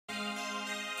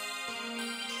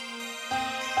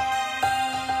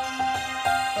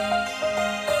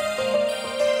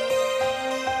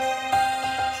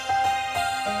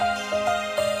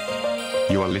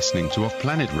You are listening to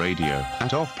OffPlanet Radio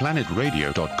at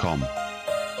offplanetradio.com.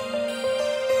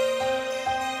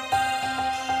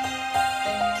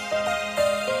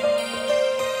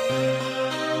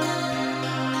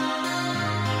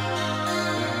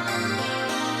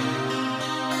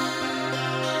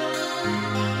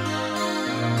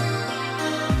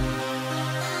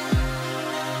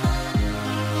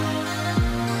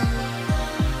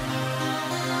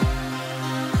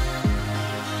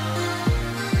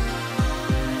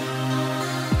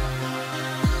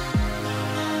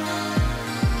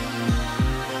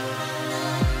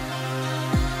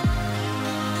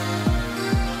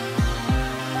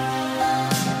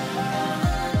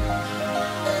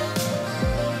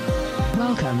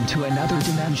 To another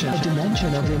dimension, a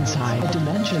dimension of insight, a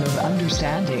dimension of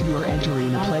understanding. You are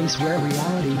entering a place where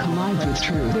reality collides with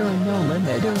truth. There are no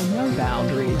limits, there are no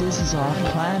boundaries. This is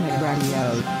OffPlanet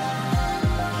Radio.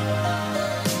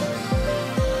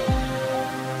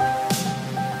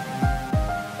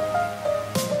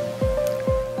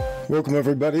 Welcome,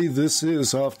 everybody. This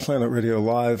is OffPlanet Radio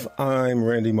Live. I'm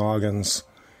Randy Moggins.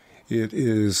 It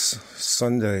is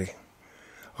Sunday,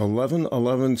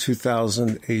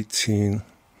 11/11/2018.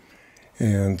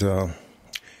 And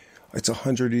it's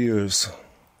 100 years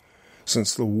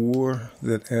since the war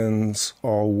that ends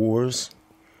all wars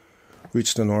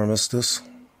reached an armistice.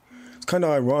 It's kind of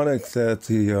ironic that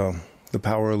the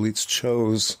power elites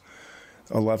chose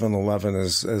 11/11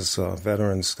 as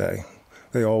Veterans Day.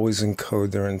 They always encode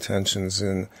their intentions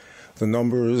in the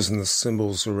numbers and the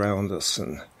symbols around us.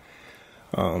 And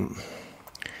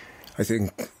I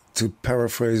think, to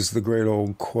paraphrase the great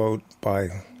old quote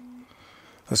by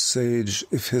a sage,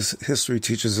 if his history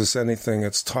teaches us anything,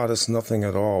 it's taught us nothing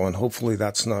at all, and hopefully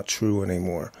that's not true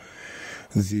anymore.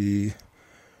 The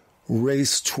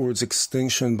race towards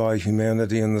extinction by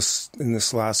humanity in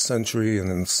this last century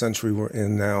and in the century we're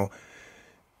in now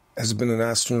has been an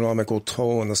astronomical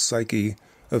toll on the psyche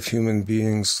of human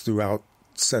beings throughout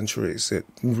centuries. It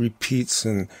repeats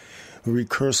and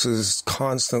recurses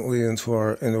constantly into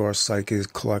our psyche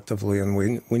collectively, and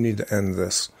we need to end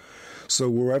this. So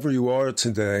wherever you are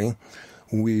today,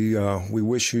 we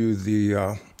wish you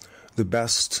the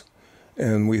best,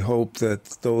 and we hope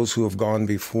that those who have gone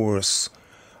before us,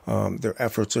 their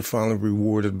efforts are finally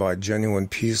rewarded by genuine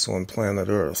peace on planet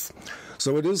Earth.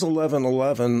 So it is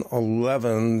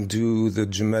 11/11/11. Do the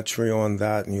geometry on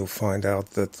that, and you'll find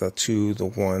out that the 2, the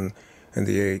 1, and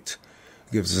the 8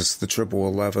 gives us the triple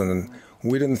 11. And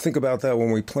we didn't think about that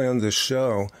when we planned this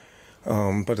show.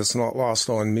 But it's not lost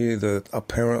on me that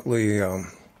apparently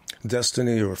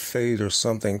destiny or fate or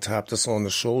something tapped us on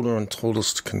the shoulder and told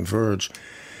us to converge.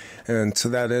 And to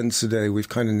that end today, we've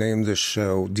kind of named this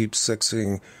show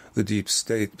Deep6ing the Deep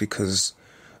State, because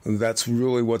that's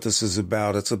really what this is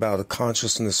about. It's about a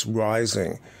consciousness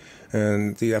rising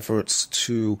and the efforts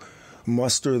to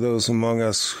muster those among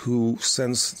us who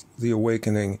sense the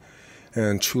awakening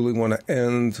and truly want to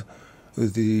end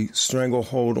the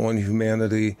stranglehold on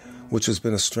humanity, which has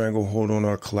been a stranglehold on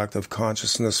our collective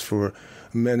consciousness for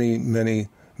many, many,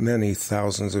 many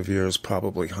thousands of years,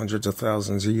 probably hundreds of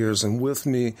thousands of years. And with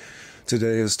me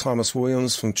today is Thomas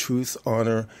Williams from Truth,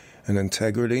 Honor, and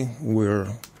Integrity.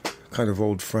 We're kind of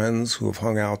old friends who have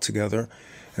hung out together.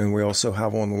 And we also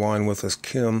have on the line with us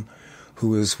Kim,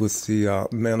 who is with the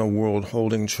Manna World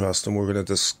Trust, and we're going to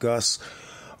discuss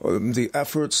the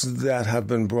efforts that have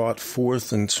been brought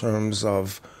forth in terms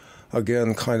of,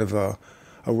 again, kind of a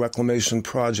reclamation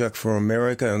project for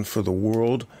America and for the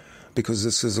world, because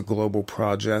this is a global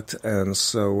project. And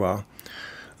so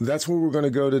that's where we're going to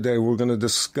go today. We're going to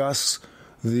discuss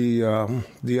the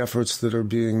efforts that are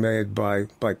being made by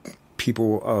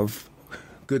people of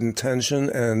good intention.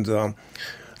 And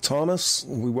Thomas,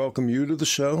 we welcome you to the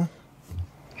show.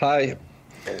 Hi.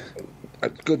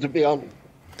 It's good to be on.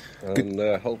 And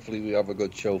hopefully we have a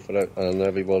good show for it, and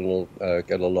everyone will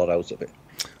get a lot out of it.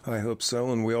 I hope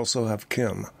so. And we also have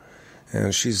Kim,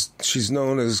 and she's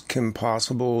known as Kim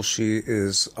Possible. She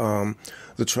is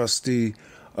the trustee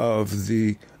of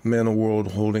the Manna World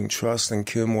Trust. And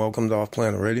Kim, welcome to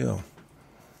OffPlanet Radio.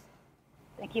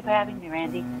 Thank you for having me,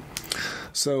 Randy.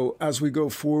 So as we go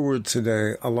forward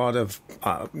today, a lot of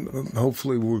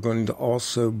hopefully we're going to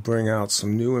also bring out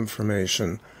some new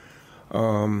information.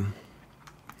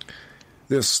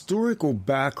 The historical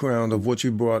background of what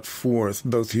you brought forth,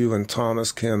 both you and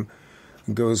Thomas, Kim,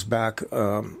 goes back,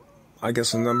 I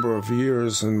guess, a number of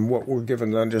years. And what we're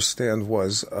given to understand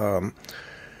was an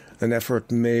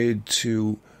effort made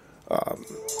to...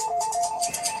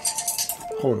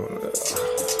 hold on.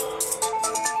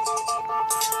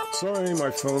 Sorry,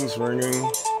 my phone's ringing.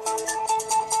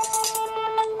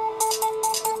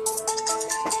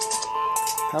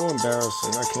 How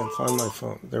embarrassing. I can't find my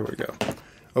phone. There we go.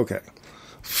 Okay.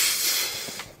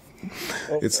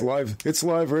 It's live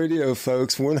radio,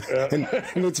 folks. And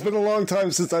it's been a long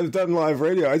time since I've done live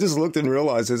radio. I just looked and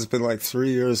realized it's been like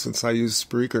 3 years since I used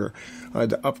Spreaker. I had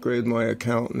to upgrade my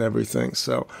account and everything.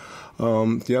 So,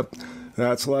 yep,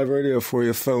 that's live radio for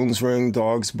you. Phones ring,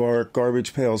 dogs bark,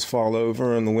 garbage pails fall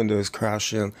over, and the windows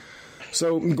crash in.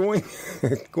 So going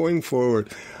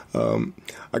forward,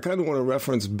 I kind of want to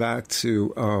reference back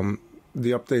to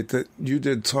the update that you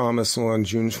did, Thomas, on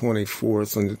June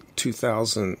 24th in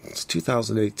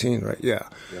 2018, right? Yeah.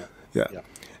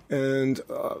 And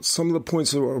some of the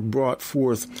points that were brought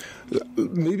forth,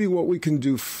 maybe what we can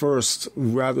do first,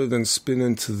 rather than spin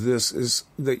into this, is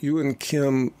that you and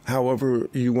Kim, however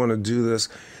you want to do this,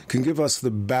 can give us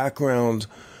the background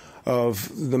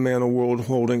of the Manna World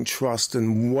Holding Trust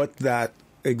and what that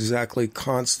exactly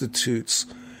constitutes,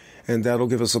 and that'll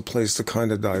give us a place to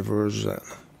kind of diverge then.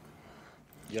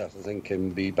 Yes, I think it can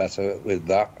be better with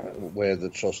that, where the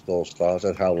trust all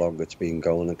started, how long it's been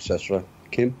going, etc.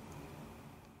 Kim?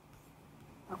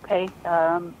 Okay.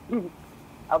 I'll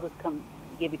just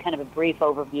give you kind of a brief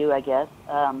overview, I guess.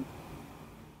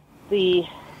 The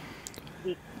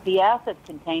assets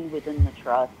contained within the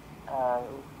trust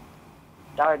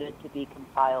started to be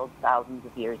compiled thousands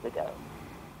of years ago.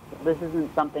 So this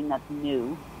isn't something that's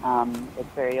new.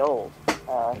 It's very old.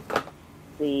 A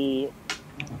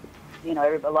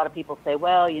lot of people say,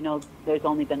 well, there's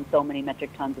only been so many metric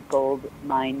tons of gold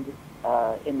mined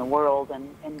in the world,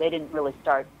 and they didn't really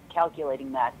start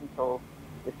calculating that until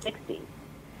the 60s.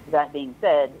 That being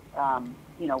said,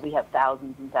 we have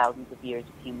thousands and thousands of years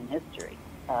of human history.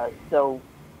 So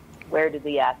where did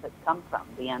the assets come from?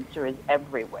 The answer is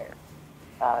everywhere.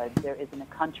 There isn't a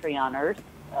country on Earth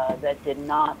that did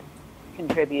not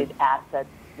contribute assets,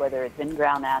 whether it's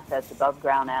in-ground assets,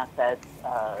 above-ground assets,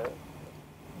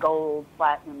 gold,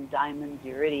 platinum, diamonds,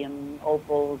 iridium,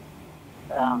 opals,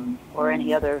 or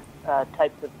any other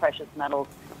types of precious metals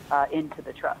into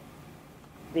the trust.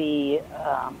 It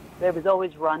was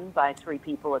always run by three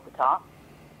people at the top,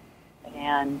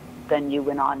 and then you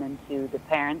went on into the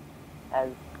parents,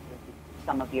 as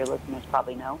some of your listeners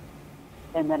probably know.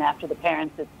 And then after the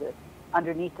parents,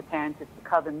 underneath the parents, it's the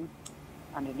covens.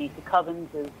 Underneath the covens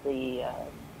is you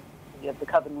have the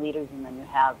coven leaders, and then you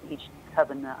have each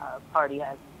coven party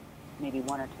has maybe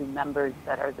one or two members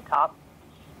that are at the top.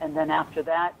 And then after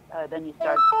that, then you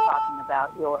start talking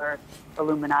about your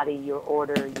Illuminati, your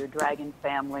order, your dragon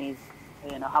families,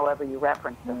 however you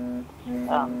reference them.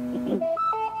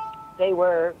 They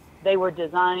were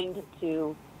designed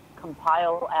to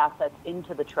compile assets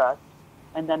into the trust,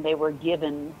 and then they were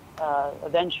given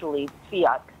eventually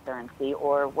fiat currency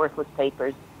or worthless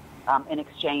papers in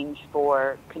exchange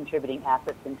for contributing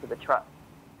assets into the trust.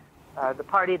 The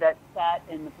party that sat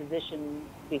in the position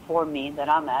before me that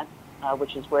I'm at,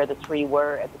 which is where the three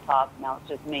were at the top, now it's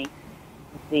just me,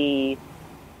 they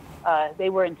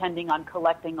were intending on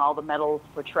collecting all the metals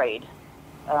for trade.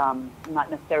 Not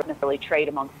necessarily trade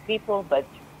amongst people, but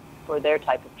for their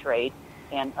type of trade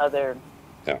and other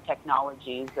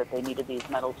technologies that they needed these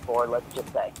metals for, let's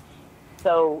just say.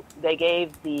 So they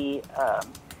gave he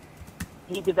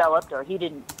developed, or he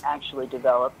didn't actually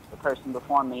develop, the person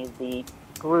before me, the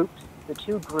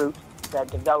two groups that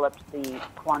developed the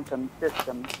quantum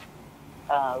system.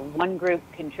 One group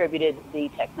contributed the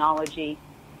technology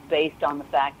based on the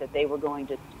fact that they were going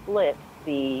to split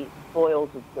the spoils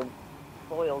of the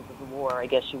war, I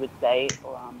guess you would say,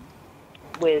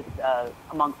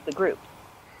 amongst the groups.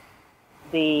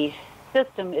 The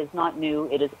system is not new,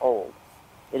 it is old.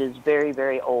 It is very,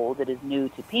 very old. It is new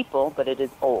to people, but it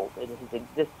is old. It has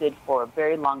existed for a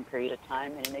very long period of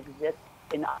time, and it exists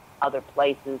in other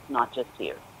places, not just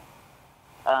here.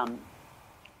 The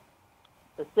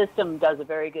system does a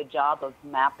very good job of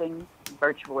mapping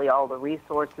virtually all the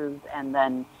resources and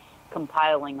then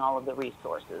compiling all of the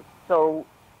resources. So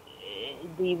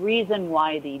the reason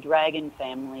why the dragon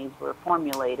families were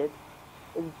formulated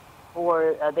is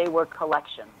they were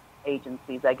collection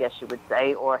agencies, I guess you would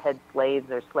say, or head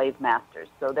slaves or slave masters.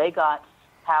 So they got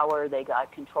power, they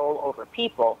got control over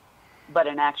people, but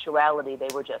in actuality they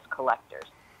were just collectors.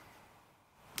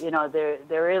 There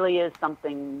really is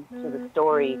something to the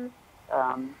story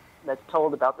that's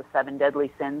told about the 7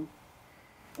 deadly sins,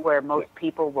 where most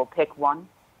people will pick one,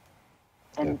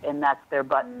 and that's their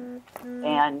button.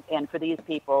 And for these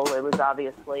people, it was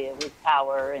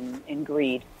power and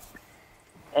greed,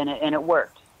 and it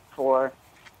worked for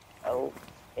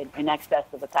in excess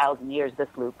of 1,000 years. This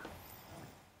loop,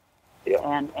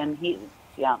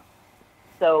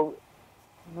 So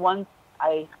once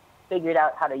I figured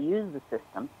out how to use the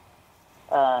system,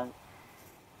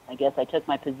 I guess I took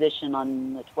my position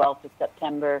on the 12th of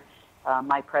September.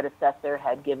 My predecessor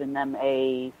had given them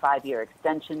a 5-year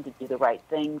extension to do the right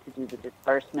thing, to do the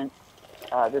disbursements.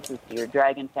 This is your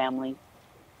dragon family,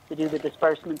 to do the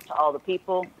disbursements to all the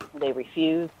people. They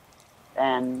refused,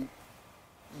 and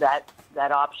that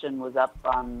option was up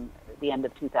on the end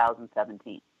of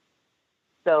 2017.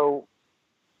 So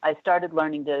I started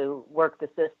learning to work the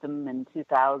system in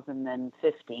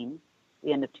 2015,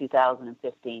 the end of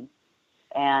 2015,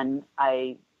 and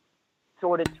I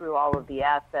sorted through all of the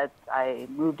assets. I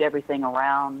moved everything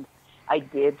around. I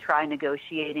did try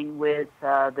negotiating with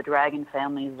the Dragon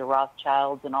families, the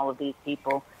Rothschilds, and all of these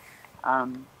people.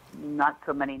 Not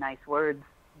so many nice words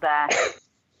back.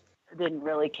 Didn't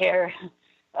really care.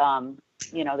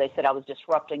 They said I was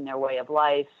disrupting their way of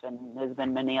life, and there's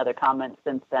been many other comments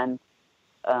since then.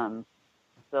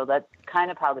 So that's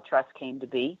kind of how the trust came to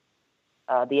be.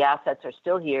 The assets are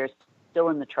still here, still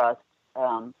in the trust,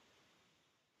 and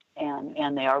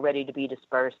they are ready to be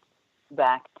dispersed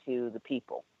back to the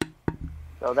people.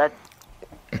 So that's,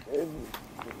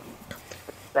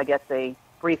 I guess, a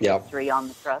brief history on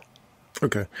the trust.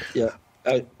 Okay. Yeah.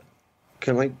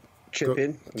 Can I chip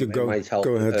in? Go ahead,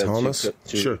 Thomas.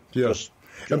 Sure. Yeah.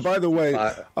 And by the way,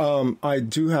 I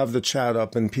do have the chat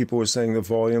up, and people are saying the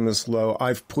volume is low.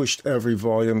 I've pushed every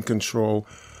volume control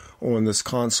on this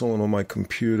console and on my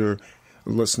computer,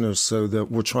 listeners, so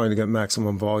that we're trying to get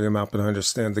maximum volume out. But I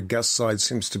understand the guest side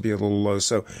seems to be a little low.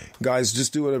 So, guys,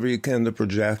 just do whatever you can to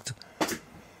project.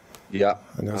 Yeah.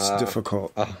 I know it's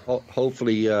difficult.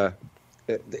 Hopefully,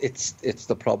 it's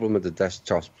the problem with the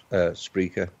desktop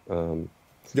speaker.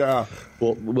 Yeah.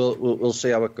 We'll see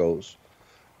how it goes.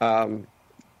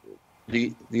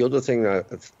 The other thing I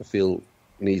feel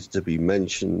needs to be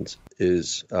mentioned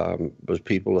is, because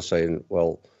people are saying,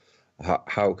 well,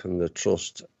 how can the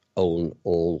trust own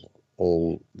all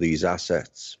these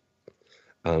assets,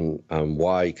 and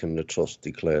why can the trust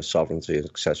declare sovereignty,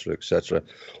 etc., etc.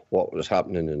 What was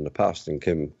happening in the past, and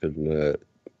Kim can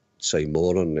say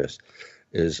more on this,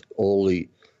 is all the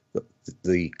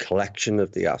collection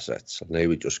of the assets, and they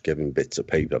were just giving bits of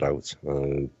paper out,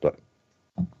 but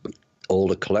all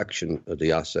the collection of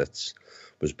the assets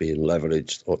was being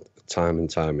leveraged time and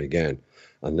time again,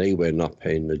 and they were not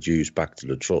paying the dues back to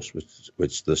the trust,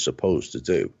 which they're supposed to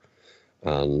do,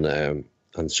 and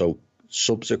so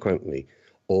subsequently,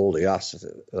 all the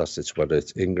assets, whether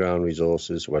it's in-ground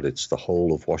resources, whether it's the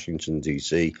whole of Washington,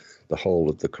 D.C., the whole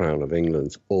of the Crown of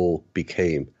England, all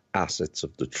became assets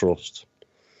of the trust,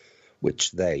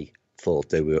 which they thought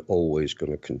they were always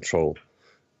going to control.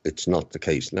 It's not the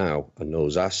case now, and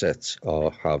those assets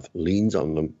have liens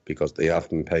on them because they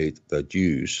haven't paid their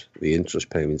dues, the interest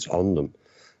payments on them,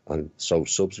 and so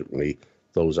subsequently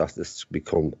those assets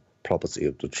become property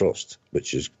of the trust,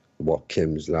 which is what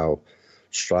Kim's now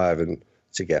striving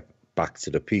to get back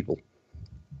to the people.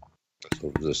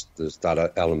 So there's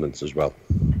that element as well.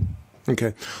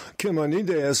 Okay. Kim, I need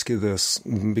to ask you this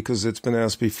because it's been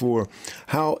asked before.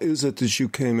 How is it that you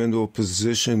came into a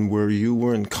position where you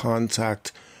were in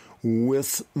contact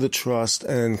with the trust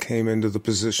and came into the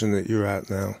position that you're at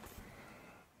now?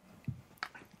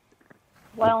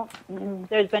 Well,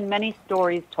 there's been many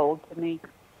stories told to me,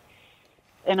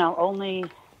 and I'll only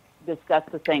discuss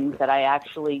the things that I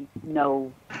actually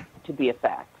know to be a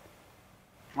fact.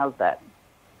 How's that?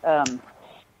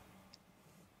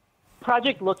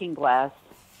 Project Looking Glass,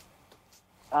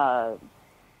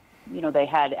 they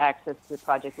had access to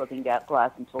Project Looking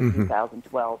Glass until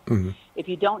 2012. Mm-hmm. If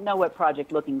you don't know what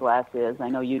Project Looking Glass is, I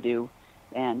know you do,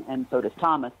 and so does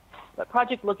Thomas, but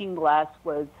Project Looking Glass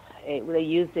they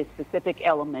used a specific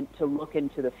element to look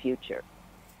into the future.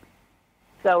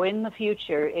 So in the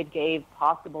future, it gave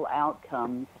possible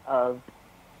outcomes of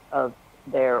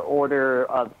their order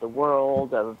of the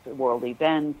world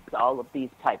events, all of these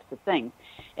types of things.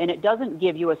 And it doesn't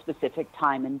give you a specific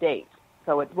time and date.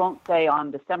 So it won't say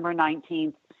on December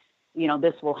 19th,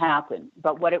 this will happen.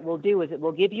 But what it will do is it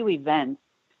will give you events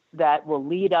that will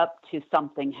lead up to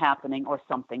something happening or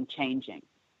something changing.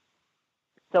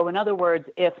 So in other words,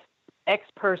 if X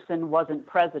person wasn't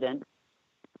president,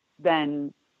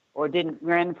 then or didn't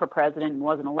run for president and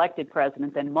wasn't elected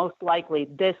president, then most likely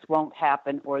this won't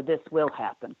happen or this will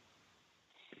happen.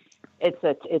 It's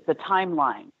a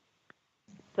timeline.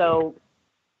 So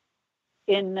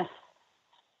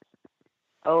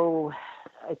I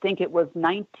think it was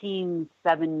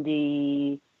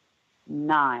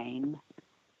 1979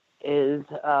 is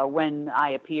when I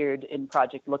appeared in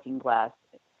Project Looking Glass.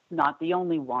 Not the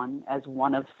only one, as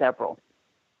one of several.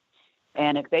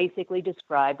 And it basically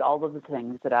described all of the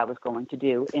things that I was going to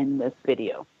do in this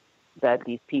video that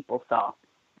these people saw.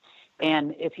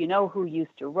 And if you know who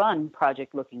used to run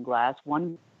Project Looking Glass,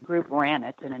 one group ran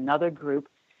it and another group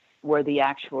were the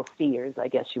actual seers, I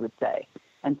guess you would say.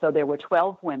 And so there were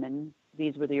 12 women.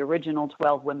 These were the original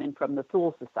 12 women from the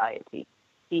Thule Society,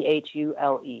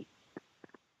 Thule.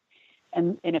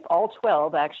 And if all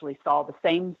 12 actually saw the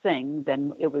same thing,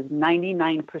 then it was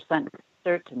 99%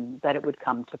 certain that it would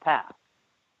come to pass.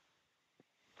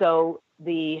 So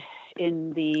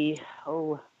in the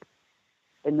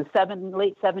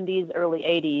late 70s, early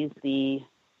 80s, the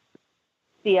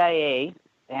CIA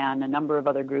and a number of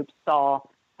other groups saw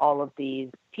all of these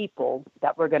people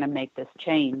that were going to make this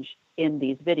change in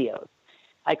these videos.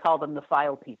 I call them the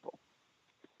file people.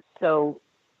 So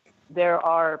there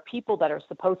are people that are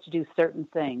supposed to do certain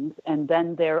things, and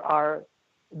then there are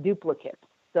duplicates.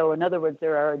 So in other words,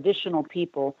 there are additional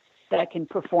people that can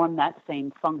perform that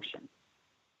same function.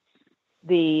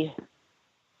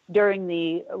 During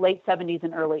the late 70s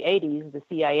and early 80s, the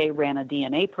CIA ran a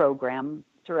DNA program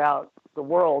throughout the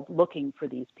world looking for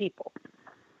these people.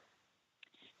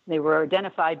 They were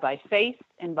identified by face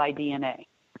and by DNA.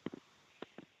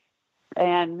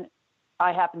 And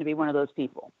I happen to be one of those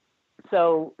people.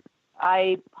 So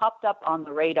I popped up on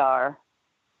the radar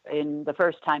in the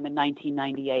first time in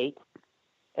 1998,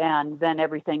 and then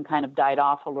everything kind of died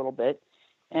off a little bit,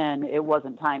 and it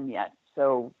wasn't time yet.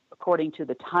 So according to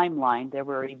the timeline, there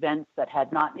were events that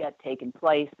had not yet taken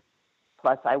place,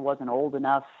 plus I wasn't old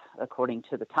enough, according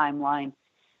to the timeline,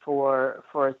 for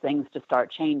things to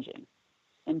start changing.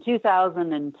 In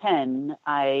 2010,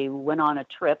 I went on a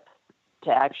trip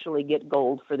to actually get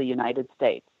gold for the United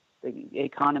States. The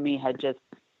economy had just,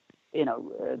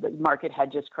 the market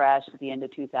had just crashed at the end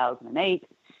of 2008,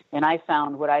 and I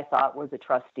found what I thought was a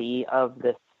trustee of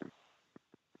this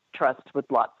trust with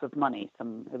lots of money.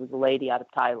 It was a lady out of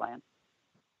Thailand.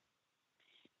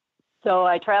 So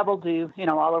I traveled to,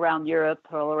 all around Europe,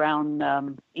 all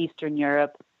around Eastern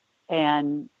Europe,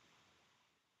 and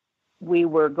we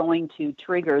were going to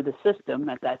trigger the system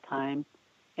at that time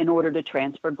in order to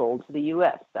transfer gold to the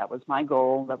U.S. That was my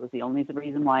goal. That was the only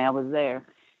reason why I was there.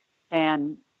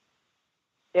 And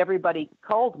everybody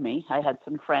called me. I had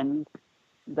some friends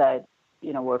that,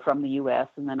 were from the U.S.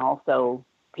 and then also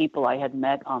people I had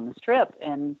met on this trip.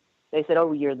 And they said,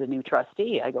 "Oh, you're the new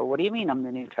trustee." I go, "What do you mean I'm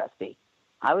the new trustee?"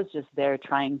 I was just there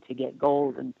trying to get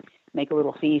gold and make a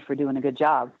little fee for doing a good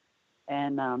job.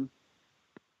 And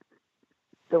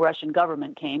the Russian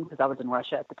government came, because I was in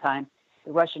Russia at the time.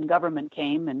 The Russian government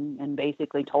came and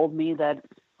basically told me that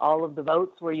all of the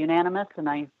votes were unanimous, and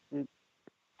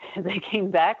they came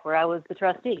back where I was the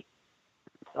trustee.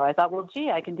 So I thought, well,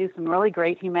 gee, I can do some really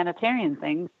great humanitarian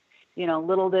things.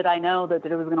 Little did I know that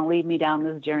it was going to lead me down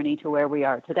this journey to where we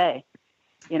are today.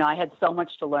 I had so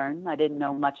much to learn. I didn't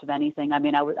know much of anything. I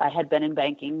mean, I had been in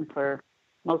banking for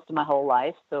most of my whole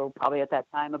life, so probably at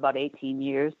that time about 18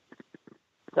 years.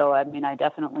 So, I mean, I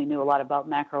definitely knew a lot about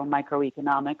macro and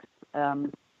microeconomics,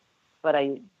 but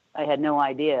I had no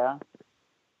idea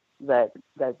that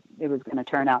it was going to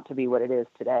turn out to be what it is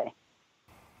today.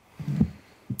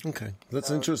 Okay.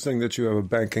 That's interesting that you have a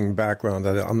banking background.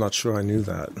 I'm not sure I knew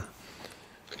that.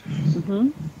 Mm-hmm.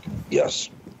 Yes.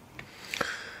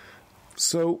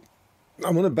 So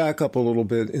I want to back up a little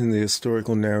bit in the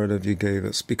historical narrative you gave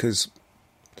us, because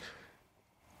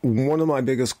one of my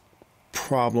biggest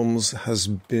problems has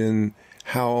been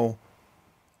how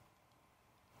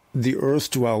the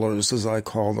earth dwellers, as I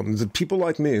call them, the people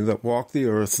like me that walk the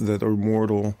earth, that are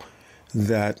mortal,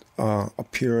 that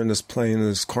appear in this plane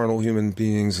as carnal human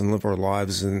beings and live our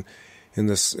lives in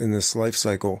this life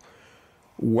cycle,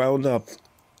 wound up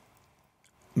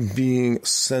being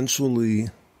essentially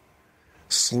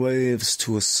slaves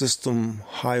to a system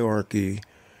hierarchy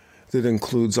that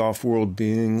includes off-world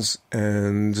beings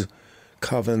and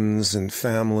covens and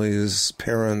families,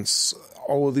 parents,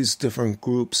 all of these different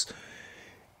groups,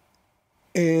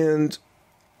 and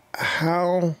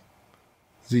how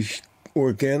the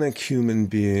organic human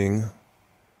being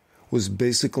was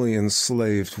basically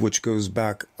enslaved, which goes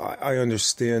back, I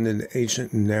understand, in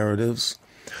ancient narratives.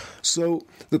 So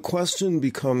the question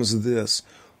becomes this: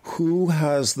 who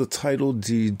has the title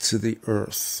deed to the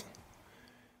earth?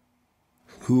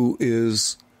 Who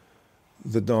is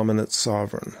the dominant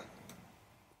sovereign?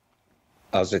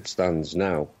 As it stands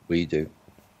now, we do.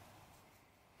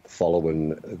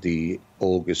 Following the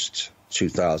August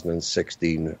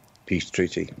 2016 peace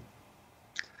treaty,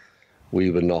 we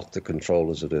were not the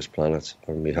controllers of this planet,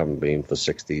 and we haven't been for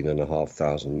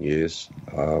 16,500 years.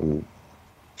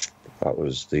 That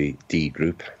was the D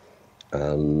group,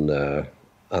 and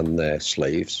their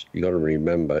slaves. You got to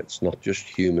remember, it's not just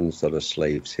humans that are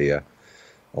slaves here.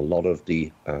 A lot of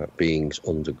the beings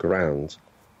underground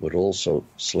were also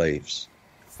slaves.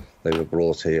 They were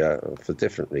brought here for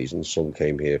different reasons. Some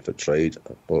came here for trade,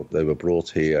 but they were brought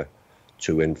here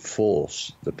to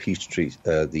enforce the peace treaty,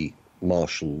 the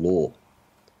martial law.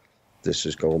 This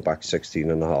is going back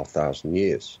 16,500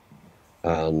 years.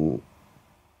 And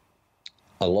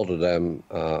a lot of them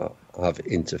have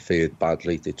interfered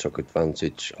badly. They took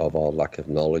advantage of our lack of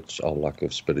knowledge, our lack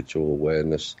of spiritual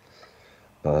awareness,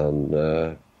 and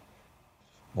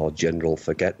our general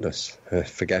forgetfulness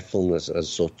as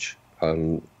such.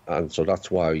 And so that's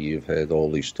why you've heard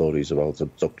all these stories about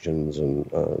abductions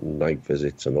and night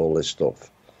visits and all this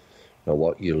stuff. Now,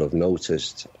 what you'll have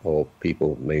noticed, or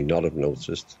people may not have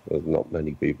noticed, not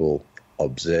many people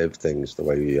observe things the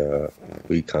way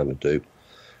we kind of do,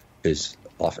 is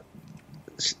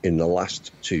in the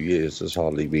last 2 years, there's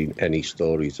hardly been any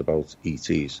stories about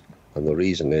ETs. And the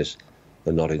reason is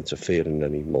they're not interfering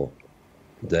anymore.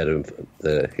 They're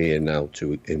here now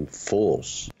to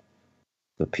enforce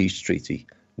the peace treaty,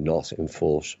 not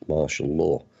enforce martial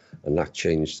law. And that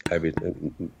changed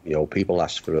everything. You know, people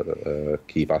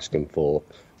keep asking for,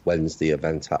 when's the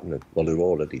event happening? Well, it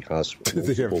already has.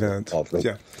 The event, of them.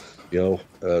 Yeah. You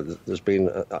know, there's been,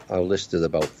 I listed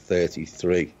about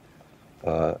 33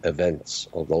 events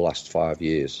of the last 5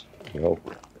 years. You know,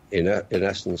 in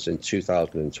essence, in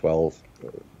 2012,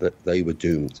 they were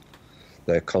doomed.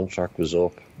 Their contract was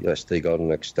up. Yes, they got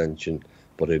an extension,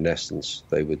 but in essence,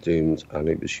 they were doomed, and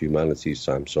it was humanity's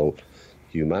time. So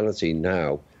humanity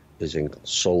now is in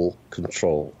sole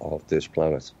control of this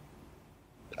planet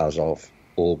as of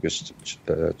August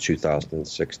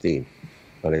 2016.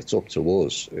 And it's up to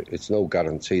us. It's no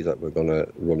guarantee that we're going to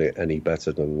run it any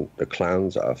better than the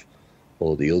clowns have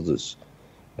or the others.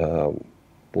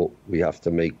 But we have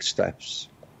to make steps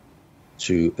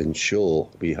to ensure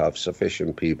we have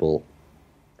sufficient people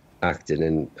acting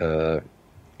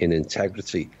in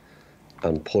integrity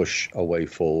and push a way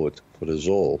forward for us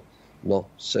all, not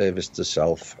service to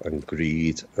self and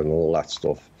greed and all that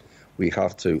stuff. We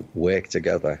have to work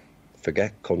together,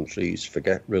 forget countries,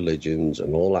 forget religions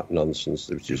and all that nonsense,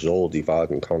 which is all divide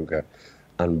and conquer,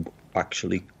 and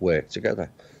actually work together.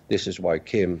 This is why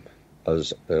Kim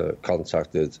has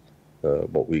contacted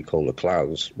what we call the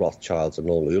clowns, Rothschilds and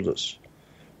all the others,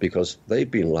 because they've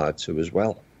been lied to as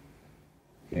well.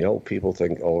 You know, people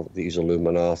think, oh, these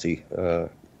Illuminati, you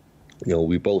know,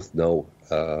 we both know,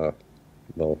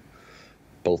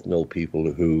 both know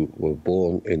people who were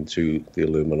born into the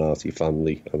Illuminati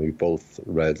family, and we both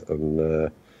read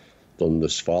and done the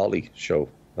Svarli show,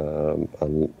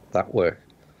 and that work.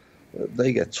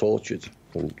 They get tortured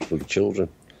from children.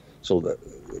 So that,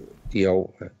 you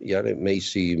know, yeah, it may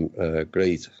seem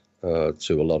great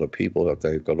to a lot of people that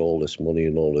they've got all this money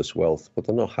and all this wealth, but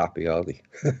they're not happy, are they?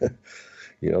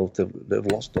 You know, they've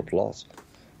lost a plot.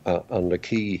 And the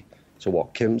key to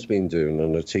what Kim's been doing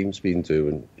and the team's been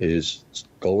doing is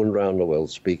going around the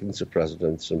world speaking to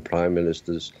presidents and prime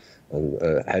ministers and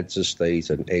heads of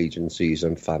state and agencies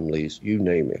and families, you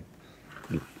name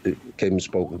it. Kim's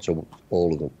spoken to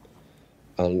all of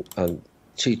them and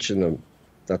teaching them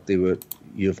that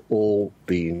you've all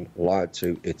been lied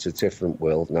to. It's a different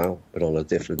world now, but on a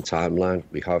different timeline.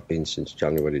 We have been since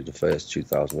January the 1st,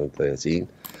 2013.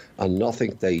 And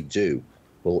nothing they do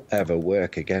will ever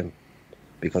work again,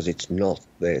 because it's not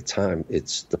their time.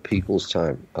 It's the people's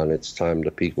time. And it's time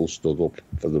the people stood up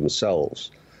for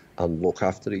themselves and look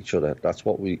after each other. That's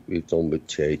what we've done with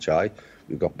THI.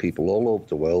 We've got people all over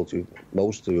the world,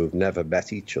 most who have never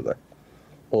met each other,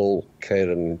 all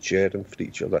caring and sharing for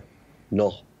each other,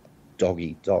 not dog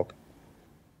eat dog.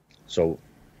 So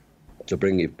to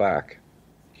bring it back,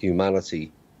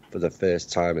 humanity for the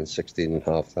first time in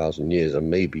 16,500 years, and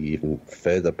maybe even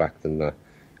further back than that,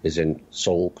 is in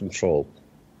sole control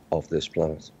of this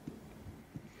planet.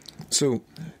 So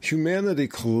humanity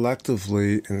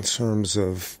collectively, in terms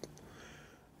of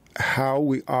how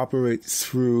we operate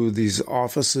through these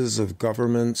offices of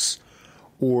governments,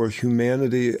 or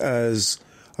humanity as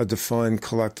a defined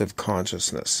collective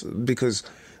consciousness, because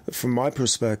from my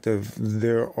perspective,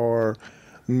 there are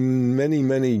many,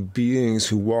 many beings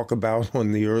who walk about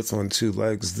on the earth on two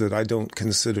legs that I don't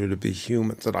consider to be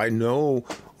human, that I know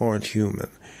aren't human.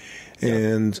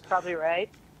 And probably right.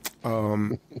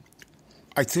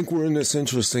 I think we're in this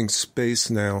interesting space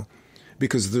now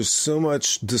because there's so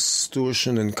much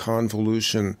distortion and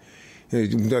convolution. You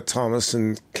know, that Thomas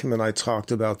and Kim and I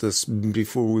talked about this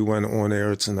before we went on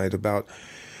air tonight, about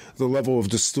the level of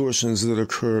distortions that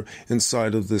occur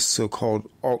inside of this so-called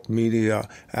alt media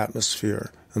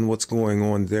atmosphere and what's going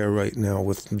on there right now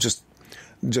with just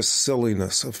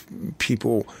silliness of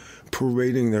people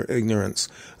parading their ignorance.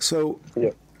 So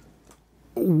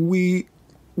we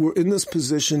we're in this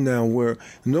position now where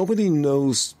nobody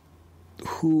knows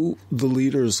who the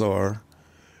leaders are.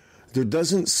 There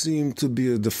doesn't seem to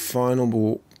be a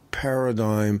definable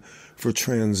paradigm for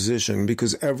transition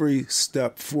because every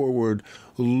step forward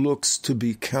looks to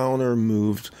be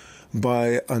counter-moved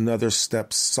by another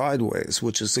step sideways,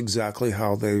 which is exactly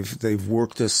how they've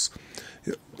worked this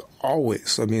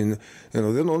always. I mean, they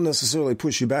don't necessarily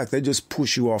push you back; they just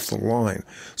push you off the line.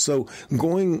 So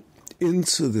going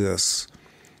into this,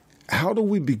 how do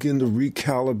we begin to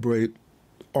recalibrate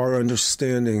our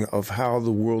understanding of how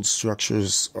the world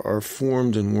structures are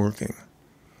formed and working?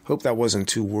 Hope that wasn't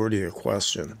too wordy a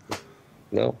question.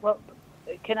 No. Well,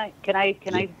 can I?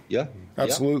 Yeah.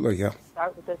 Absolutely. Yeah.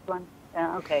 Start with this one.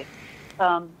 Okay.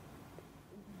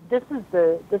 This is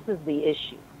the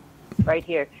issue right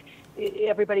here.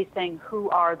 Everybody's saying, who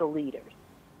are the leaders?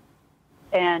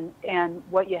 And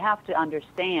what you have to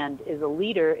understand is a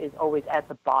leader is always at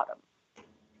the bottom.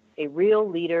 A real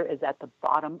leader is at the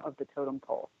bottom of the totem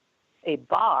pole. A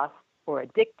boss or a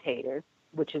dictator,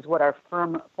 which is what our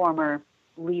former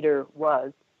leader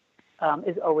was,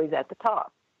 is always at the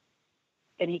top.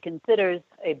 And he considers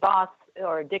a boss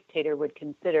or a dictator would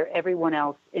consider everyone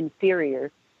else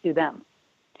inferior to them,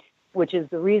 which is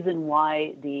the reason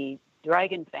why the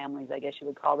dragon families, I guess you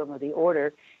would call them, or the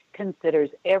order, considers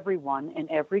everyone in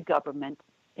every government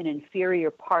an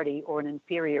inferior party or an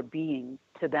inferior being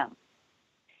to them.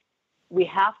 We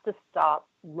have to stop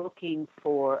looking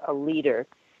for a leader.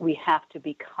 We have to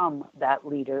become that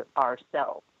leader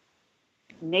ourselves.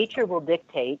 Nature will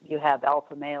dictate. You have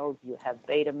alpha males, you have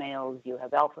beta males, you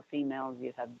have alpha females,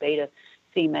 you have beta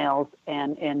females,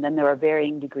 and then there are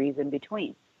varying degrees in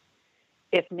between.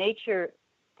 If nature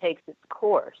takes its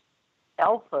course,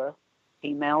 alpha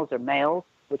females or males,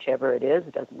 whichever it is,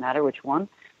 it doesn't matter which one,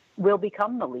 will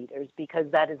become the leaders because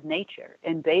that is nature,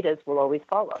 and betas will always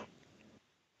follow.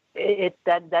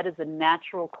 That is a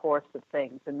natural course of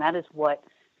things, and that is what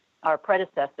our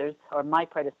predecessors, or my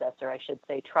predecessor, I should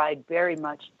say, tried very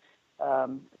much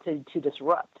to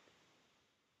disrupt.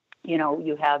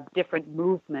 You have different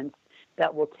movements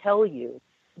that will tell you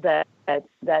that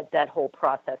whole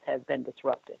process has been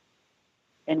disrupted.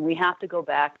 And we have to go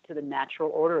back to the natural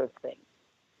order of things.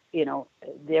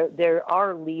 There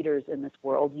are leaders in this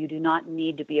world. You do not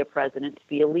need to be a president to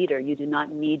be a leader. You do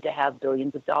not need to have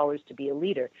billions of dollars to be a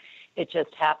leader. It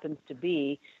just happens to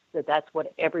be that that's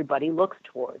what everybody looks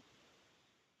towards.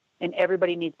 And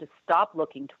everybody needs to stop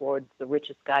looking towards the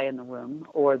richest guy in the room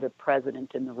or the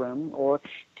president in the room or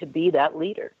to be that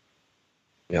leader.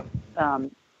 Yeah.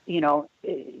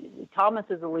 Thomas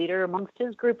is a leader amongst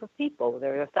his group of people.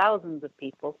 There are thousands of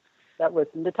people that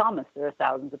listen to Thomas. There are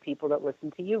thousands of people that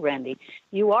listen to you, Randy.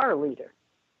 You are a leader.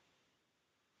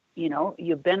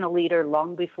 You've been a leader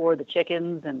long before the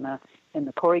Chickens and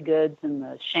the Corey Goods and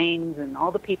the Shanes and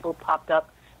all the people popped up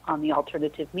on the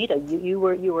alternative media. You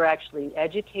were actually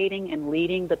educating and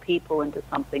leading the people into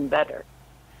something better.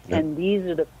 Yeah. And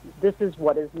this is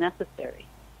what is necessary.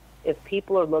 If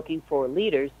people are looking for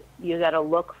leaders, you got to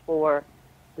look for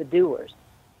the doers.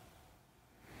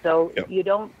 So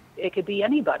it could be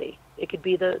anybody. It could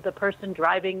be the person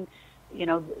driving,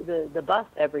 the bus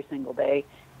every single day,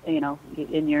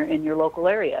 in your local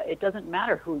area. It doesn't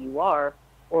matter who you are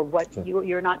or what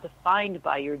you're not defined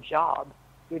by your job.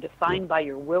 You're defined by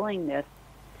your willingness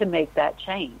to make that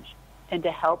change and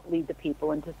to help lead the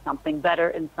people into something better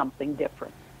and something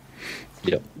different.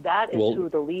 Yeah. That is who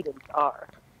the leaders are.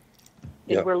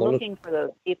 And we're looking for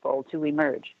those people to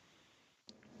emerge.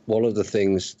 One of the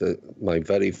things that my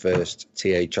very first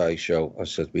THI show, I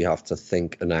said we have to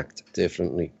think and act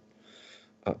differently.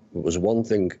 It was one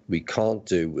thing we can't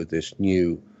do with this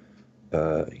new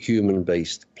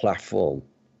human-based platform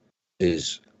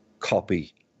is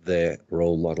copy their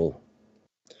role model.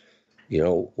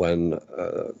 When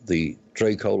the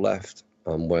Draco left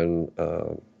and when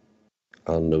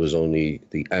and there was only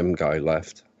the M guy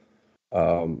left,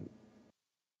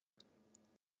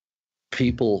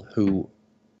 people who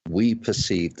we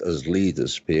perceived as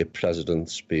leaders, be it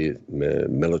presidents, be it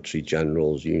military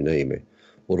generals, you name it,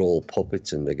 were all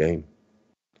puppets in the game,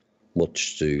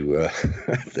 much to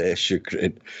their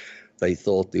chagrin. They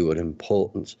thought they were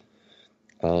important.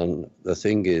 And the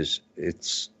thing is,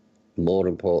 it's more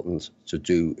important to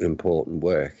do important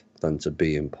work than to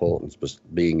be important, but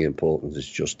being important is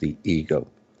just the ego.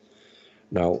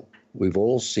 Now, we've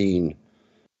all seen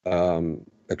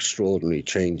extraordinary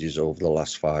changes over the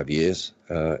last 5 years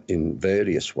in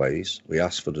various ways. We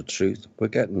ask for the truth, we're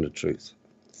getting the truth.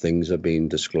 Things are being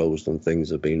disclosed and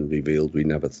things are being revealed we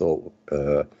never thought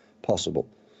possible.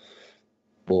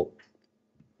 But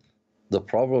the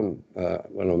problem,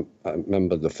 when I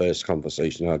remember the first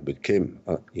conversation I had with Kim,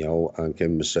 and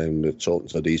Kim was saying, we're talking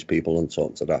to these people and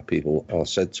talking to that people. I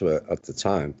said to her at the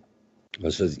time, I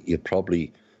said, you're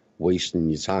probably wasting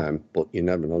your time, but you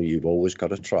never know. You've always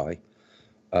got to try,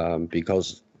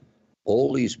 because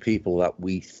all these people that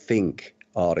we think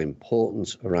are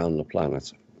important around the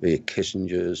planet, be it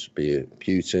Kissinger's, be it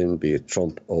Putin, be it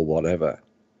Trump or whatever,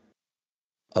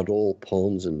 are all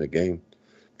pawns in the game.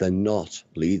 They're not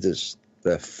leaders,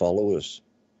 they're followers.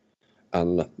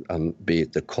 And be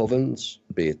it the covens,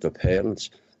 be it the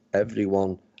parents,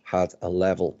 everyone had a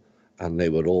level, and they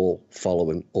were all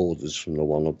following orders from the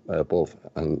one above.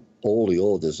 And all the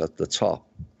orders at the top,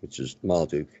 which is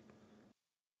Marduk,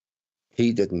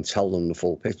 he didn't tell them the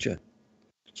full picture.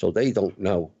 So they don't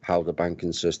know how the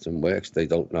banking system works. They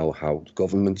don't know how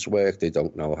governments work. They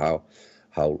don't know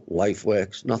how life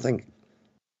works, nothing.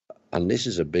 And this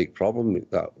is a big problem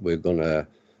that we're going to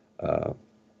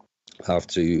have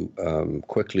to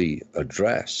quickly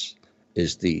address,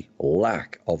 is the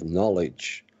lack of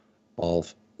knowledge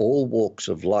of all walks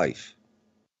of life,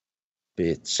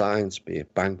 be it science, be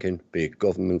it banking, be it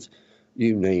government,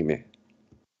 you name it.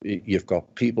 You've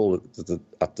got people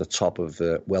at the top of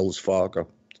Wells Fargo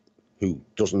who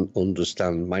doesn't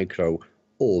understand micro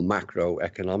or macro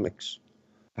economics.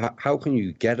 How can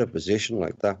you get a position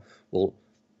like that? Well,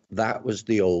 that was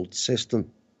the old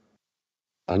system.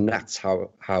 And that's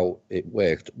how it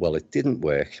worked. Well, it didn't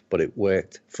work, but it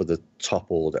worked for the top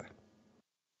order.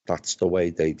 That's the way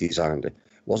they designed it.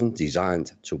 It wasn't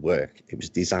designed to work. It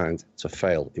was designed to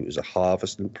fail. It was a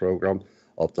harvesting program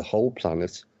of the whole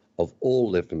planet, of all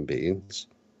living beings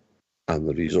and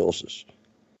the resources.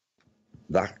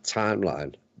 That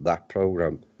timeline, that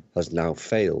program has now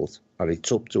failed, and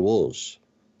it's up to us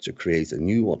to create a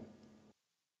new one.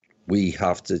 We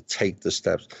have to take the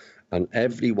steps, and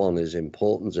everyone is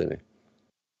important in it.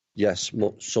 Yes,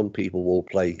 some people will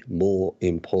play more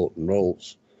important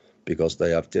roles because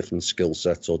they have different skill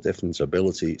sets or different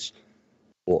abilities,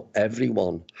 but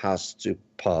everyone has to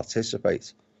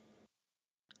participate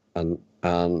and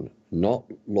not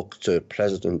look to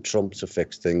President Trump to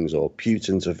fix things or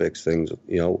Putin to fix things.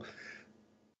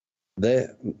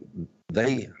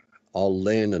 They are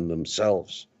learning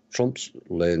themselves. Trump's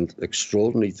learned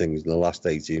extraordinary things in the last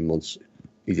 18 months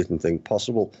he didn't think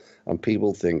possible. And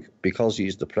people think because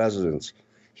he's the president,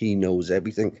 he knows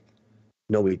everything.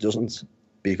 No, he doesn't,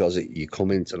 because you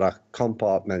come into that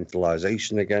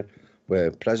compartmentalization again,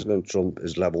 where President Trump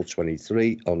is level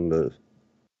 23 on the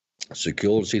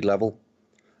security level,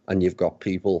 and you've got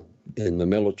people in the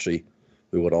military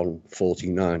who are on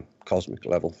 49 cosmic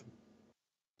level.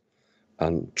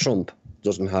 And Trump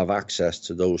doesn't have access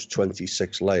to those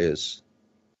 26 layers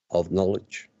of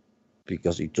knowledge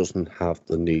because he doesn't have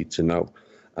the need to know.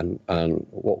 And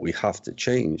what we have to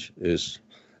change is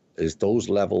those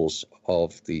levels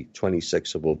of the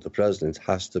 26 above the president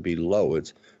has to be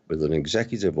lowered with an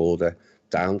executive order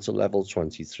down to level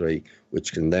 23,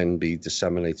 which can then be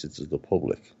disseminated to the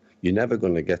public. You're never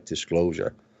going to get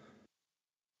disclosure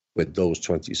with those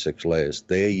 26 layers.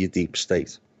 They're your deep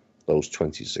state, those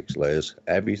 26 layers.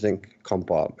 Everything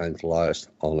compartmentalized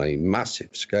on a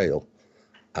massive scale,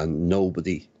 and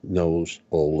nobody knows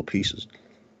all the pieces.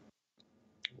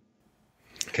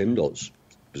 Kim does,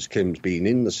 because Kim's been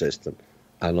in the system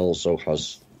and also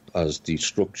has the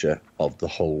structure of the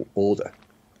whole order.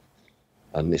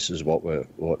 And this is what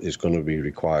is going to be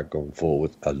required going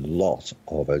forward, a lot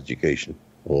of education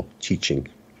or teaching.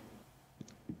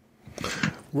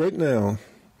 Right now,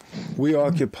 we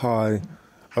occupy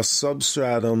a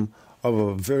substratum of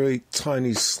a very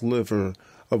tiny sliver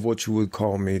of what you would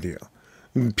call media.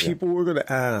 People were going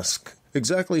to ask,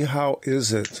 exactly how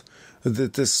is it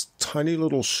that this tiny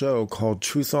little show called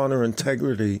Truth, Honor,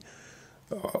 Integrity,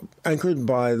 anchored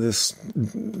by this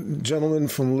gentleman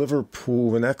from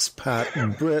Liverpool, an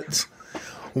expat Brit,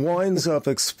 winds up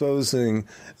exposing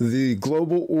the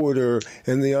global order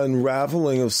and the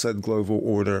unraveling of said global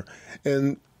order?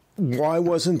 And why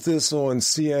wasn't this on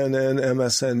CNN,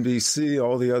 MSNBC,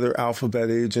 all the other alphabet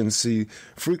agency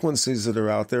frequencies that are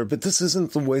out there? But this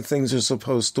isn't the way things are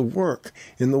supposed to work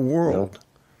in the world.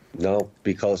 No,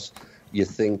 because you're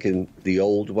thinking the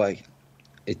old way.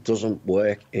 It doesn't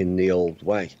work in the old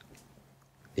way.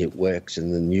 It works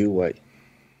in the new way.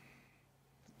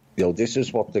 This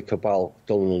is what the cabal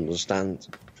don't understand.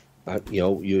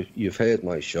 You've heard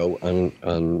my show,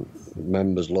 and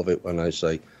members love it when I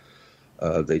say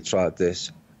they tried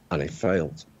this and it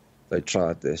failed. They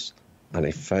tried this and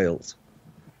it failed.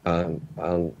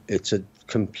 And it's a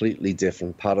completely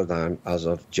different paradigm as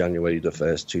of January the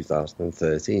 1st,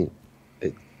 2013.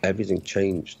 Everything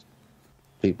changed.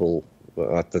 People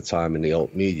at the time in the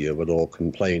alt media were all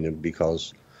complaining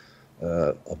because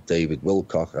of David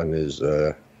Wilcock and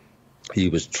he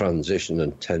was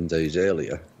transitioning 10 days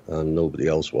earlier, and nobody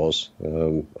else was,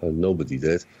 and nobody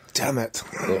did. Damn it.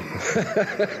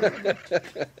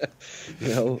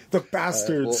 The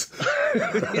bastards.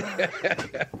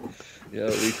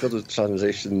 We could have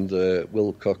transitioned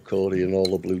Wilcock, Corey, and all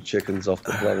the blue chickens off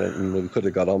the planet, and we could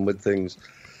have got on with things.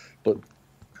 But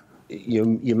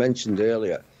you mentioned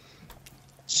earlier,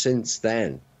 since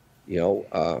then,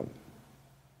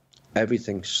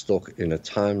 everything's stuck in a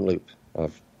time loop.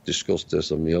 I've discussed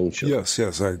this on my own show. Yes,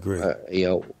 I agree.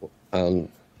 And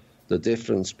the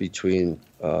difference between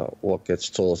what gets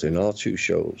taught in our two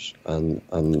shows and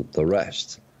the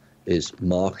rest is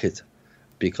market,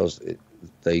 because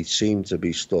they seem to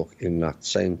be stuck in that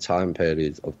same time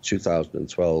period of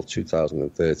 2012,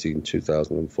 2013,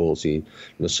 2014,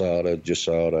 Nasara,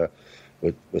 Jasara,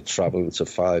 we're traveling to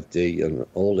 5D and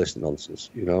all this nonsense,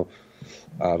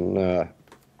 and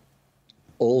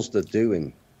all they're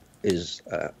doing is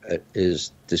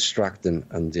distracting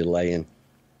and delaying.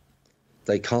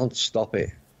 They can't stop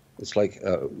it. It's like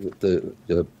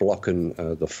the blocking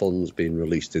the funds being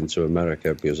released into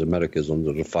America because America's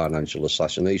under the financial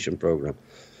assassination program.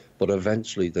 But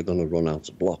eventually they're going to run out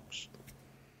of blocks.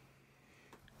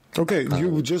 Okay,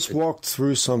 you just walked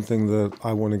through something that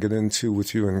I want to get into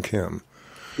with you and Kim.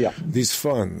 Yeah. These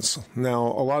funds. Now,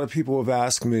 a lot of people have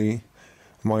asked me,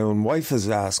 my own wife has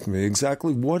asked me,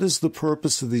 exactly what is the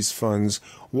purpose of these funds?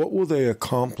 What will they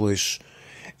accomplish?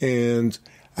 And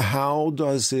how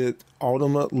does it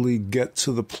ultimately get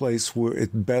to the place where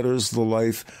it betters the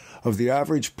life of the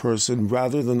average person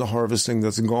rather than the harvesting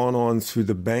that's gone on through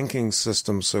the banking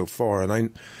system so far?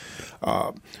 And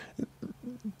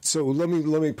so let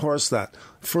me parse that.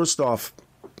 First off,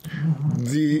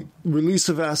 the release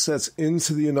of assets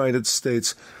into the United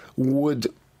States would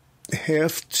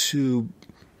have to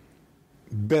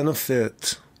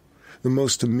benefit the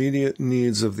most immediate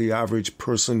needs of the average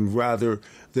person rather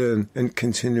than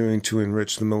continuing to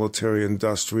enrich the military,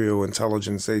 industrial,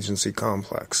 intelligence agency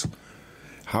complex.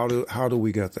 How do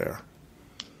we get there?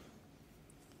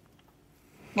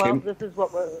 Well, Kim? this is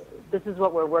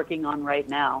what we're working on right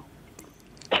now.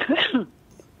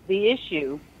 The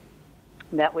issue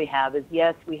that we have is,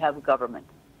 yes, we have a government,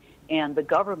 and the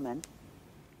government,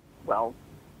 well,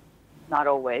 not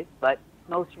always, but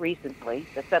most recently,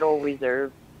 the Federal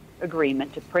Reserve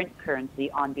agreement to print currency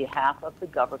on behalf of the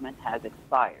government has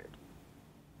expired.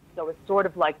 So it's sort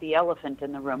of like the elephant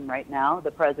in the room right now.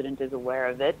 The president is aware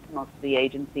of it. Most of the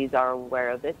agencies are aware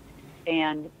of it.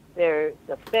 And the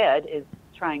Fed is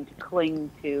trying to cling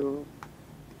to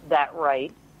that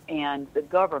right, and the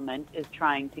government is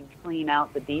trying to clean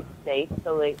out the deep state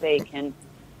so that they can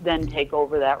then take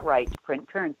over that right to print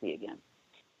currency again.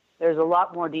 There's a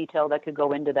lot more detail that could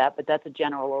go into that, but that's a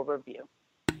general overview.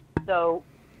 So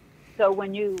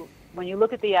when you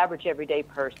look at the average everyday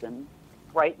person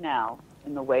right now,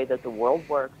 in the way that the world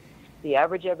works, the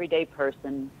average everyday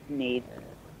person needs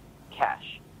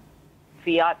cash,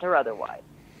 fiat or otherwise.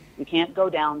 You can't go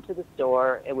down to the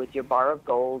store with your bar of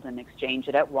gold and exchange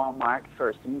it at Walmart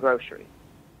for some groceries,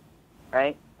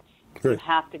 right? Right. You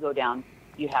have to go down.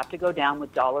 You have to go down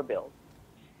with dollar bills.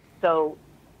 So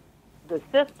the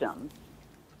system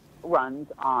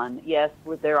runs on, yes,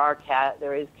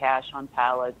 there is cash on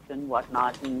pallets and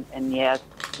whatnot, and yes,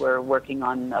 we're working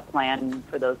on a plan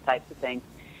for those types of things.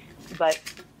 But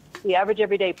the average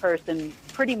everyday person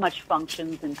pretty much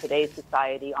functions in today's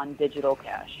society on digital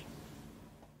cash.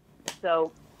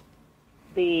 So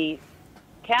the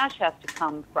cash has to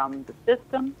come from the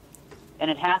system,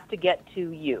 and it has to get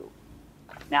to you.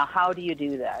 Now, how do you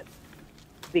do that?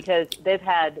 Because they've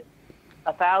had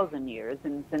 1,000 years,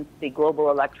 and since the global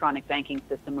electronic banking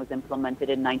system was implemented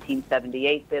in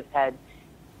 1978, they've had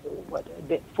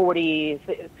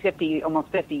 50, almost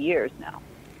 50 years now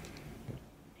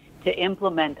to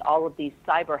implement all of these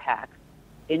cyber hacks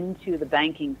into the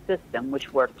banking system,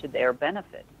 which work to their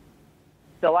benefit.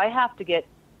 So I have to get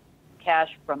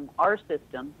cash from our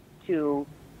system to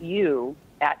you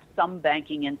at some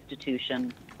banking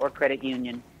institution or credit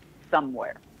union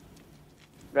somewhere,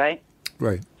 right?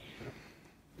 Right.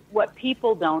 What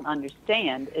people don't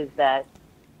understand is that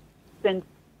since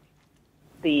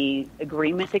the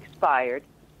agreement expired,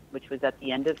 which was at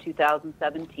the end of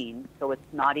 2017, so it's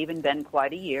not even been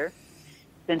quite a year,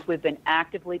 since we've been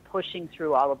actively pushing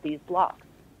through all of these blocks.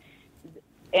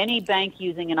 Any bank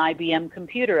using an IBM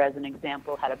computer, as an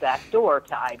example, had a backdoor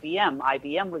to IBM.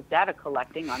 IBM was data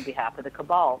collecting on behalf of the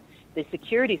cabal. The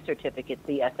security certificates,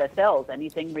 the SSLs,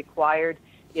 anything required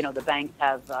The banks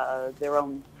have their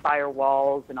own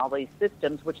firewalls and all these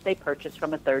systems, which they purchase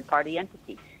from a third-party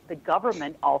entity. The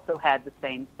government also had the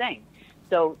same thing.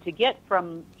 So to get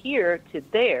from here to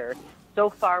there, so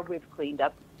far we've cleaned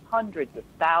up hundreds of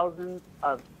thousands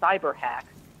of cyber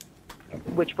hacks,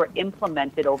 which were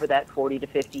implemented over that 40 to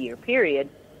 50-year period,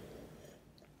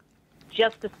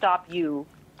 just to stop you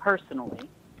personally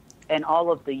and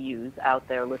all of the yous out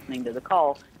there listening to the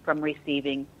call from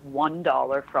receiving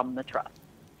 $1 from the trust.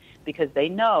 Because they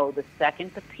know the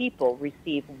second the people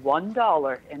receive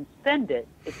 $1 and spend it,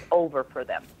 it's over for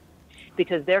them.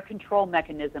 Because their control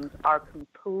mechanisms are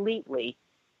completely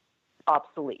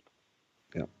obsolete.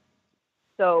 Yeah.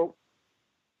 So,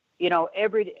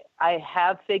 I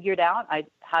have figured out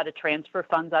how to transfer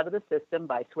funds out of the system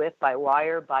by SWIFT, by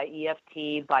wire, by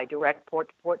EFT, by direct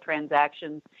port-to-port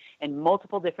transactions, and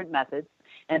multiple different methods.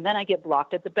 And then I get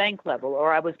blocked at the bank level,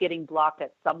 or I was getting blocked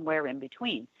at somewhere in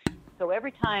between. So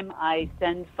every time I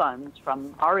send funds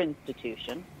from our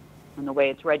institution, and the way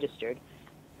it's registered,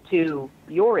 to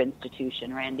your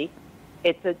institution, Randy,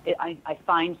 I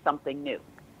find something new.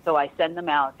 So I send them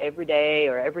out every day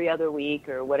or every other week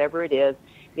or whatever it is,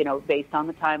 based on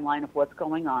the timeline of what's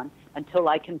going on, until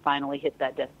I can finally hit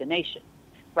that destination.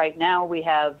 Right now we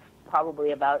have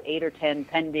probably about 8 or 10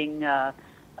 pending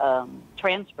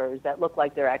transfers that look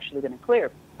like they're actually going to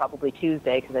clear, probably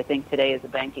Tuesday, because I think today is a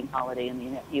banking holiday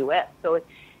in the U.S. So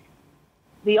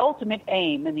the ultimate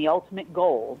aim and the ultimate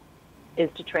goal is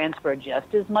to transfer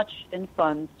just as much in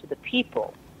funds to the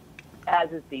people as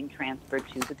is being transferred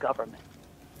to the government.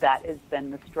 That has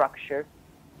been the structure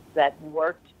that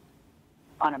worked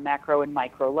on a macro and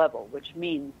micro level, which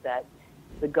means that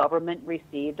the government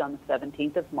received on the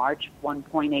 17th of March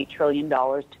 $1.8 trillion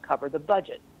to cover the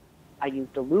budget. I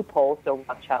used a loophole so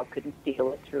Rothschild couldn't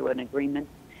steal it through an agreement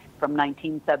from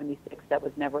 1976 that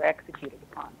was never executed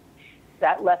upon.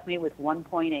 That left me with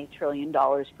 $1.8 trillion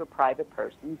for private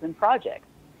persons and projects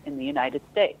in the United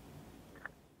States.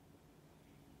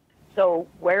 So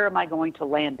where am I going to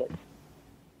land it?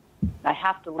 I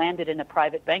have to land it in a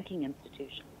private banking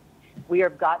institution. We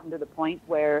have gotten to the point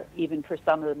where even for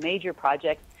some of the major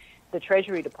projects, the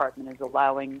Treasury Department is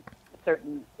allowing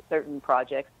certain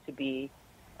projects to be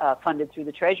funded through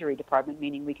the Treasury Department,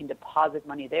 meaning we can deposit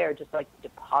money there just like we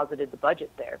deposited the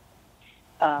budget there.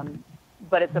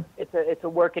 But it's a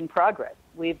work in progress.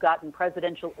 We've gotten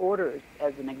presidential orders,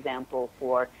 as an example,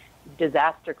 for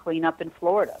disaster cleanup in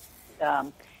Florida.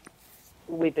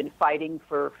 We've been fighting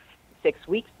for 6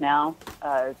 weeks now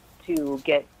to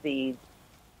get the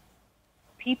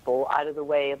people out of the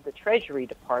way of the Treasury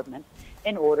Department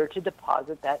in order to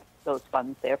deposit those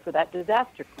funds there for that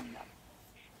disaster cleanup.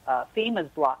 FEMA's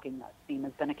blocking us.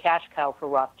 FEMA's been a cash cow for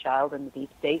Rothschild and the Deep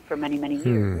State for many, many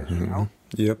years,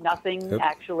 Yep. Nothing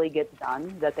actually gets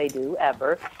done that they do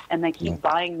ever, and they keep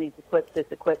buying this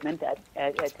equipment at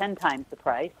 10 times the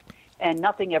price, and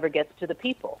nothing ever gets to the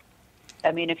people.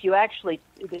 I mean, if you actually,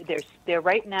 they're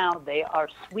right now, they are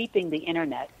sweeping the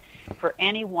internet for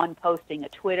anyone posting a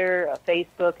Twitter, a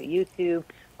Facebook, a YouTube,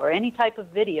 or any type of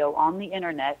video on the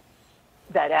internet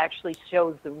that actually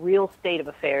shows the real state of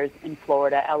affairs in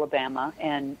Florida, Alabama,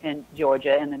 and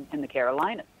Georgia, and in the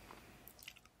Carolinas.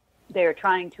 They're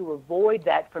trying to avoid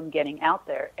that from getting out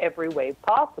there every way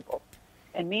possible.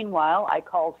 And meanwhile, I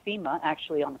called FEMA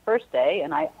actually on the first day,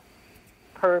 and I,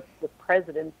 per the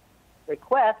president's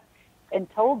request, and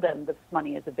told them this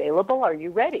money is available. Are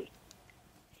you ready?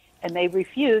 And they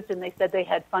refused, and they said they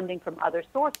had funding from other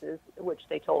sources, which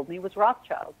they told me was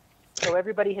Rothschild. So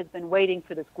everybody has been waiting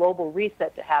for this global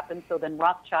reset to happen, so then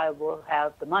Rothschild will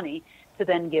have the money to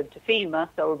then give to FEMA,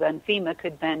 so then FEMA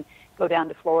could then go down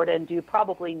to Florida and do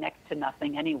probably next to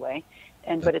nothing anyway.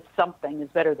 But it's something is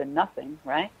better than nothing,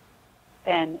 right?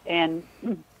 And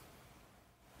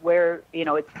where,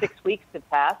 it's 6 weeks have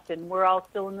passed, and we're all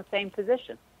still in the same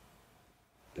position.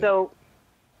 So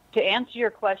to answer your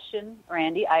question,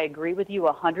 Randy, I agree with you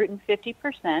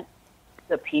 150%.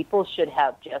 The people should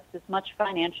have just as much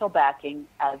financial backing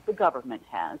as the government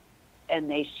has,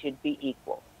 and they should be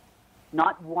equal.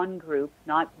 Not one group,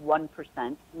 not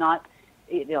 1%, not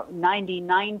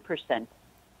 99%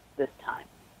 this time.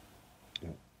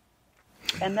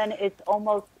 And then it's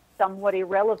almost somewhat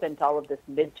irrelevant, all of this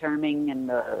midterming and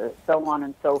so on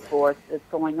and so forth that's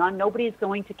going on. Nobody's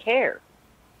going to care.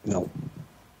 No.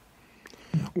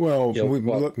 Well,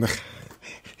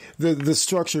 the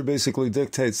structure basically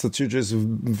dictates that you're just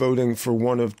voting for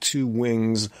one of two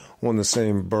wings on the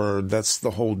same bird. That's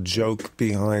the whole joke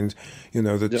behind,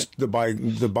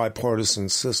 the bipartisan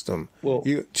system. Well,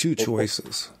 two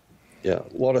choices. Yeah,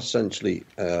 what essentially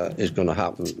is going to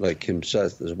happen, like Kim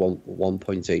says, there's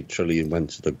 1.8 trillion went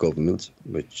to the government,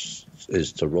 which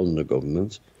is to run the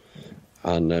government,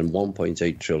 and then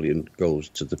 1.8 trillion goes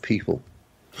to the people.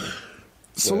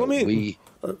 So let me...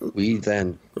 We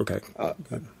then okay.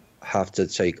 Have to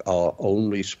take our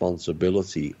own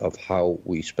responsibility of how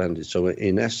we spend it. So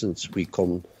in essence, we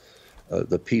come,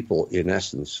 the people in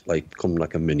essence, come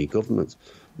like a mini government.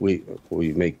 We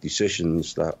make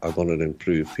decisions that are going to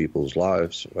improve people's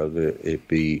lives, whether it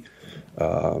be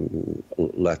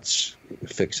let's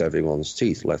fix everyone's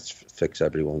teeth, let's fix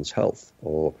everyone's health,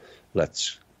 or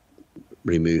let's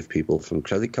remove people from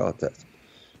credit card debt,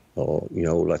 or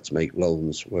let's make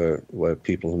loans where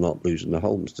people are not losing their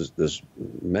homes. There's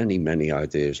many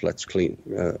ideas. Let's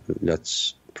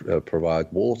provide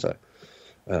water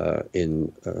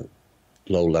in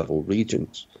low-level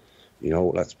regions.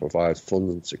 Let's provide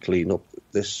funding to clean up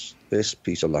this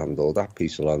piece of land or that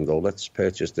piece of land, or let's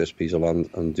purchase this piece of land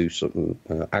and do something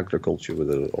agriculture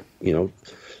with it.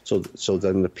 So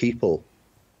then the people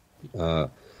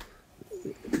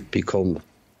become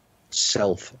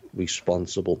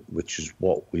self-responsible, which is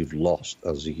what we've lost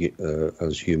as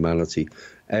humanity.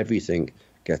 Everything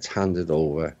gets handed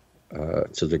over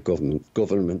to the government.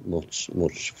 Government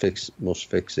must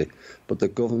fix it, but the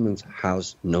government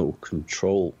has no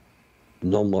control.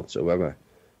 None whatsoever.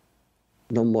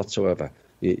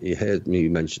 You heard me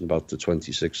mention about the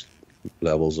 26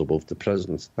 levels above the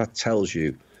president. That tells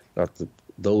you that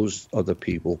those are the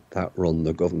people that run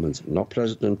the government, not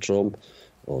President Trump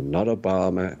or not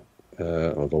Obama,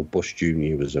 although Bush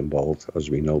Jr. was involved, as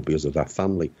we know, because of that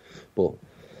family. But,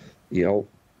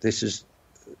 this is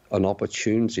an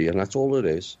opportunity, and that's all it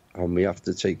is, and we have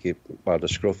to take it by the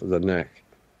scruff of the neck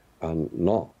and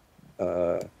not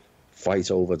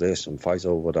fight over this and fight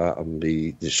over that and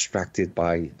be distracted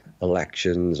by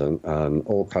elections and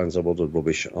all kinds of other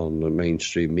rubbish on the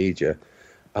mainstream media,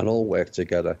 and all work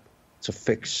together to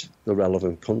fix the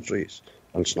relevant countries.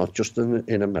 And it's not just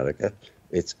in America,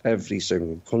 it's every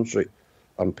single country.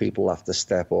 And people have to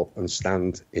step up and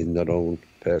stand in their own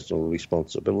personal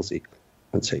responsibility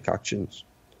and take actions.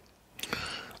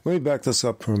 Let me back this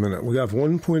up for a minute. We have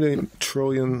 $1.8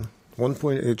 trillion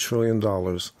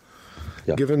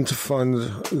given to fund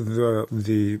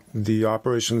the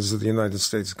operations of the United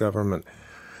States government.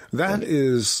 That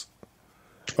is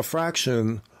a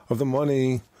fraction of the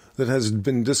money that has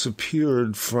been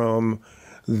disappeared from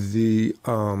the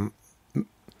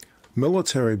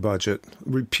military budget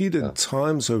repeated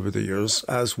times over the years,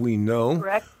 as we know.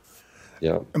 Correct.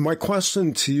 Yeah. And my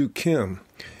question to you, Kim,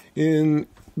 in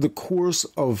the course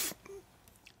of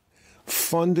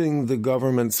funding the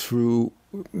government through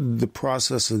the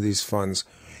process of these funds,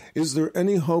 is there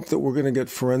any hope that we're going to get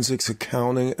forensics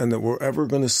accounting and that we're ever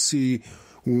going to see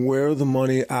where the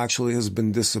money actually has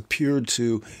been disappeared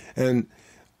to? And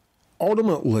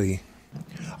ultimately,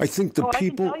 I think the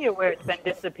people... I can tell you where it's been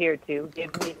disappeared to.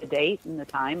 Give me the date and the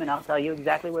time, and I'll tell you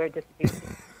exactly where it disappeared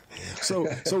to.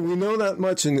 So we know that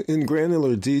much in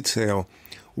granular detail.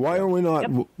 Why are we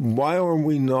not? Yep. Why are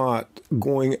we not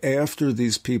going after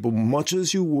these people, much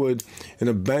as you would in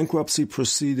a bankruptcy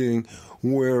proceeding,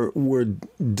 where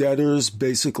debtors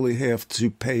basically have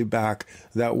to pay back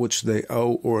that which they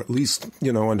owe, or at least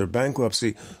under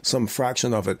bankruptcy some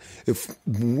fraction of it? If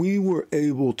we were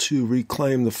able to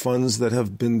reclaim the funds that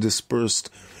have been dispersed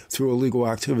through illegal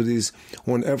activities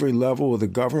on every level of the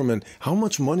government, how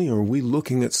much money are we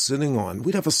looking at sitting on?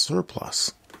 We'd have a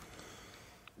surplus.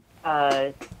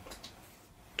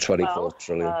 24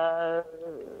 trillion.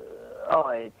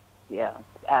 It's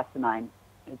asinine.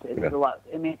 It's a lot.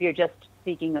 I mean, if you're just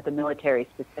speaking of the military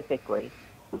specifically,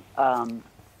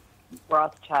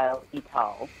 Rothschild et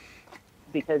al.,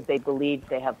 because they believe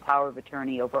they have power of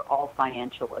attorney over all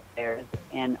financial affairs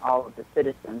and all of the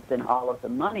citizens and all of the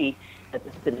money that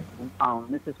the citizens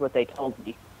own. This is what they told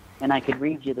me. And I could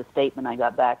read you the statement I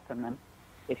got back from them,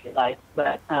 if you like.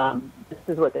 But this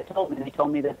is what they told me. They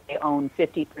told me that they own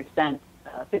 50%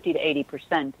 to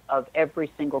 80% of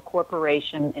every single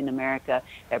corporation in America,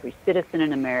 every citizen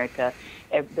in America,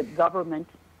 the government,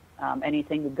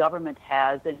 anything the government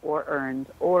has or earns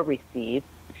or receives,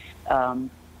 as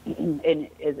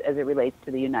it relates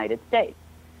to the United States.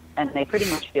 And they pretty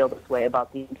much feel this way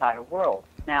about the entire world.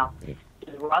 Now,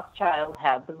 does Rothschild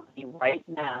have the money right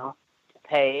now to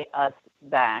pay us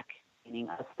back, meaning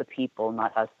us the people,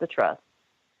 not us the trust,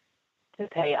 to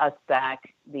pay us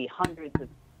back the hundreds of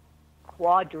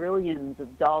quadrillions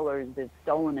of dollars they've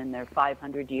stolen in their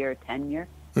 500-year tenure?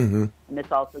 Mm-hmm. And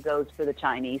this also goes for the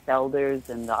Chinese elders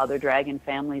and the other dragon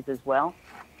families as well.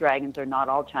 dragons are not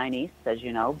all Chinese, as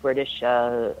you know. British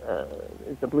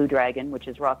is the blue dragon, which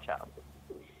is Rothschild.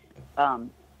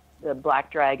 The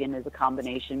black dragon is a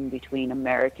combination between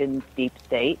American deep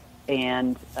state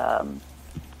and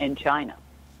China,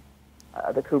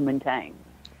 the Kuomintang.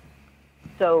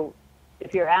 So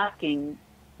if you're asking,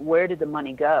 where did the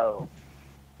money go?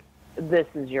 This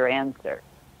is your answer.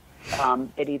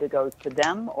 It either goes to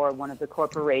them or one of the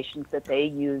corporations that they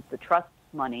use the trust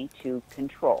money to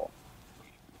control.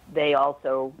 They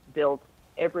also built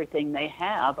everything they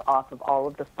have off of all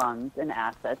of the funds and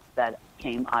assets that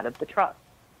came out of the trust.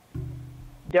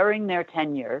 During their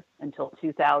tenure until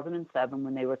 2007,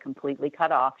 when they were completely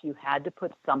cut off, you had to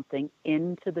put something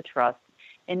into the trust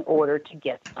in order to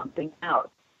get something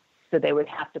out. So they would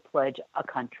have to pledge a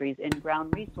country's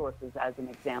in-ground resources, as an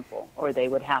example, or they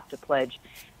would have to pledge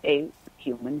a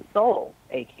human soul,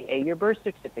 aka your birth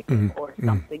certificate, or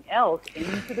something else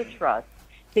into the trust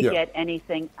to get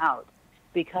anything out.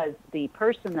 Because the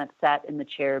person that sat in the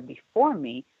chair before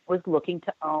me was looking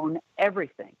to own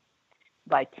everything.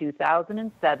 By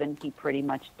 2007, he pretty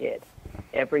much did.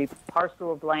 Every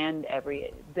parcel of land,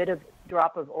 every bit of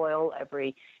drop of oil,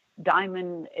 every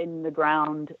diamond in the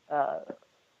ground,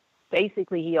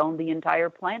 basically he owned the entire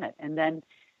planet. And then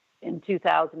in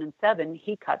 2007,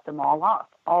 he cut them all off.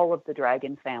 All of the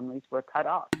dragon families were cut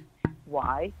off.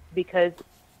 Why? Because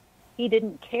he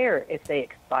didn't care if they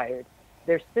expired.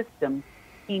 Their system,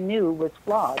 he knew, was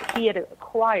flawed. He had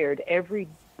acquired every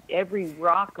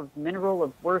rock of mineral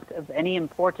of worth of any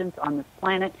importance on this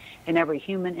planet and every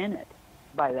human in it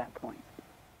by that point.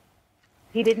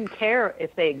 He didn't care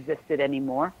if they existed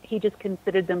anymore. He just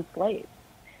considered them slaves.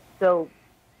 So,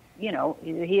 you know,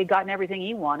 he had gotten everything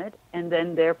he wanted, and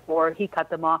then therefore he cut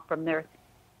them off from their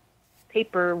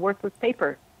paper, worthless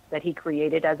paper that he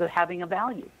created as having a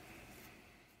value,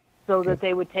 so that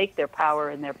they would take their power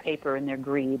and their paper and their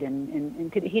greed,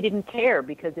 and he didn't care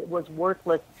because it was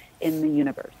worthless in the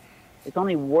universe. It's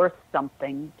only worth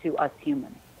something to us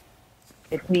humans.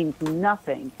 It means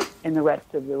nothing in the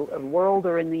rest of the world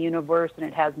or in the universe, and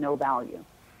it has no value.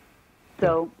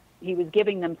 So he was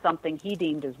giving them something he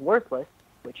deemed as worthless,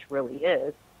 which really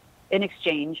is, in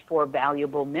exchange for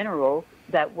valuable minerals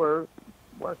that were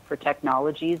worked for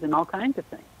technologies and all kinds of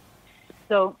things.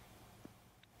 So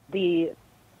the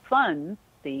funds,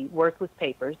 the worthless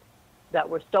papers that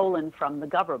were stolen from the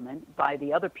government by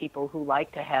the other people who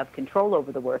like to have control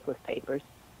over the worthless papers,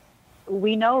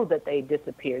 we know that they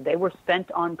disappeared. They were spent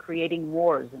on creating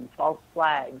wars and false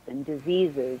flags and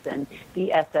diseases, and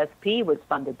the SSP was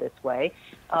funded this way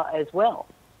as well.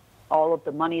 All of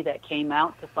the money that came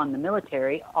out to fund the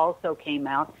military also came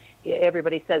out.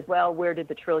 Everybody says, well, where did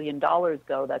the $1 trillion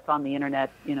go? That's on the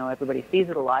internet. You know, everybody sees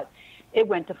it a lot. It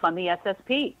went to fund the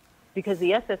SSP because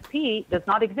the SSP does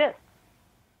not exist,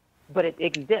 but it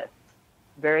exists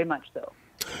very much so.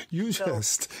 You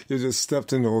just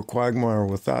stepped into a quagmire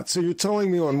with that. So you're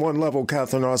telling me on one level,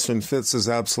 Catherine Austin Fitts is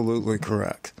absolutely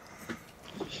correct.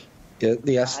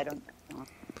 Yeah, I don't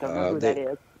know who that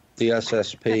is. The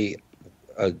SSP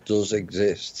does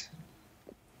exist.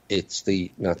 It's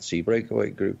the Nazi breakaway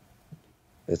group.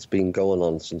 It's been going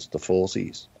on since the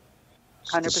 40s.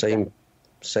 It's 100%. the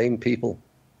same people.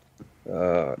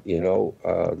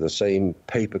 The same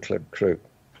paperclip crew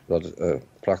that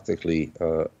practically,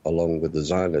 along with the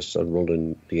Zionists, are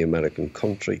running the American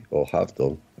country, or have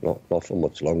done. Not for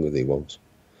much longer, they won't.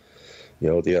 You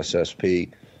know, the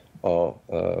SSP are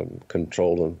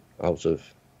controlling out of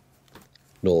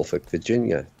Norfolk,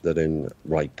 Virginia. They're in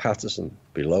Wright-Patterson,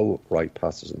 below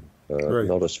Wright-Patterson. Right.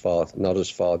 Not as far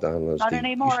down as Not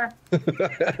anymore.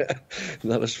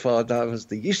 Not as far down as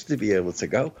they used to be able to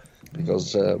go,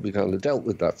 because we kind of dealt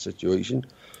with that situation.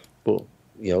 But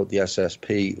you know, the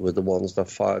SSP were the ones that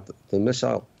fired the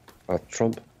missile at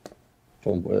Trump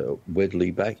from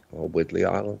Whidley Bay or Whidley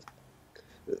Island.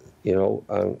 You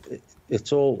know,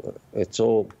 it's all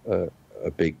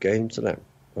a big game to them,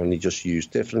 and they just use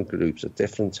different groups at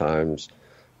different times,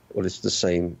 but it's the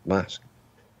same mask.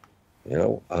 You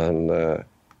know, and the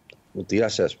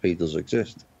SSP does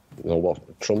exist. You know,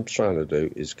 what Trump's trying to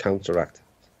do is counteract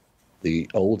the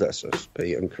old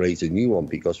SSP and create a new one,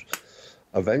 because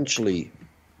eventually,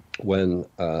 when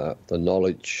the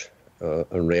knowledge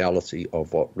and reality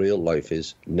of what real life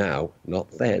is now, not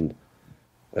then,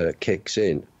 kicks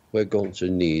in, we're going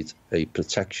to need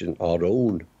our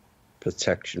own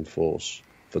protection force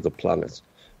for the planet,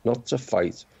 not to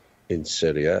fight in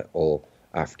Syria or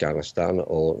Afghanistan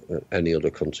or any other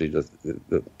country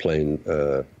that playing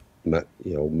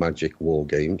magic war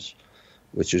games,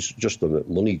 which is just a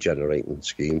money generating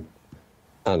scheme,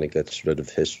 and it gets rid of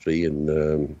history and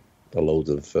a load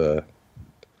of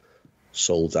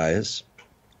soldiers.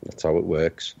 That's how it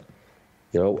works,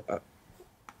 but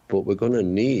we're going to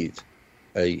need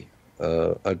a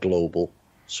global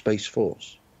space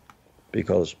force,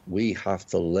 because we have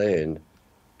to learn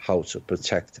how to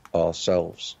protect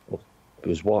ourselves.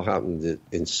 Because what happened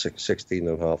in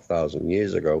 16,500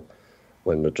 years ago,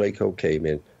 when the Draco came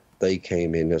in, they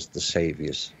came in as the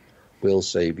saviors. We'll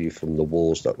save you from the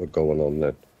wars that were going on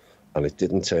then. And it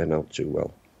didn't turn out too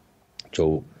well.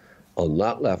 So on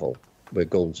that level, we're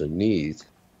going to need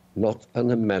not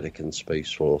an American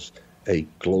space force, a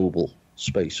global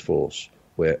space force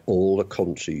where all the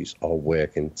countries are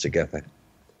working together.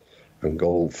 And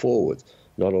going forward,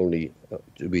 not only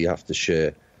do we have to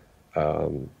share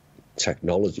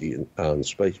technology and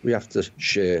space, we have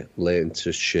to learn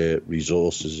to share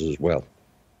resources as well.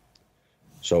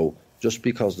 So just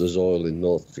because there's oil in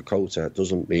North Dakota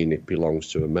doesn't mean it belongs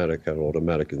to America or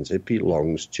Americans. It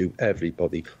belongs to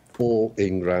everybody. All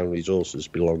in-ground resources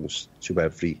belongs to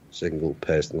every single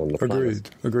person on the planet.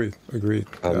 Agreed.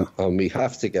 And we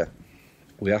have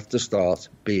to start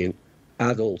being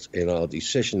adult in our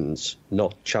decisions,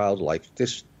 not childlike.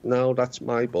 That's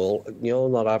my ball. You're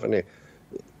not having it.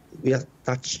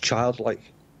 That's childlike.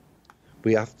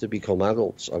 We have to become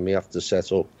adults, and we have to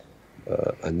set up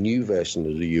a new version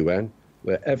of the UN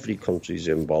where every country is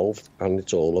involved, and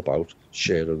it's all about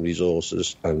sharing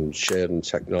resources and sharing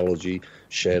technology,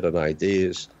 sharing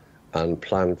ideas, and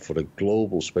plan for a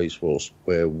global space force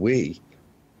where we,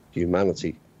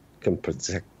 humanity, can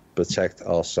protect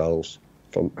ourselves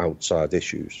from outside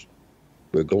issues.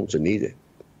 We're going to need it.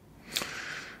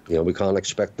 We can't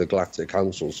expect the Galactic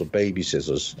Councils to babysit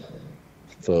us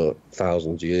for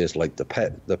thousands of years like the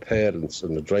parents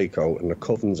and the Draco and the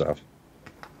Covens have.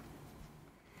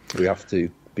 We have to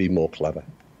be more clever.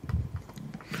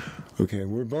 Okay,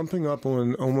 we're bumping up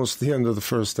on almost the end of the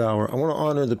first hour. I want to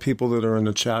honor the people that are in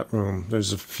the chat room.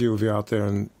 There's a few of you out there,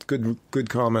 and good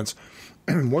comments.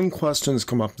 One question's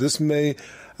come up. This may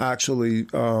actually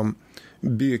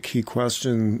be a key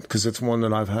question because it's one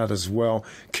that I've had as well.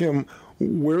 Kim,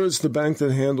 where is the bank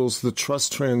that handles the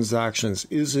trust transactions?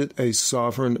 Is it a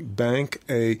sovereign bank,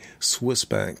 a Swiss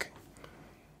bank?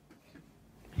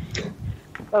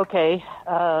 Okay,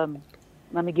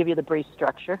 let me give you the brief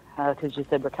structure, because you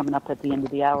said we're coming up at the end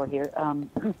of the hour here.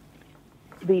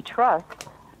 The trust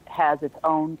has its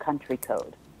own country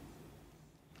code.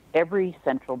 Every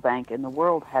central bank in the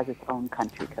world has its own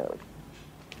country code.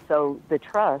 So the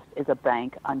trust is a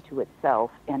bank unto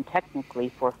itself, and technically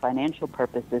for financial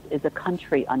purposes is a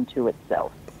country unto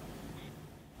itself.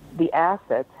 The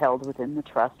assets held within the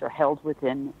trust are held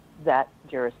within that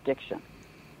jurisdiction.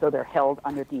 So they're held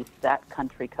underneath that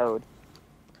country code.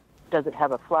 Does it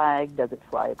have a flag? Does it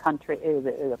fly a country? Is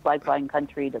it a flag-flying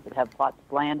country? Does it have plots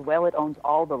of land? Well, it owns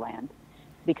all the land,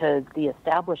 because the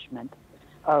establishment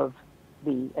of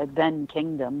the then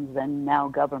kingdoms, then now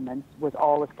governments, was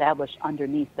all established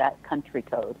underneath that country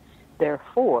code.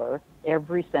 Therefore,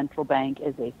 every central bank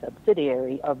is a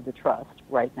subsidiary of the trust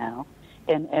right now,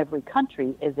 and every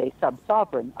country is a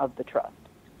sub-sovereign of the trust.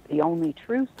 The only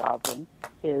true sovereign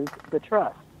is the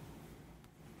trust.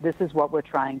 This is what we're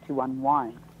trying to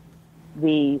unwind.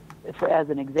 As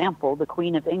an example, the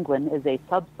Queen of England is a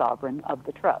sub-sovereign of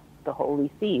the trust. The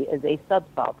Holy See is a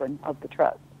sub-sovereign of the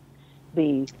trust.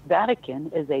 The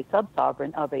Vatican is a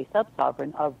sub-sovereign of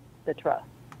the trust.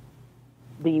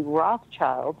 The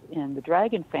Rothschilds and the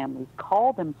Dragon families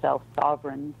call themselves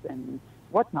sovereigns and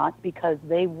whatnot because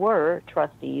they were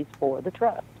trustees for the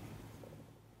trust.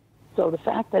 So the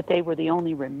fact that they were the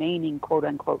only remaining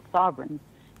quote-unquote sovereigns,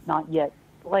 not yet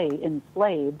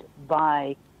enslaved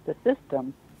by the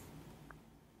system,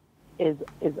 is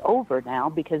over now,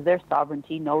 because their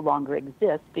sovereignty no longer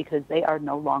exists, because they are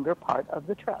no longer part of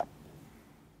the trust.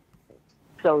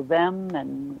 So them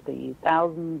and the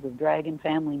thousands of Dragon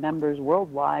family members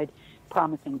worldwide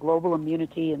promising global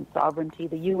immunity and sovereignty,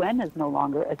 the UN is no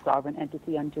longer a sovereign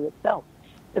entity unto itself.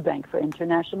 The Bank for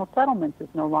International Settlements is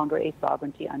no longer a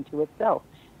sovereignty unto itself,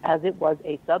 as it was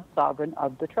a sub-sovereign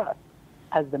of the trust.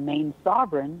 As the main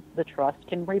sovereign, the trust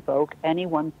can revoke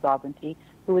anyone's sovereignty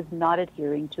who is not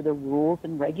adhering to the rules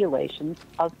and regulations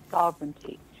of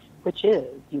sovereignty, which is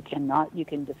you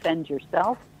can defend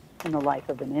yourself in the life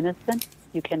of an innocent.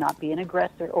 You cannot be an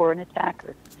aggressor or an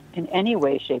attacker in any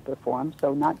way, shape, or form,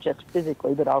 so not just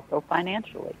physically, but also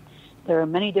financially. There are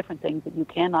many different things that you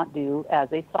cannot do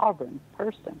as a sovereign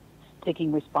person,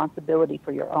 taking responsibility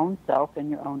for your own self and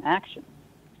your own actions.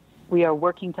 We are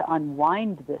working to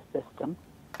unwind this system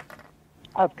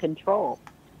of control.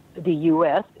 The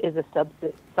U.S. is a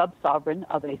sub-sovereign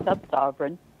of a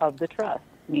sub-sovereign of the trust,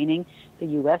 meaning the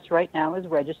U.S. right now is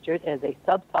registered as a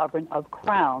sub-sovereign of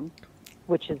Crown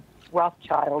which is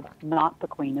Rothschild, not the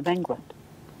Queen of England.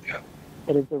 Yeah.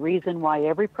 It is the reason why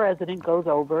every president goes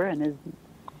over and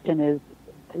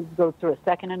goes through a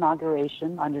second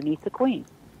inauguration underneath the Queen,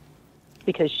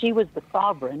 because she was the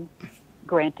sovereign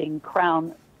granting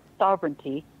crown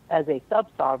sovereignty as a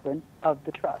sub-sovereign of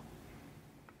the trust.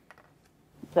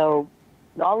 So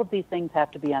all of these things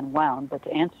have to be unwound. But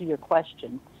to answer your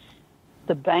question,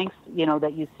 the banks,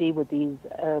 that you see with these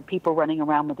people running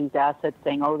around with these assets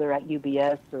saying, oh, they're at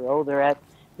UBS or, oh, they're at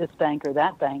this bank or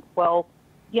that bank. Well,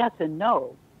 yes and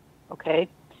no, okay?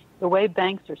 The way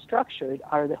banks are structured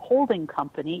are the holding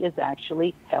company is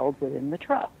actually held within the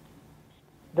trust.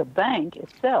 The bank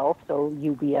itself, so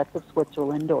UBS of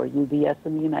Switzerland or UBS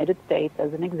in the United States,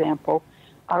 as an example,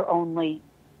 are only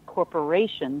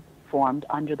corporations formed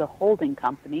under the holding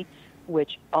company,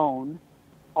 which own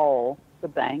all the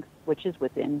banks, which is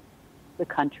within the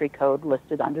country code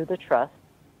listed under the trust.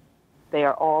 They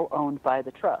are all owned by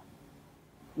the trust.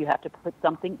 You have to put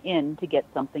something in to get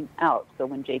something out. So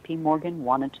when J.P. Morgan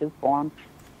wanted to form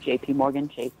J.P. Morgan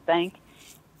Chase Bank,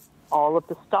 all of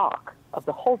the stock of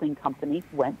the holding company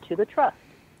went to the trust.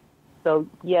 So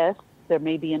yes, there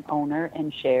may be an owner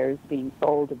and shares being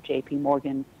sold of J.P.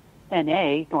 Morgan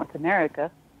N.A., North America,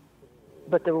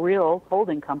 but the real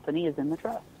holding company is in the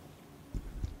trust.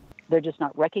 They're just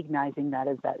not recognizing that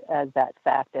as that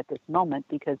fact at this moment,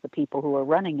 because the people who are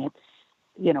running it,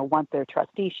 want their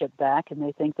trusteeship back, and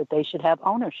they think that they should have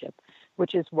ownership,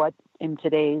 which is what in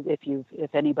today's,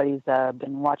 if anybody's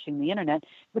been watching the internet,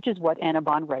 which is what Anna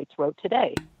von Reitz wrote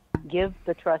today. Give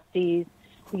the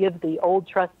old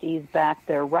trustees back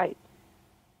their rights.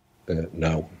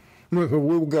 No.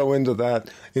 We'll go into that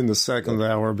in the second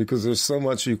hour, because there's so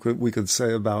much we could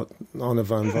say about Anna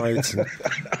von Reitz.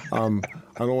 I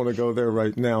don't want to go there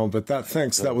right now, but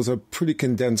that was a pretty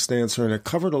condensed answer, and it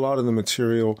covered a lot of the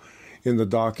material in the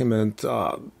document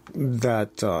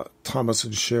that Thomas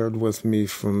had shared with me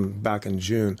from back in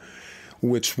June,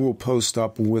 which we'll post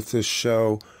up with this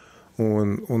show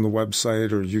on the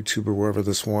website or YouTube or wherever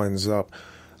this winds up.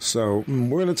 So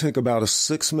we're going to take about a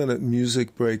 6-minute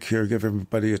music break here, give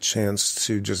everybody a chance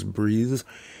to just breathe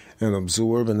and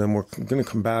absorb, and then we're going to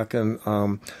come back, and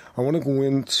I want to go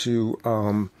into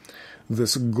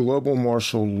this global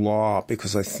martial law,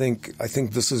 because I think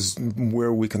this is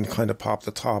where we can kind of pop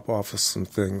the top off of some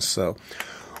things. So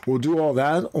we'll do all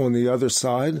that on the other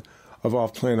side of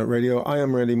OffPlanet Radio. I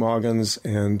am Randy Moggins,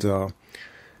 and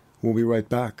we'll be right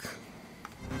back.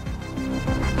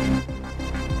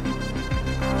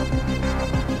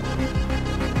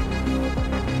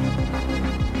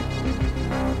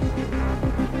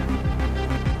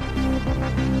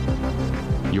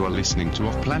 You are listening to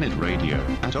OffPlanet Radio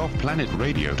at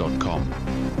offplanetradio.com.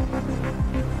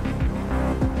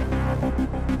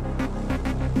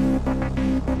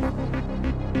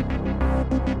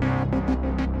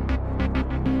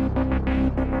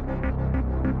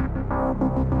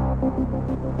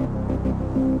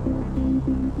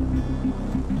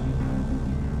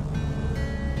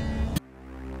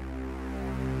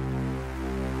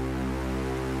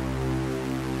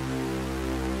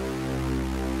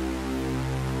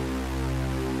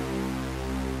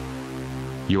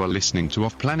 You are listening to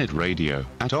OffPlanet Radio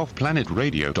at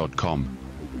offplanetradio.com.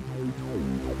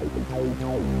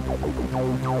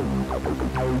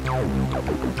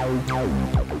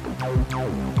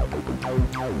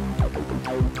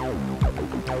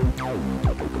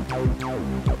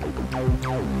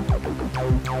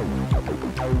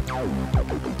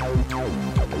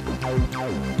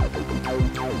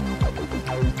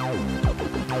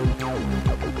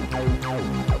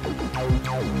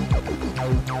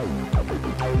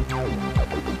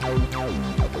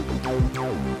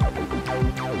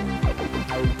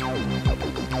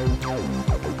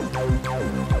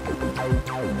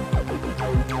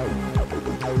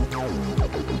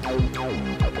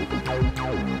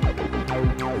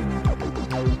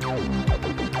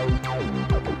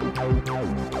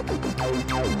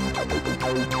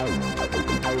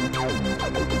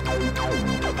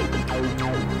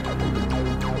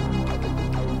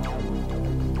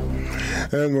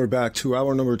 And we're back to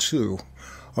hour number 2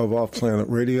 of OffPlanet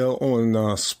Radio on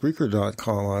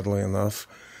Spreaker.com, oddly enough.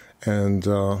 And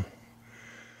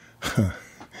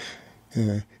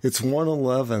it's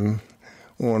 1:11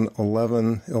 on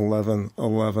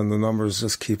 11/11/11. The numbers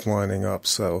just keep lining up.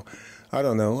 So I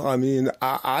don't know. I mean,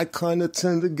 I kind of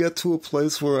tend to get to a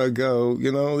place where I go,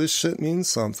 this shit means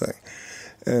something.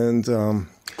 And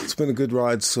it's been a good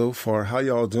ride so far. How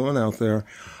y'all doing out there?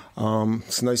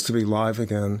 It's nice to be live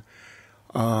again.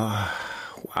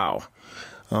 Wow.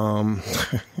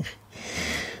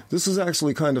 This is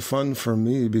actually kind of fun for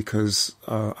me because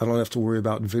I don't have to worry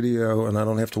about video and I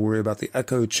don't have to worry about the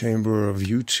echo chamber of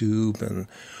YouTube and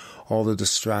all the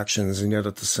distractions. And yet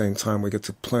at the same time, we get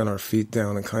to plant our feet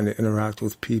down and kind of interact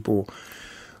with people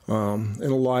in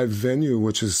a live venue,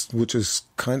 which is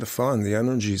kind of fun. The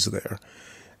energy's there.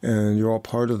 And you're all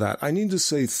part of that. I need to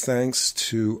say thanks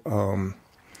to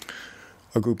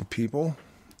a group of people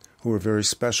who are very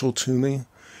special to me,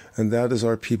 and that is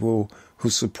our people who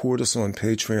support us on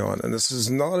Patreon. And this is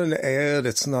not an ad.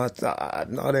 It's not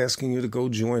asking you to go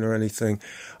join or anything.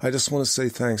 I just want to say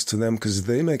thanks to them because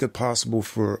they make it possible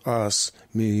for us,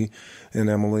 me and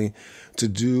Emily, to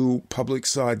do public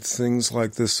side things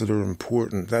like this that are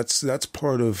important. That's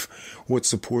part of what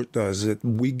support does.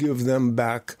 We give them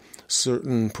back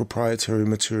certain proprietary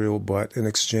material, but in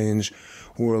exchange,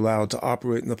 we're allowed to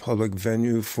operate in the public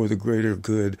venue for the greater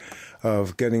good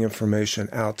of getting information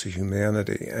out to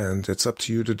humanity. And it's up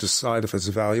to you to decide if it's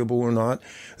valuable or not.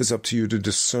 It's up to you to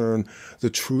discern the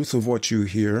truth of what you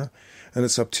hear. And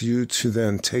it's up to you to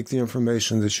then take the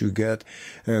information that you get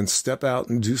and step out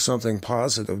and do something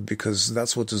positive, because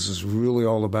that's what this is really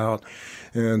all about.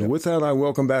 And with that, I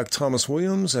welcome back Thomas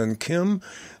Williams and Kim.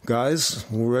 Guys,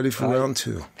 we're ready for round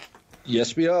two.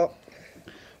 Yes, we are.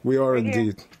 We are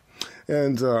indeed.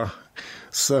 And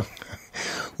so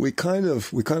we kind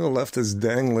of left this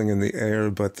dangling in the air,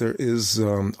 but there is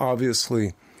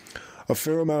obviously a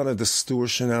fair amount of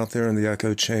distortion out there in the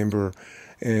echo chamber.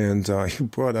 And you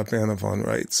brought up Anna von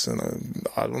Reitz, and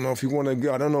I don't know if you want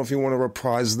to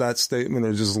reprise that statement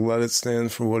or just let it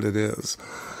stand for what it is.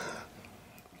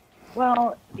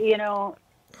 Well,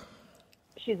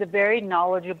 she's a very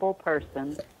knowledgeable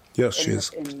person. Yes, she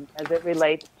is. As it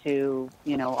relates to,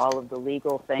 all of the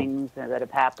legal things that have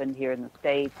happened here in the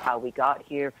States, how we got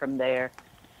here from there,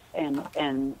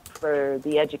 and for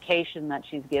the education that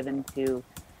she's given to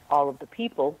all of the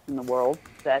people in the world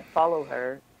that follow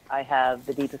her, I have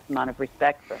the deepest amount of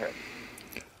respect for her.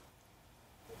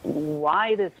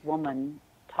 Why this woman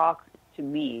talks to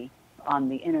me on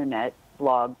the internet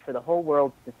blog for the whole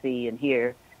world to see and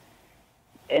hear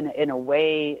in a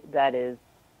way that is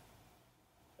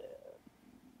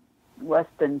less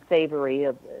than savory,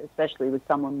 especially with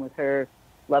someone with her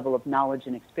level of knowledge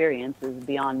and experience, is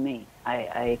beyond me.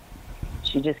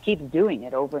 She just keeps doing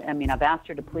it over. I mean, I've asked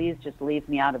her to please just leave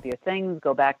me out of your things,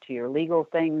 go back to your legal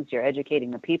things, you're educating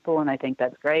the people, and I think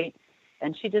that's great.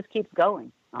 And she just keeps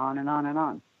going on and on and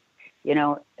on. I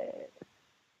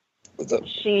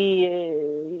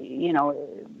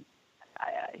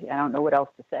don't know what else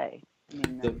to say. I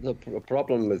mean, the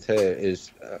problem with her is,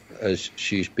 as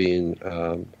she's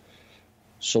been,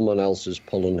 someone else is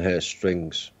pulling her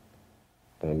strings.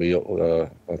 I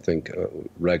think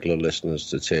regular listeners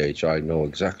to THI know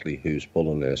exactly who's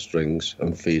pulling her strings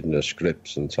and feeding her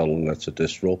scripts and telling her to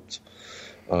disrupt.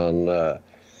 And,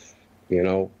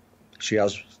 she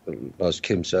has, as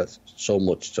Kim said, so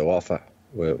much to offer.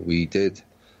 We did,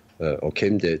 or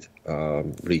Kim did,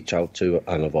 reach out to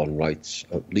Anna von Reitz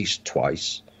at least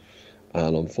twice.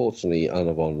 And unfortunately,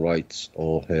 Anna von Reitz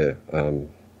or her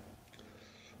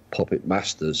puppet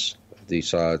masters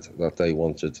decided that they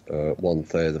wanted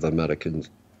 1/3 of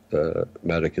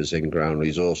America's in-ground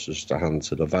resources to hand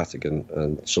to the Vatican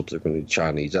and subsequently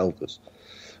Chinese elders.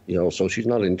 So she's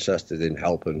not interested in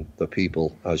helping the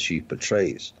people as she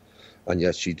portrays. And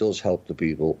yet she does help the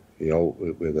people,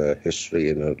 with her history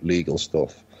and her legal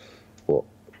stuff. But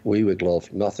we would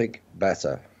love nothing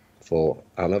better for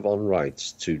Anna von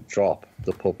Reitz to drop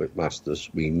the puppet masters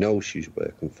we know she's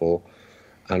working for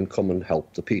and come and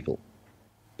help the people.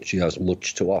 She has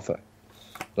much to offer.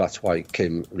 That's why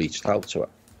Kim reached out to her.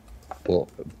 But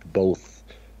both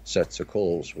sets of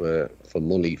calls were for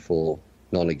money for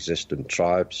non-existent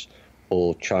tribes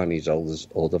or Chinese elders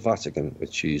or the Vatican,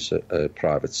 which she's a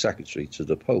private secretary to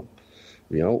the Pope.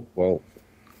 Well,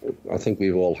 I think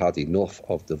we've all had enough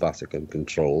of the Vatican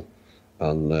control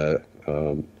and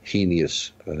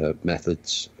heinous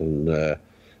methods and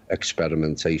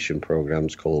experimentation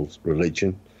programs called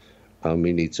religion. And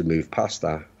we need to move past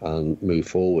that and move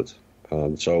forward.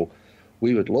 So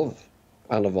we would love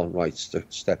Anna von Reitz to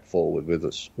step forward with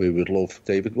us. We would love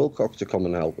David Wilcock to come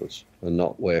and help us and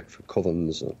not work for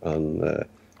Covens and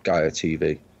Gaia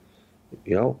TV.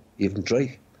 Even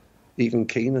Drake, even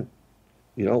Keenan.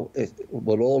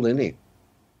 We're all in it.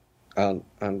 And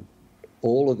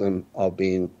all of them are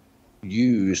being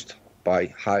used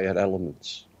by higher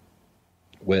elements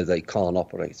where they can't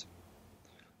operate.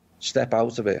 Step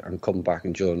out of it and come back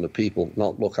and join the people,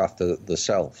 not look after the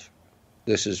self.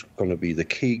 This is going to be the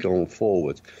key going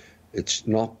forward. It's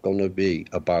not going to be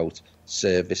about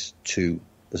service to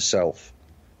the self.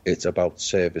 It's about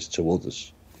service to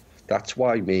others. That's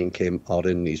why me and Kim are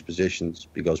in these positions,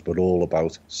 because we're all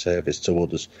about service to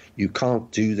others. You can't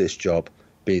do this job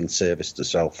being service to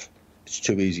self. It's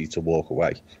too easy to walk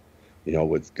away,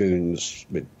 with goons,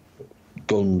 with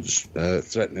guns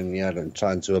threatening you and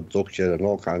trying to abduct you and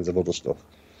all kinds of other stuff.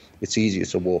 It's easier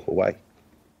to walk away.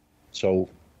 So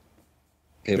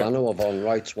if Anna von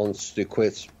Reitz wants to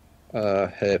quit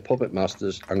her puppet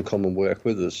masters and come and work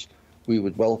with us, we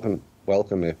would welcome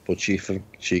it, but she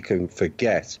can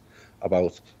forget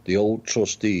about the old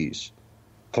trustees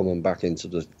coming back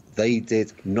into they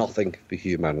did nothing for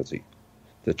humanity.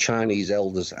 The Chinese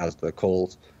elders, as they're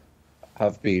called,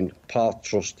 have been part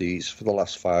trustees for the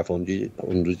last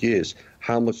 500 years.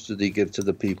 How much did they give to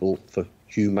the people for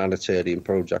humanitarian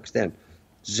projects then?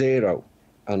 Zero.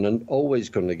 And they're always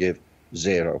going to give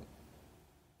zero.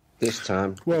 This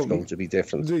time, it's going to be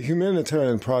different. The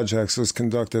humanitarian projects was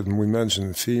conducted, and we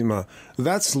mentioned FEMA.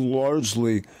 That's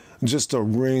largely just a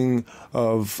ring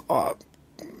of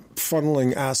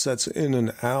funneling assets in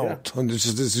and out. Yeah. And this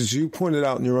is, as you pointed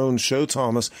out in your own show,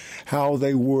 Thomas, how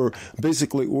they were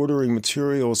basically ordering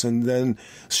materials and then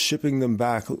shipping them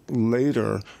back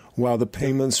later while the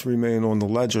payments remain on the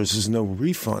ledgers. There's no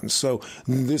refund. So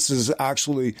this is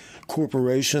actually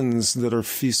corporations that are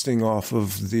feasting off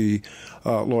of the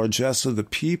largesse of the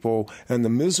people and the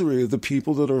misery of the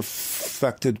people that are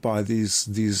affected by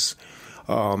these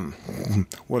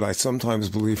what I sometimes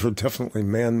believe are definitely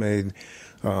man-made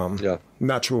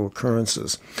natural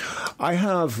occurrences. I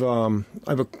have a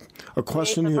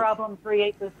question here. Create the problem,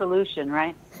 create the solution,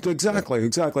 right? Exactly,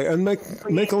 and make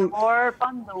the war,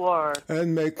 fund the war,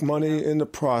 and make money in the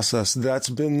process. That's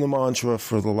been the mantra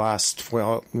for the last,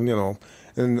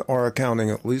 in our accounting,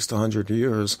 at least 100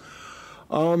 years.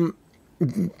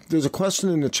 There's a question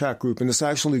in the chat group, and this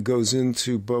actually goes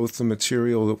into both the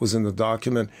material that was in the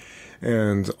document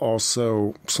and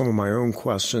also some of my own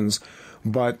questions.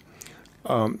 But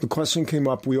the question came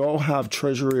up, we all have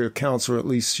treasury accounts, or at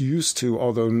least used to,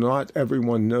 although not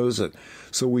everyone knows it.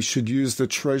 So we should use the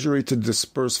treasury to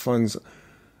disperse funds.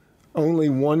 Only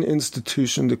one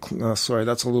institution to... sorry,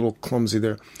 that's a little clumsy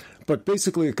there. But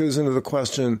basically it goes into the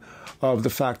question of the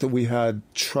fact that we had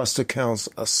trust accounts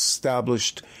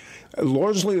established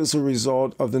largely as a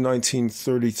result of the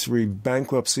 1933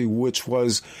 bankruptcy, which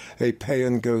was a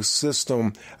pay-and-go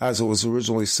system as it was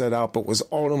originally set out, but was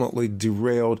ultimately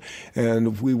derailed,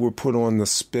 and we were put on the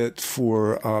spit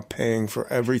for paying for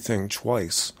everything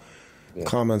twice. Yeah.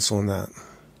 Comments on that?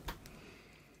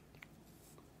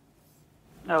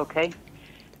 Okay.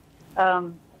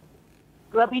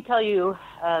 Let me tell you,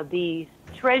 the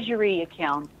treasury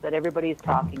accounts that everybody is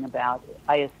talking about,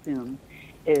 I assume,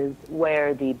 is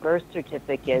where the birth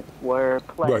certificates were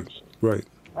pledged. Right.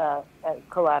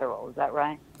 Collateral, is that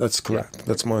right? That's correct. Yeah.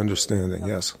 That's my understanding,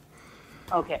 yes.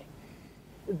 Okay.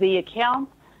 The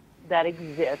accounts that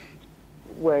exist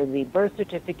where the birth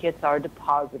certificates are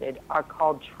deposited are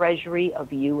called Treasury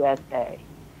of USA.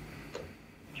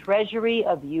 Treasury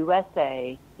of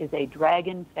USA is a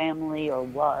Dragon family, or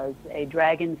was a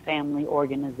Dragon family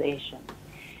organization.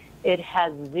 It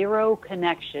has zero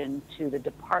connection to the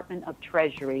Department of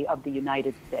Treasury of the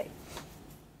United States.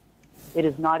 It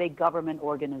is not a government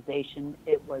organization.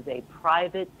 It was a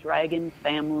private Dragon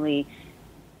family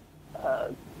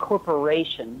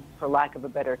corporation, for lack of a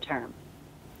better term.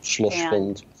 Slush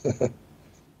fund.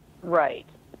 Right.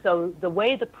 So the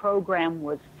way the program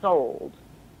was sold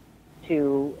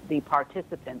to the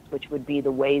participants, which would be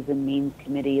the Ways and Means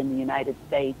Committee in the United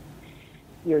States,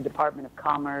 your Department of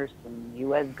Commerce and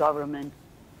U.S. government,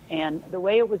 and the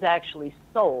way it was actually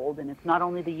sold, and it's not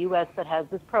only the U.S. that has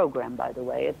this program, by the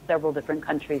way, it's several different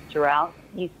countries throughout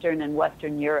Eastern and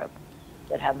Western Europe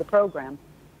that have the program.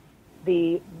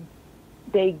 They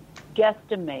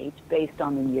guesstimate based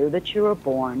on the year that you were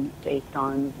born, based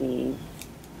on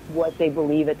what they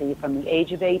believe from the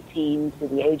age of 18 to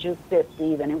the age of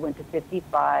 50, then it went to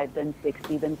 55, then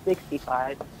 60, then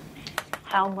 65,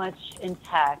 how much in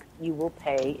tax you will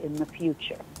pay in the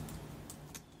future.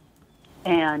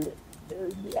 And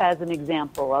as an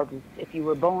example, if you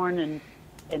were born in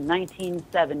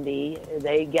 1970,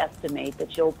 they guesstimate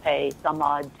that you'll pay some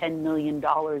odd $10 million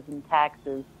in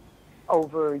taxes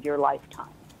over your lifetime.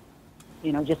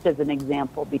 Just as an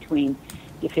example, you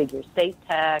figure state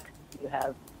tax, you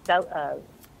have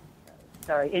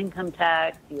income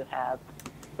tax, you have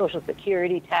Social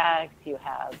Security tax, you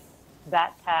have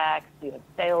VAT tax, you have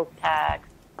sales tax,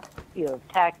 you have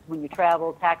tax when you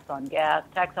travel, tax on gas,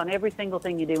 tax on every single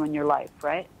thing you do in your life,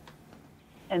 right?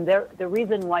 And the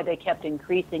reason why they kept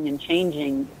increasing and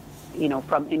changing,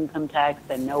 from income tax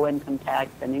and no income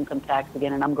tax and income tax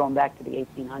again, and I'm going back to the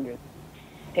 1800s,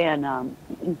 and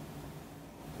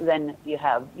then you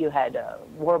had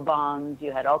war bonds,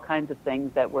 you had all kinds of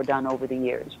things that were done over the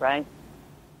years, right?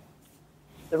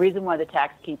 The reason why the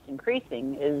tax keeps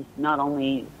increasing is not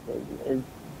only is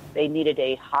they needed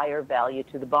a higher value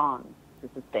to the bonds to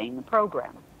sustain the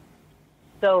program.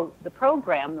 So the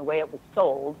program, the way it was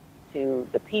sold to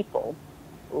the people,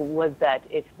 was that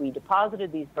if we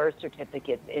deposited these birth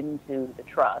certificates into the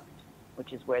trust,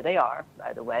 which is where they are,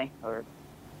 by the way, or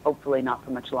hopefully not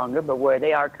for much longer, but where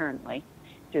they are currently,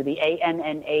 through the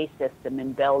ANNA system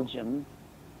in Belgium,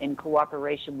 in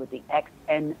cooperation with the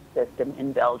XN system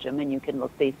in Belgium, and you can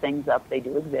look these things up, they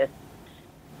do exist.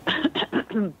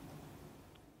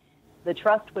 The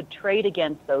trust would trade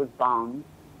against those bonds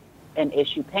and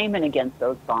issue payment against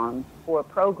those bonds for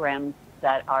programs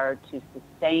that are to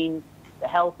sustain the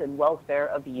health and welfare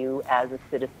of you as a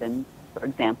citizen, for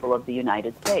example, of the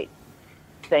United States.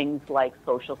 Things like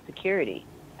Social Security,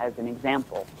 as an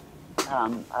example,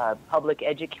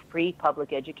 free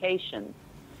public education,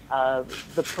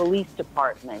 the police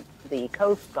department, the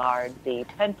Coast Guard, the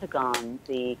Pentagon,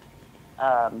 the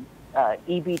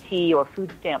EBT or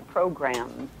food stamp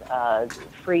programs,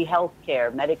 free health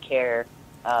care, Medicare,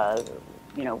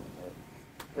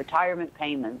 retirement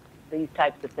payments, these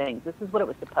types of things. This is what it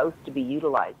was supposed to be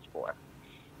utilized for.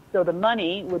 So the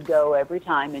money would go every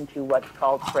time into what's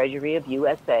called Treasury of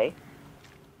USA,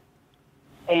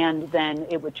 and then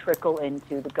it would trickle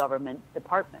into the government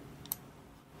department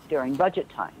during budget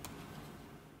time.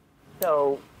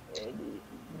 So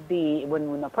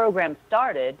when the program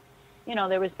started,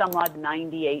 there was somewhat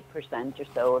 98% or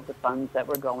so of the funds that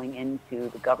were going into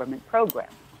the government program,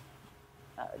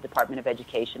 Department of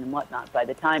Education and whatnot. By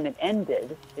the time it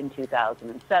ended in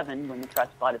 2007, when the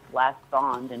trust bought its last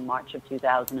bond in March of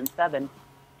 2007,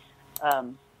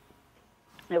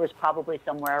 there was probably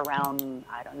somewhere around,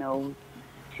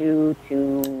 2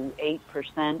 to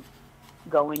 8%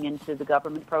 going into the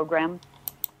government program.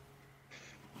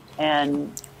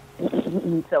 And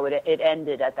so it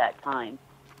ended at that time.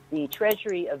 The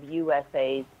Treasury of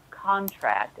USA's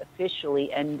contract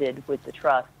officially ended with the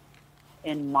trust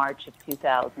in March of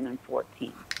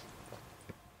 2014.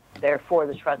 Therefore,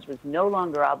 the trust was no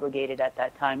longer obligated at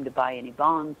that time to buy any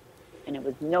bonds, and it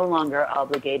was no longer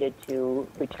obligated to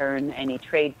return any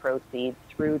trade proceeds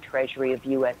through Treasury of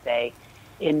USA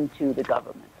into the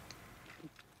government,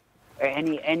 or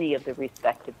any of the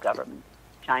respective governments.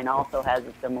 China also has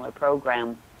a similar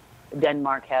program.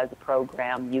 Denmark has a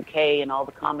program. UK and all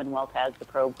the Commonwealth has the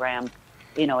program.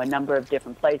 A number of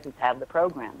different places have the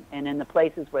program. And in the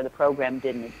places where the program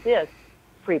didn't exist,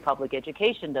 free public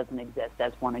education doesn't exist,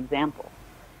 as one example.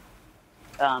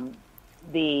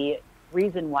 The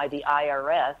reason why the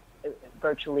IRS,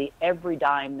 virtually every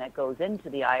dime that goes into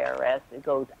the IRS, it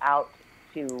goes out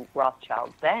to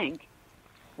Rothschild Bank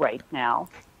right now,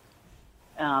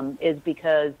 is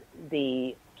because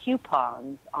the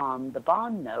coupons on the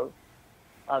bond notes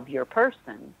of your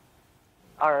person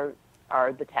are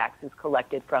the taxes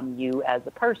collected from you as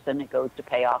a person. It goes to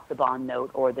pay off the bond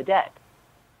note or the debt.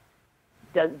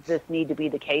 Does this need to be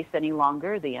the case any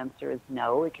longer? The answer is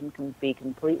no. It can be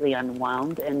completely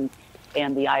unwound, and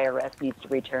the IRS needs to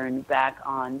return back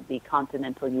on the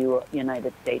continental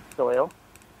United States soil,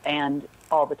 and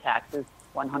all the taxes,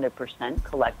 100%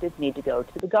 collected, need to go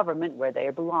to the government where they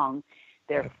belong.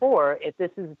 Therefore, if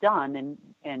this is done,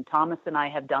 and Thomas and I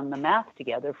have done the math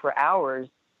together for hours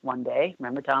one day,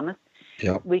 remember Thomas?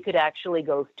 Yep. We could actually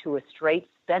go to a straight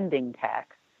spending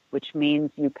tax, which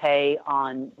means you pay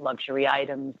on luxury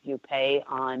items, you pay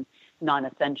on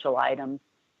non-essential items.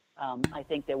 I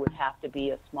think there would have to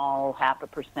be a small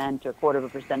 0.5% or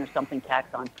 0.25% or something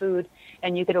tax on food,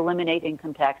 and you could eliminate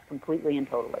income tax completely and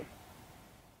totally.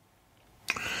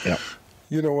 Yeah.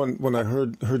 When I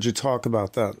heard you talk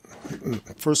about that,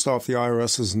 first off, the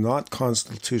IRS is not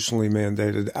constitutionally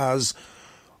mandated, as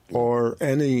are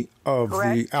any of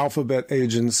the alphabet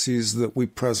agencies that we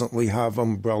presently have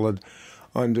umbrellaed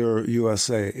under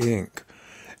USA Inc.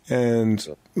 And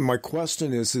my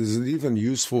question is it even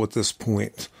useful at this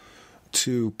point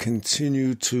to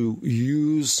continue to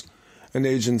use an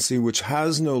agency which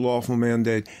has no lawful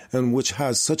mandate and which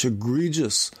has such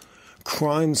egregious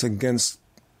crimes against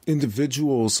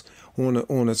individuals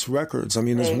on its records? I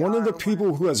mean, as one of the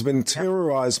people who has been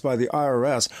terrorized by the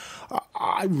IRS,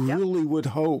 I really would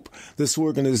hope this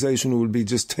organization would be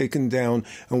just taken down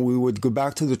and we would go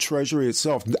back to the Treasury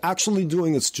itself actually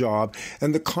doing its job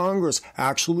and the Congress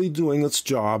actually doing its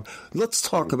job. Let's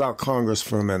talk about Congress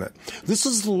for a minute. This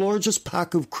is the largest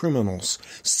pack of criminals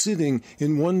sitting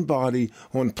in one body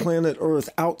on planet Earth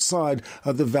outside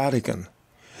of the Vatican.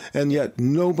 And yet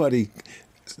nobody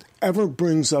ever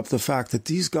brings up the fact that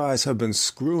these guys have been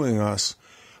screwing us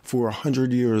for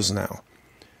 100 years now.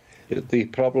 The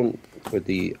problem with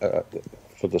the,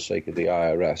 for the sake of the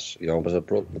IRS,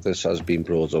 this has been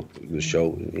brought up in the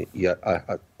show. Yeah,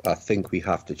 I think we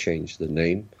have to change the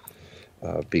name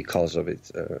because of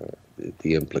it,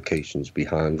 the implications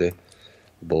behind it.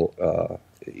 But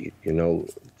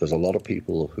there's a lot of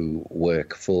people who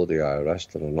work for the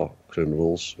IRS that are not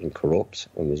criminals and corrupt,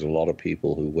 and there's a lot of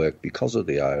people who work because of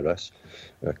the IRS,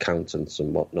 accountants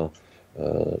and whatnot,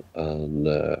 and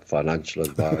financial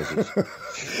advisors.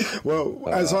 Well,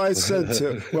 as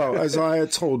I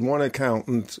had told one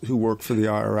accountant who worked for the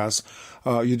IRS,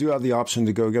 you do have the option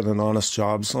to go get an honest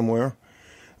job somewhere,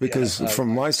 because from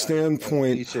my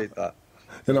standpoint,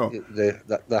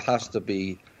 there has to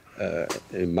be.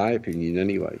 In my opinion,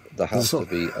 anyway, there has to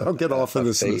be I'll get off of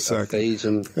this in a second.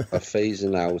 a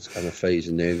phasing out and a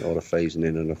phasing in, or a phasing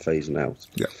in and a phasing out.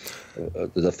 Yeah.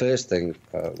 The first thing,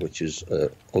 which is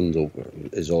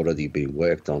already being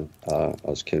worked on,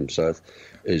 as Kim said,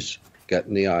 is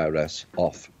getting the IRS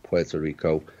off Puerto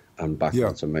Rico and back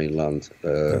onto mainland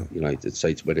United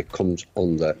States, where it comes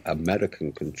under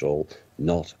American control,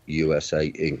 not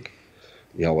USA Inc.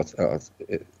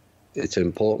 It's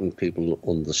important people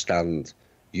understand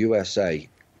USA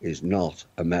is not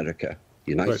America.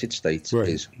 United States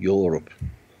is Europe,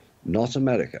 not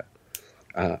America.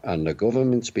 And the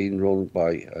government's been run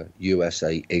by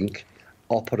USA Inc.,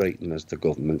 operating as the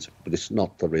government, but it's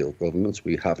not the real government.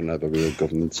 We haven't had a real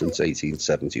government since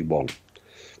 1871.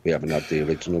 We haven't had the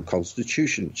original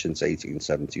constitution since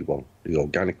 1871, the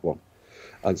organic one.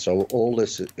 And so all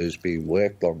this is being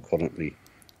worked on currently.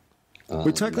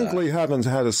 We technically haven't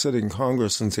had a sitting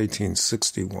Congress since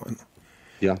 1861.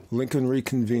 Yeah, Lincoln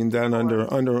reconvened then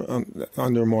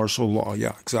under martial law.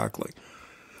 Yeah, exactly.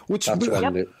 That's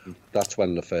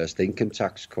when the first income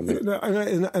tax come in.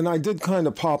 And I did kind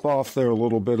of pop off there a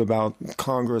little bit about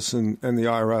Congress and the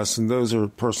IRS, and those are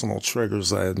personal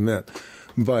triggers, I admit.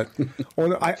 But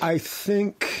I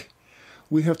think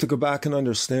we have to go back and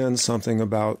understand something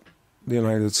about the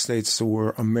United States,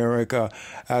 or America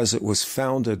as it was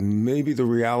founded. And maybe the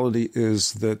reality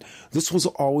is that this was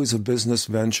always a business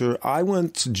venture. I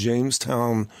went to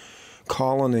Jamestown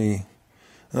Colony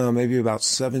maybe about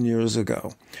 7 years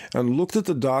ago and looked at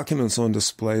the documents on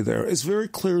display there. It's very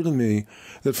clear to me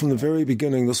that from the very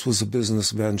beginning this was a business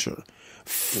venture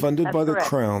funded by the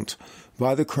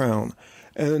Crown.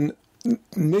 And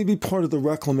maybe part of the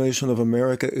reclamation of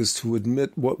America is to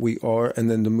admit what we are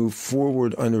and then to move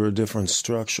forward under a different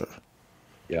structure.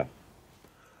 Yeah.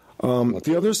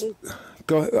 The others,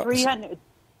 go ahead. 300,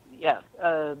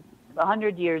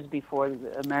 100 years before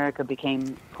America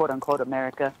became quote-unquote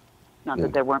America, not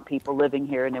that there weren't people living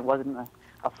here and it wasn't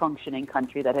a functioning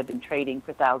country that had been trading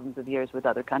for thousands of years with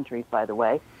other countries, by the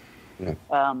way. Yeah.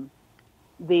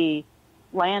 The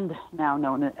land now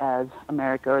known as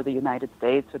America or the United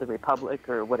States or the Republic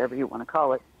or whatever you want to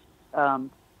call it,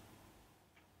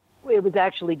 it was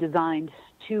actually designed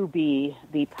to be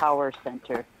the power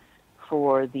center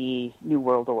for the New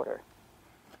World Order.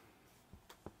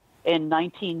 In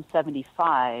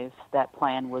 1975, that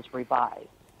plan was revised,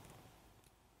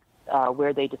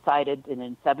 where they decided, and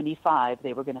in 75,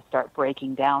 they were going to start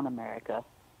breaking down America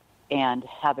and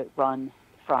have it run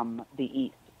from the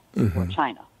east, or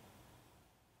China.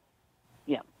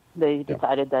 They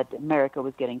decided that America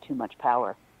was getting too much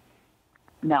power.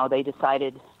 Now, they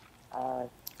decided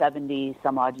 70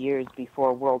 some odd years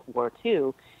before World War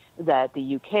II that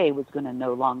the UK was going to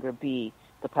no longer be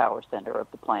the power center of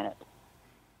the planet.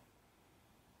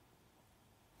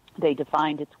 They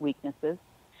defined its weaknesses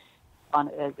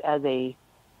as a,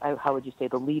 how would you say,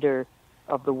 the leader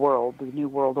of the world, the New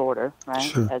World Order, right,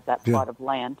 Sure. as that plot of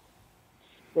land.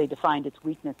 They defined its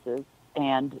weaknesses,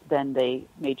 and then they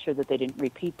made sure that they didn't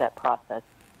repeat that process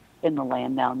in the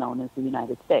land now known as the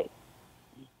United States.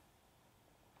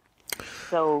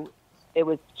 So it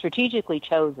was strategically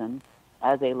chosen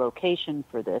as a location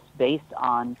for this based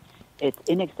on its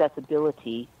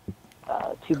inaccessibility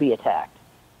to be attacked.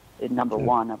 Number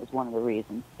one, that was one of the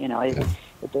reasons.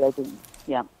 It doesn't,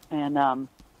 and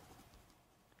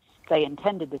they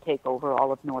intended to take over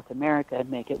all of North America and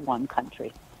make it one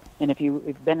country. And if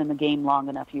you've been in the game long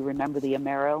enough, you remember the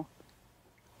Amero?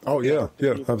 Oh, yeah,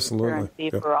 absolutely. Currency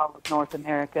for all of North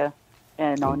America.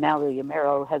 And now the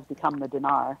Amero has become the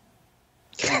dinar.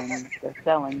 And they're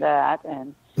selling that.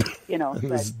 And, and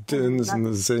the dins and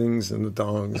the zings and the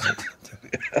dongs.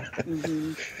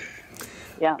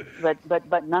 Yeah,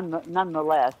 but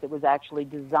nonetheless, it was actually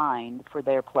designed for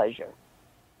their pleasure.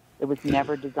 It was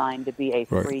never designed to be a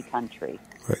free country.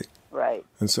 Right. Right.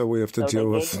 And so we have to So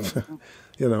deal they with,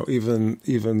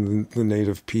 even the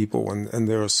native people and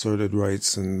their asserted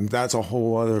rights. And that's a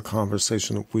whole other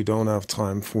conversation that we don't have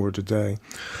time for today.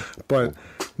 But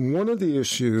one of the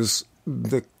issues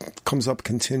that comes up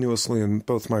continuously in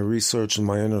both my research and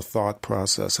my inner thought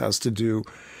process has to do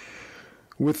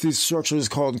with these structures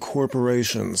called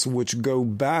corporations, which go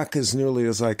back, as nearly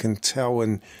as I can tell,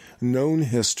 in known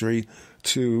history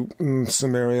to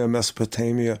Sumeria,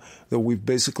 Mesopotamia, that we've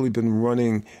basically been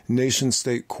running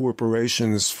nation-state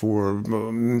corporations for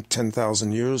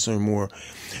 10,000 years or more.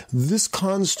 This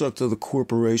construct of the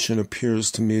corporation appears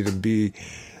to me to be,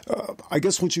 I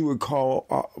guess, what you would call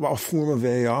a form of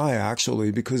AI,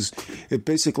 actually, because it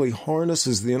basically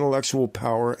harnesses the intellectual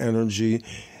power, energy,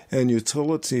 and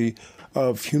utility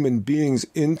of human beings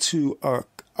into a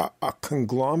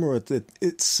conglomerate that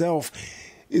itself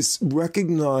is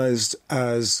recognized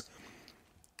as,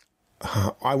 I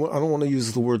don't want to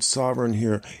use the word sovereign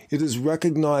here, it is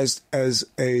recognized as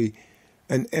an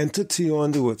entity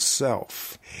unto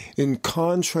itself, in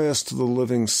contrast to the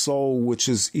living soul, which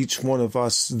is each one of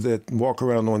us that walk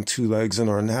around on two legs and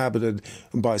are inhabited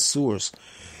by source.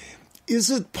 Is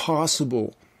it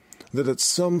possible that at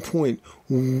some point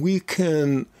we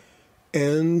can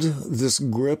end this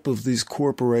grip of these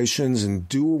corporations and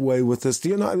do away with this,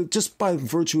 just by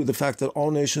virtue of the fact that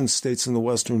all nation states in the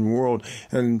Western world,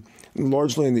 and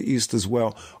largely in the East as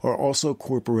well, are also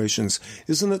corporations?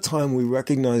 Isn't it time we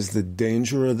recognize the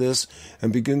danger of this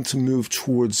and begin to move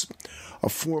towards a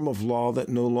form of law that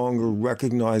no longer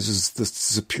recognizes the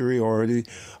superiority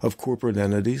of corporate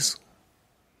entities?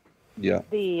 Yeah.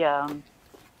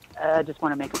 I just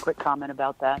want to make a quick comment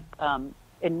about that.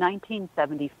 In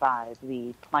 1975,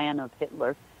 the plan of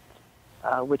Hitler,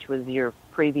 which was your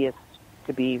previous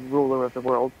to be ruler of the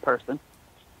world person,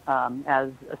 as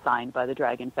assigned by the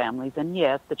Dragon families, and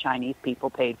yes, the Chinese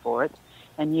people paid for it,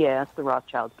 and yes, the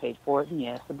Rothschilds paid for it, and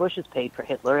yes, the Bushes paid for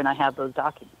Hitler, and I have those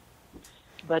documents.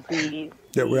 But we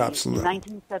absolutely.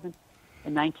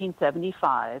 In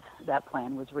 1975, that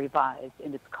plan was revised,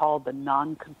 and it's called the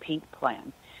Non-Compete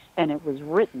Plan, and it was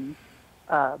written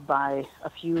by a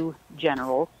few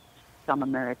generals, some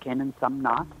American and some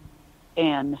not,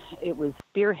 and it was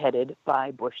spearheaded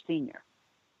by Bush Sr.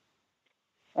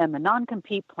 And the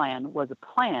non-compete plan was a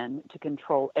plan to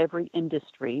control every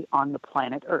industry on the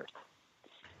planet Earth.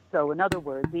 So in other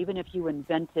words, even if you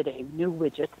invented a new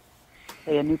widget,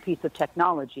 say a new piece of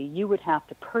technology, you would have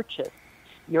to purchase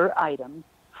your item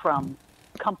from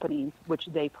companies which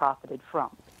they profited from.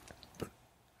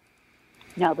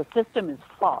 Now the system is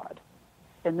flawed.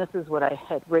 And this is what I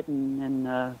had written in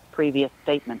a previous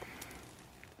statement.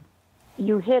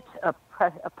 You hit a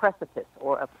precipice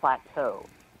or a plateau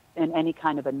in any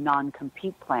kind of a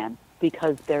non-compete plan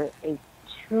because there is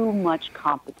too much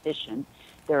competition.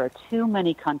 There are too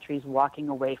many countries walking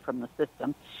away from the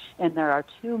system, and there are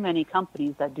too many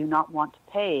companies that do not want to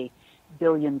pay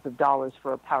billions of dollars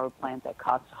for a power plant that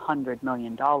costs $100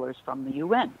 million from the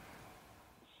UN.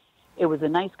 It was a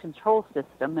nice control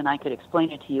system, and I could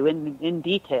explain it to you in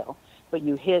detail, but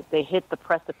they hit the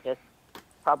precipice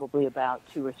probably about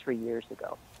 2 or 3 years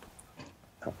ago.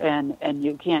 And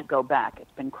you can't go back.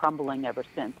 It's been crumbling ever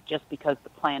since, just because the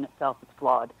plan itself is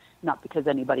flawed, not because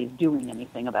anybody's doing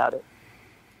anything about it.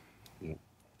 Yeah.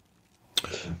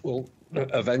 Well,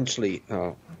 eventually,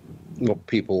 what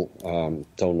people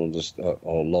don't understand,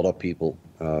 or a lot of people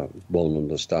won't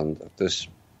understand, that this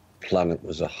planet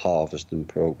was a harvesting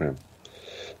program.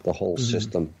 The whole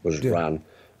system was ran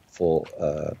for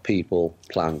people,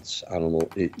 plants,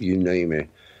 animals, you name it,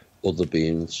 other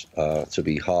beings to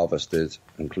be harvested,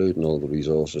 including all the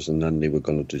resources, and then they were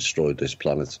going to destroy this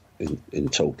planet in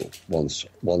total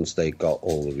once they got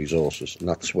all the resources. And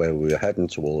that's where we were heading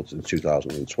towards in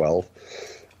 2012,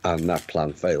 and that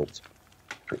plan failed.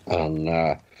 And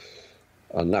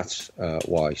that's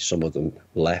why some of them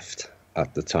left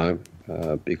at the time,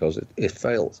 because it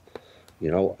failed,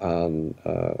 and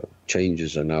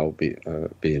changes are now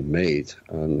being made.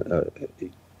 And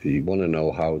you want to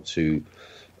know how to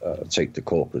take the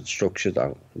corporate structure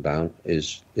down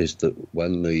is that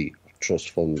when the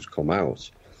trust funds come out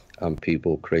and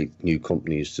people create new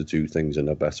companies to do things in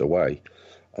a better way,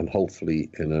 and hopefully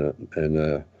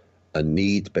in a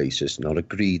need basis, not a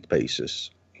greed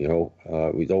basis. We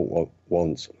don't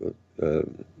want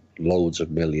loads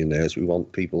of millionaires. We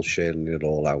want people sharing it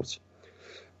all out.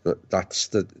 That's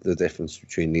the difference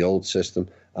between the old system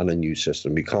and a new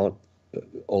system. We can't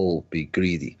all be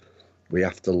greedy. We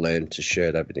have to learn to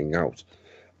share everything out.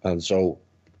 And so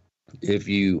if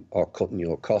you are cutting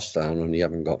your costs down and you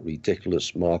haven't got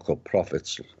ridiculous markup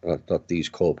profits that these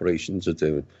corporations are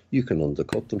doing, you can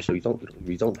undercut them. So you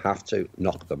don't have to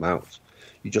knock them out.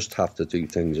 You just have to do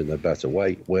things in a better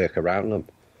way, work around them,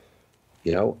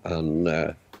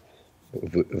 and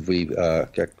if we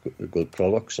get good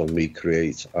products and we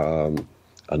create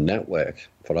a network,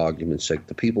 for argument's sake,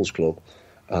 the People's Club,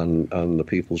 and the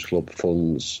People's Club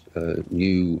funds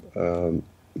new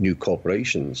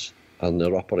corporations, and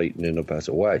they're operating in a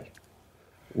better way,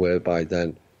 whereby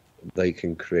then they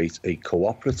can create a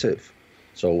cooperative.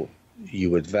 So you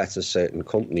would vet a certain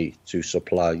company to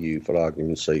supply you, for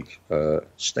argument's sake,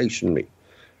 stationery.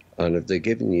 And if they're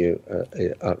giving you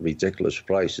at ridiculous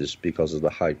prices because of the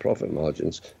high profit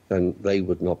margins, then they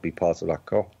would not be part of that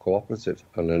cooperative.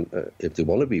 And then if they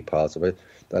want to be part of it,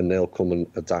 then they'll come and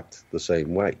adapt the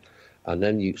same way. And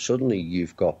then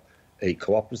you've got a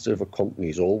cooperative of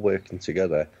companies all working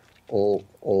together,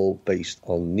 all based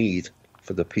on need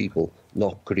for the people,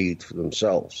 not greed for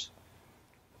themselves.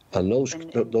 And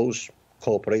those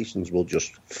corporations will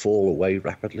just fall away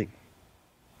rapidly.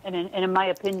 And in my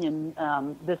opinion,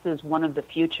 this is one of the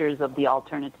futures of the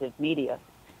alternative media,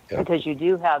 because you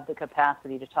do have the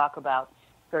capacity to talk about,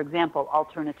 for example,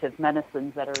 alternative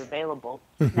medicines that are available,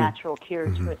 natural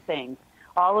cures for things.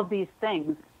 All of these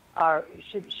things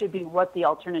should be what the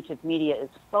alternative media is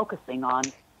focusing on,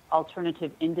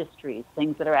 alternative industries,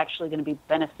 things that are actually going to be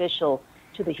beneficial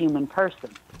to the human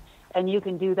person. And you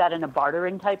can do that in a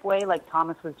bartering type way, like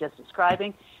Thomas was just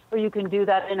describing, or you can do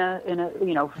that in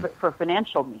a for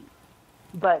financial means.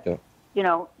 But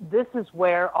this is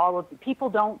where all of the people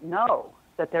don't know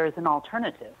that there is an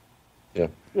alternative. Yeah.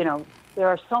 There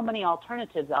are so many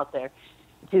alternatives out there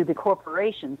to the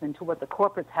corporations and to what the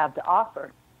corporates have to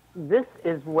offer. This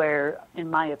is where, in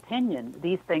my opinion,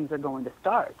 these things are going to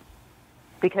start,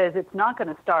 because it's not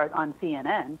going to start on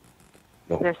CNN.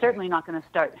 No. They're certainly not going to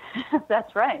start.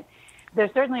 That's right.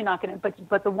 They're certainly not going to.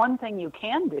 But the one thing you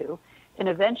can do, and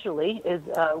eventually, is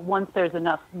once there's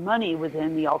enough money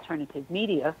within the alternative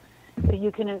media,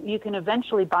 you can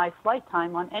eventually buy flight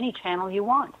time on any channel you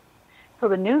want. So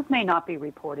the news may not be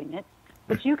reporting it,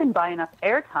 but you can buy enough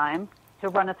airtime to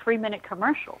run a 3-minute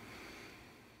commercial.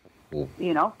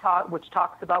 Which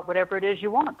talks about whatever it is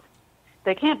you want.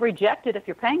 They can't reject it if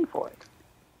you're paying for it.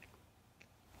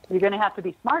 You're going to have to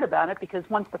be smart about it, because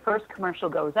once the first commercial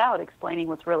goes out explaining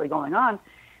what's really going on,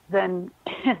 then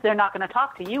they're not going to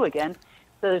talk to you again.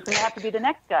 So there's going to have to be the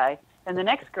next guy and the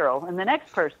next girl and the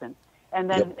next person. And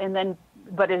then,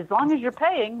 but as long as you're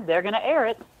paying, they're going to air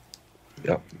it.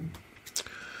 Yep.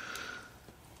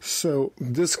 So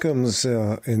this comes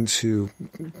into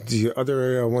the other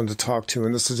area I wanted to talk to,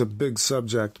 and this is a big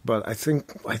subject, but I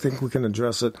think we can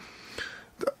address it.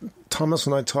 Thomas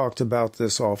and I talked about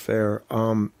this off air.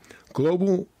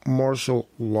 Global martial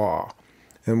law,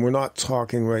 and we're not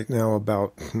talking right now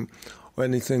about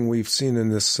anything we've seen in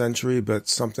this century, but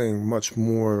something much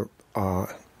more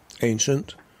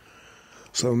ancient.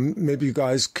 So maybe you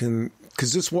guys can,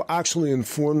 because this will actually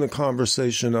inform the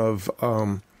conversation of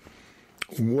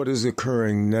what is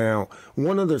occurring now.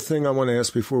 One other thing I want to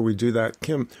ask before we do that,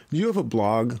 Kim, do you have a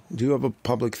blog? Do you have a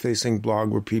public-facing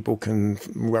blog where people can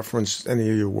reference any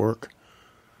of your work?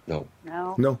 No,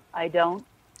 I don't.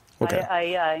 Okay.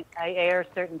 I air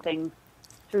certain things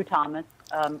through Thomas.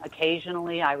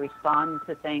 Occasionally, I respond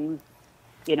to things,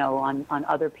 on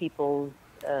other people's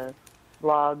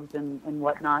blogs and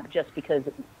whatnot, just because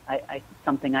I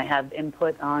something I have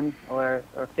input on or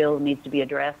feel needs to be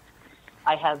addressed.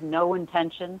 I have no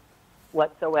intention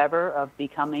whatsoever of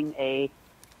becoming a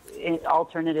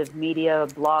alternative media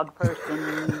blog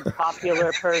person,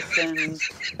 popular person.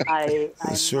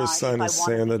 I'm sure not, sign of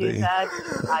sanity. To do that,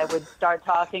 I would start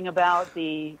talking about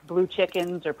the blue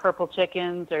chickens or purple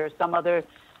chickens or some other,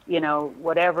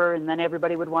 whatever, and then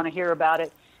everybody would want to hear about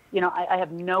it. I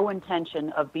have no intention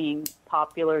of being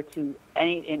popular in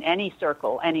any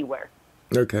circle, anywhere.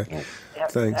 Okay,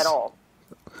 thanks. At all.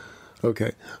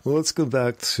 Okay, well, let's go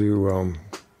back to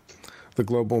the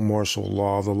global martial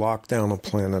law, the lockdown of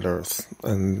planet Earth,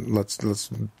 and let's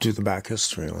do the back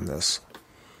history on this.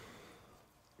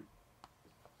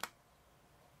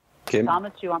 Kim?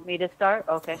 Thomas, you want me to start?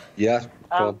 Okay. Yeah.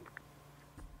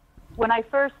 When I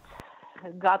first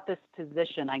got this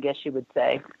position, I guess you would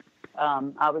say,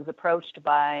 I was approached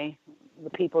by the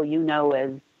people you know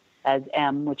as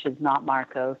M, which is not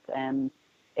Marcos, and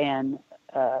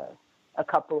a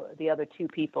couple, the other two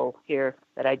people here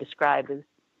that I described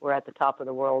were at the top of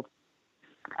the world.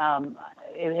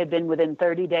 It had been within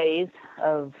 30 days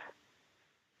of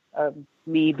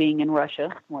me being in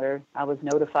Russia, where I was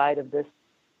notified of this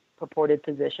purported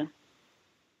position.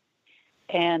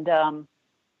 And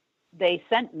they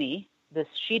sent me this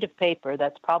sheet of paper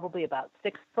that's probably about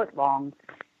 6 foot long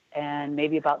and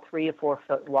maybe about 3 or 4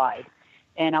 foot wide.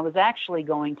 And I was actually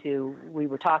we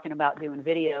were talking about doing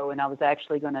video, and I was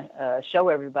actually going to show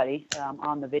everybody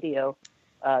on the video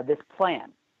this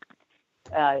plan.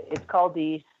 It's called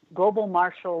the Global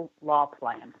Martial Law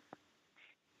Plan.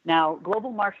 Now,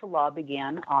 global martial law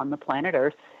began on the planet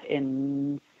Earth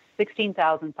in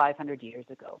 16,500 years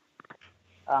ago.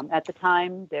 At the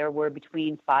time, there were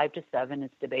between 5 to 7,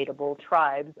 it's debatable,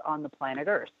 tribes on the planet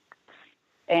Earth.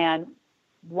 And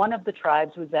one of the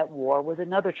tribes was at war with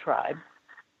another tribe,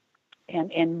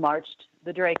 and in marched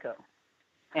the Draco.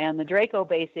 And the Draco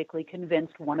basically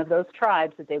convinced one of those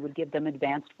tribes that they would give them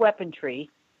advanced weaponry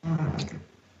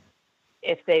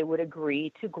if they would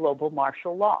agree to global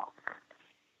martial law.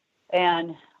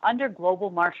 And under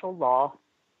global martial law,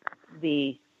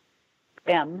 the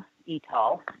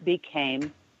Etal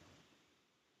became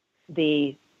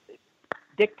the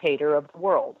dictator of the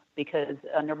world, because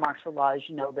under martial law, as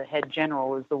you know, the head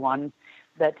general is the one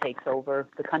that takes over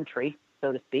the country,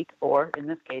 so to speak, or in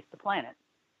this case, the planet.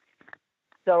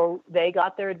 So they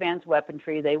got their advanced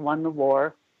weaponry, they won the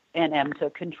war, and M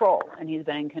took control, and he's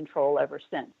been in control ever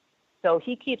since. So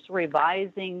he keeps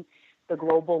revising the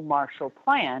global martial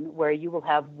plan, where you will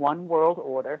have one world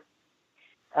order,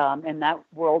 and that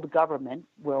world government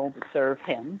will serve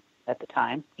him at the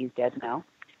time. He's dead now.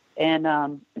 And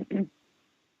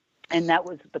that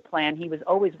was the plan he was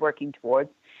always working towards,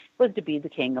 was to be the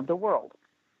king of the world.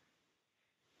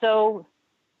 So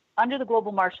under the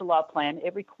global martial law plan,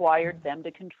 it required them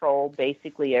to control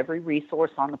basically every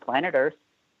resource on the planet Earth,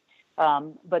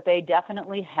 but they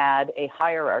definitely had a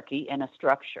hierarchy and a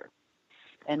structure.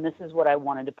 And this is what I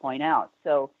wanted to point out.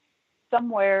 So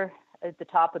somewhere at the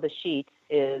top of the sheet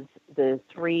is the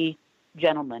 3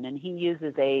 gentlemen, and he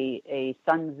uses a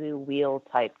Sun Tzu wheel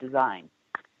type design.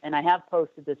 And I have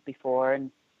posted this before,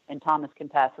 and Thomas can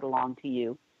pass it along to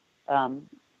you.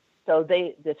 So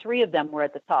the 3 of them were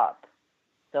at the top.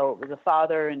 So it was a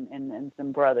father and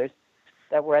some brothers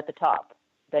that were at the top.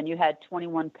 Then you had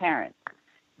 21 parents.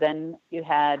 Then you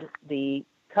had the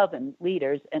coven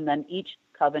leaders, and then each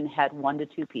coven had 1 to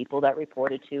 2 people that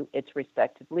reported to its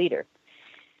respective leader.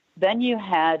 Then you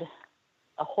had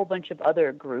a whole bunch of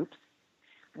other groups,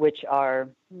 which are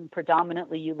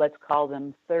predominantly, let's call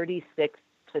them 36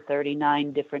 to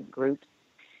 39 different groups,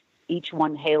 each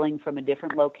one hailing from a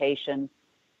different location.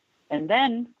 And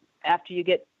then after you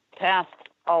get past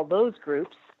all those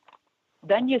groups,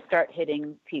 then you start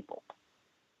hitting people.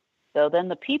 So then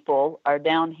the people are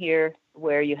down here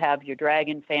where you have your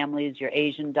dragon families, your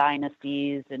Asian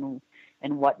dynasties, and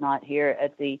whatnot here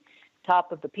at the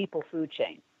top of the people food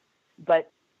chain.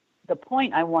 But the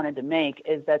point I wanted to make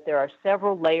is that there are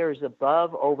several layers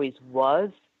above, always was,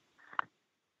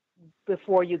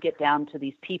 before you get down to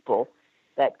these people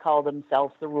that call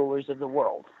themselves the rulers of the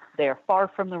world. They are far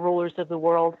from the rulers of the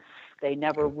world. They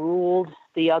never ruled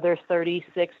the other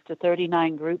 36 to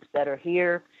 39 groups that are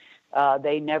here.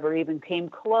 They never even came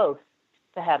close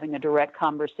to having a direct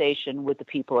conversation with the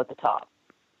people at the top.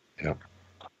 Yeah.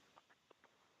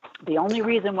 The only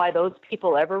reason why those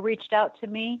people ever reached out to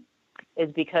me is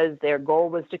because their goal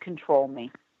was to control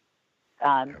me.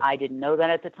 I didn't know that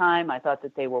at the time. I thought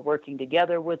that they were working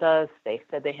together with us. They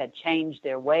said they had changed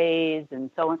their ways and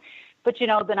so on. But,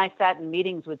 then I sat in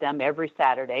meetings with them every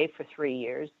Saturday for 3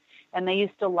 years, and they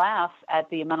used to laugh at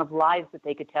the amount of lies that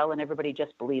they could tell, and everybody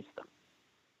just believes them.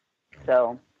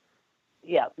 So,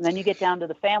 yeah. And then you get down to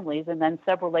the families, and then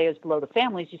several layers below the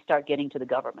families, you start getting to the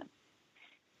government.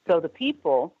 So the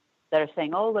people that are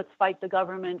saying, oh, let's fight the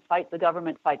government, fight the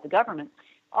government, fight the government,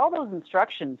 all those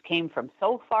instructions came from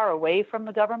so far away from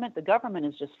the government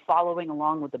is just following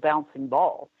along with the bouncing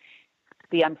ball.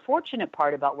 The unfortunate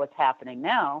part about what's happening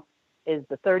now is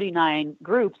the 39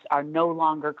 groups are no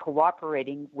longer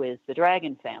cooperating with the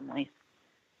dragon families.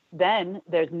 Then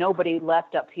there's nobody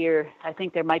left up here. I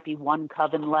think there might be 1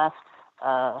 coven left,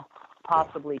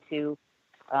 possibly 2.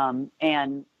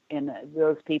 And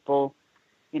those people,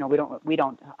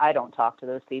 I don't talk to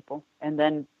those people. And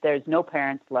then there's no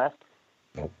parents left.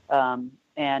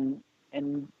 And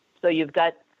so you've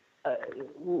got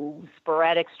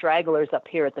sporadic stragglers up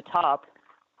here at the top,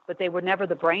 but they were never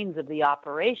the brains of the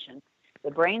operation.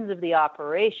 The brains of the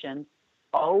operation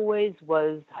always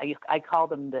was, I call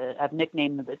them I've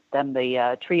nicknamed them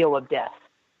the trio of death,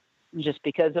 just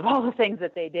because of all the things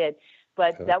that they did.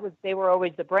 But they were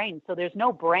always the brains. So there's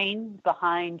no brains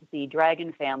behind the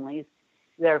dragon families.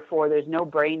 Therefore, there's no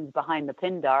brains behind the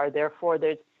Pindar. Therefore,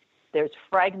 there's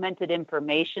fragmented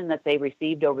information that they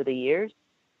received over the years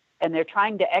and they're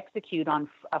trying to execute on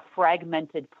a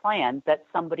fragmented plan that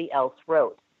somebody else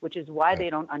wrote, which is why they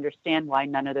don't understand why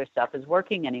none of their stuff is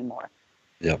working anymore.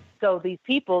 Yeah. So these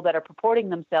people that are purporting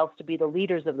themselves to be the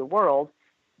leaders of the world,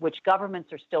 which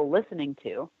governments are still listening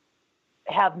to,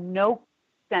 have no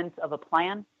sense of a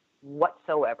plan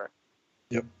whatsoever.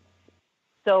 Yep.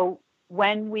 So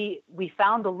when we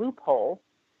found a loophole,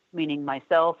 meaning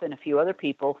myself and a few other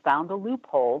people found a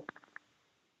loophole,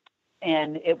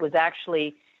 and it was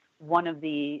actually one of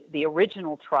the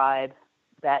original tribe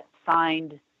that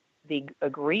signed the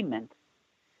agreement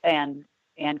and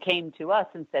came to us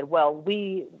and said, well,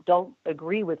 we don't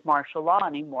agree with martial law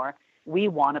anymore. We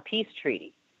want a peace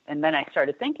treaty. And then I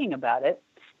started thinking about it,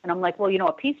 and I'm like, well,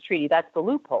 a peace treaty, that's the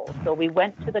loophole. So we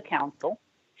went to the council,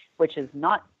 which is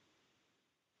not,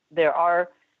 there are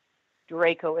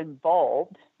Draco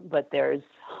involved, but there's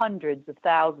hundreds of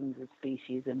thousands of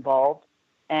species involved,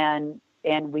 and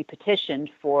we petitioned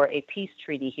for a peace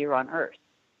treaty here on Earth.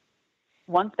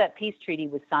 Once that peace treaty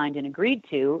was signed and agreed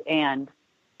to and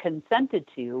consented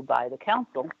to by the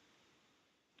council,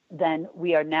 then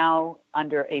we are now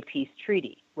under a peace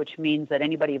treaty, which means that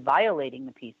anybody violating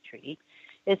the peace treaty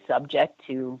is subject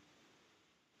to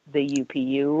the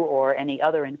UPU or any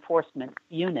other enforcement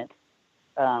unit,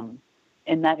 and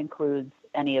that includes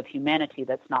any of humanity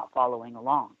that's not following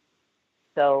along.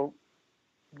 So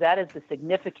that is the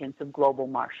significance of global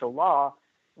martial law,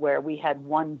 where we had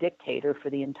one dictator for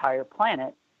the entire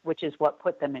planet, which is what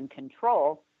put them in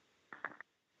control,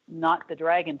 not the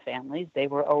dragon families. They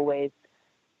were always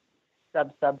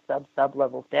sub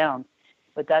levels down.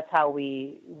 But that's how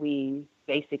we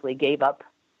basically gave up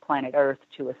planet Earth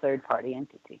to a third-party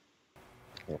entity.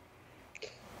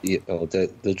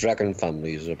 The dragon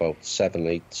family is about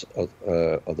 7/8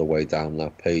 of the way down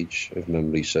that page, if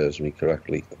memory serves me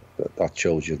correctly. That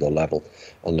shows you the level.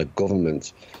 And the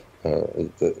government,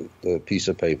 the piece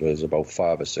of paper is about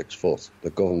 5 or 6 foot. The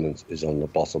government is on the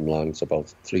bottom line. It's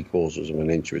about 3/4 of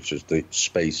an inch, which is the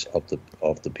space of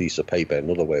the piece of paper. In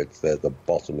other words, they're the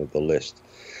bottom of the list.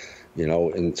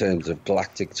 In terms of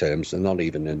galactic terms, they're not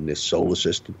even in this solar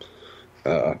system.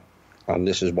 And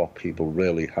this is what people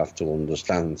really have to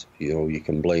understand. You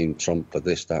can blame Trump for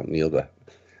this, that, and the other.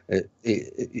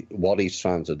 What he's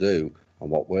trying to do, and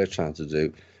what we're trying to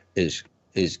do, is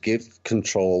give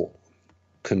control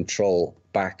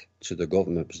back to the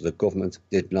government, because the government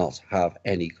did not have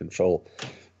any control.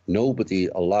 Nobody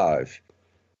alive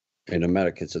in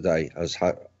America today has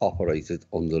operated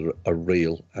under a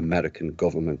real American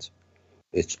government.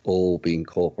 It's all been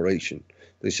corporation.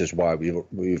 This is why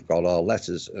we've got our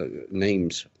letters,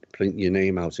 names, print your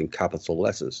name out in capital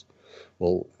letters.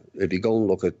 Well, if you go and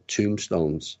look at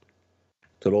tombstones,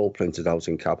 they're all printed out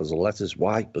in capital letters.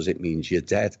 Why? Because it means you're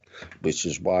dead, which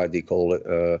is why they call it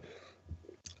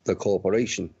the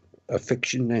corporation a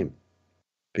fiction name.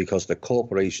 Because the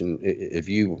corporation, if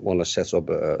you want to set up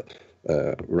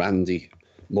Randy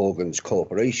Morgan's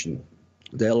corporation,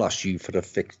 they'll ask you for a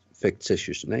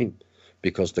fictitious name,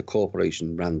 because the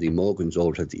corporation Randy Morgan's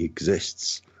already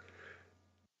exists,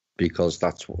 because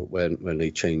that's when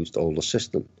they changed all the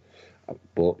system.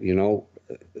 But,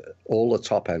 all the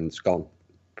top end's gone,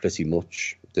 pretty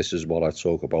much. This is what I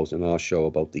talk about in our show,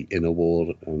 about the inner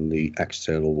war and the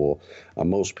external war. And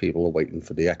most people are waiting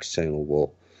for the external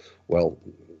war. Well,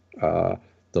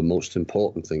 the most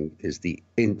important thing is the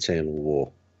internal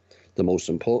war. The most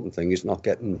important thing is not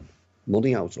getting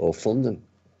money out or funding.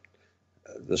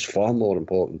 There's far more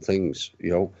important things.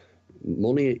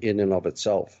 Money in and of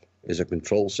itself is a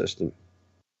control system.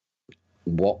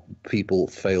 What people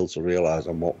fail to realize,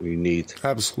 and what we need,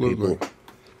 absolutely,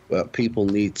 people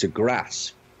need to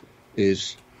grasp,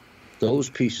 is those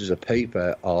pieces of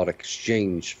paper are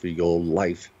exchanged for your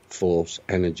life force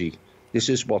energy. This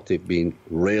is what they've been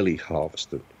really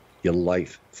harvesting, your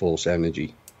life force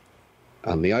energy.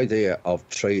 And the idea of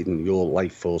trading your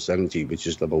life force energy, which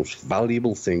is the most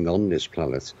valuable thing on this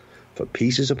planet, for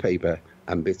pieces of paper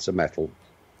and bits of metal,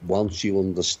 once you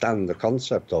understand the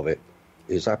concept of it,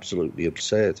 is absolutely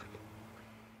absurd.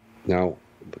 Now,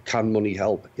 can money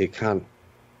help? It can.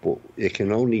 But it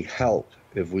can only help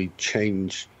if we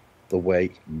change the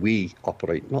way we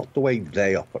operate, not the way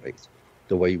they operate,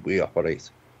 the way we operate.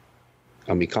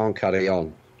 And we can't carry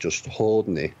on just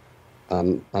hoarding it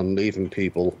and leaving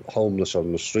people homeless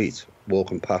on the street,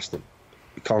 walking past them.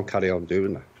 You can't carry on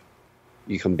doing that.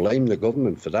 You can blame the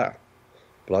government for that.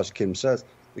 But as Kim says,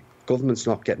 the government's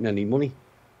not getting any money.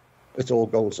 It's all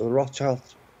going to the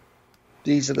Rothschilds.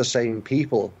 These are the same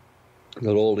people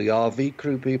that all the RV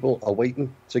crew people are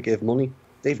waiting to give money.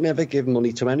 They've never given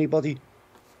money to anybody.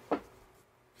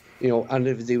 And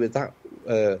if they were that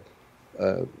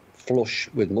flush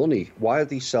with money. Why are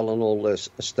they selling all their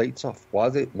estates off? Why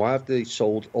have they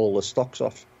sold all the stocks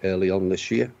off early on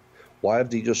this year? Why have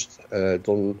they just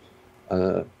done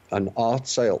an art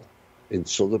sale in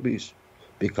Sotheby's?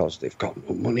 Because they've got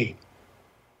no money.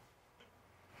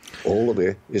 All of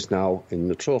it is now in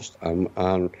the trust,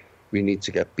 and we need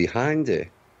to get behind it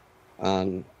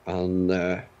and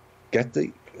get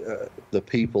the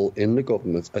people in the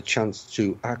government a chance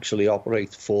to actually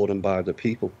operate for and by the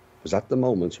people. Because at the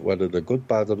moment, whether they're good,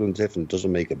 bad, or indifferent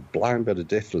doesn't make a blind bit of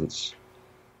difference.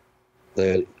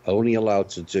 They're only allowed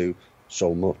to do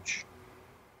so much.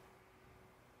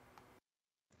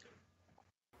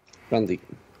 Randy.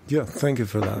 Yeah, thank you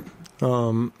for that.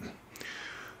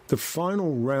 The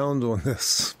final round on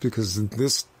this, because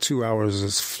this 2 hours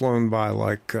has flown by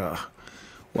like,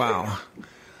 wow.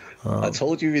 I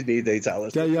told you we'd need 8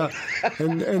 hours. Yeah.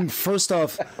 And first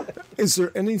off, is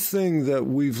there anything that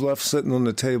we've left sitting on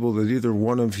the table that either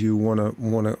one of you want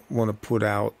to put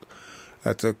out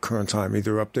at the current time,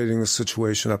 either updating the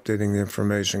situation, updating the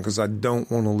information? Because I don't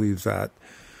want to leave that.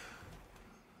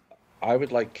 I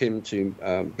would like Kim to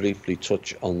briefly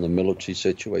touch on the military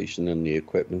situation and the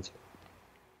equipment,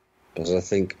 because I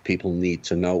think people need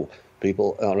to know.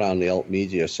 People around the alt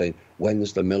media are saying,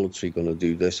 when's the military going to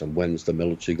do this and when's the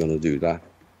military going to do that?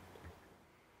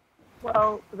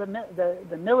 Well, the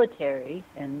military,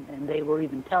 and they will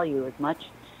even tell you as much,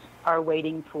 are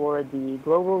waiting for the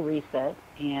global reset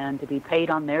and to be paid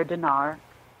on their dinar.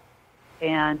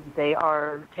 And they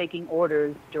are taking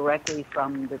orders directly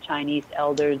from the Chinese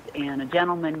elders and a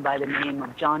gentleman by the name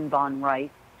of John von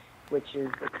Wright, which is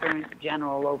the current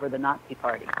general over the Nazi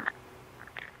Party.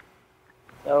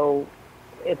 So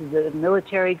is the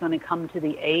military going to come to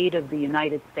the aid of the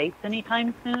United States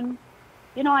anytime soon?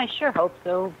 I sure hope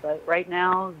so. But right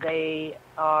now they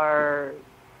are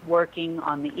working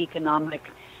on the economic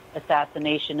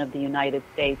assassination of the United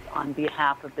States on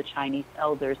behalf of the Chinese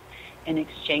elders in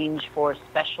exchange for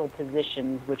special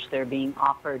positions which they're being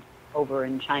offered over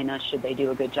in China should they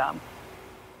do a good job.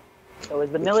 So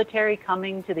is the military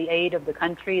coming to the aid of the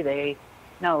country? They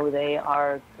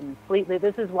are completely.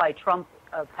 This is why Trump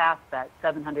passed that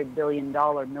 $700 billion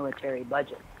military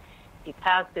budget. He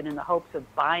passed it in the hopes of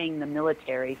buying the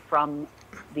military from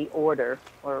the order,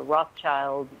 or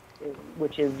Rothschild,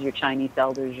 which is your Chinese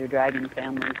elders, your dragon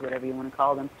families, whatever you want to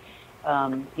call them.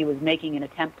 He was making an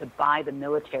attempt to buy the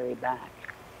military back.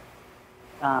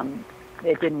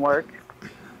 It didn't work.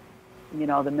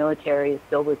 The military is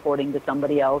still reporting to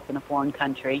somebody else in a foreign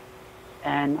country,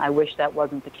 and I wish that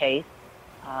wasn't the case.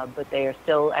 But they are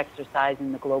still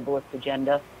exercising the globalist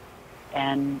agenda.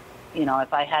 And,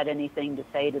 if I had anything to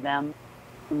say to them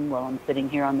while I'm sitting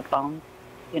here on the phone,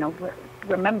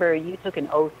 remember, you took an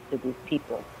oath to these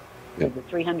people, to the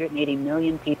 380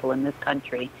 million people in this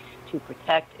country, to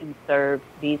protect and serve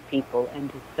these people and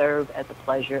to serve at the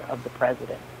pleasure of the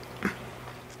president.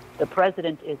 The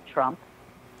president is Trump.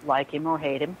 Like him or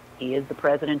hate him, he is the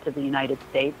president of the United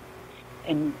States.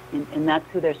 And that's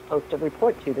who they're supposed to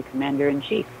report to, the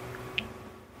commander-in-chief.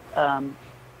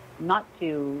 Not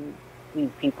to these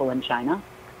people in China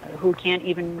who can't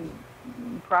even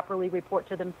properly report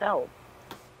to themselves.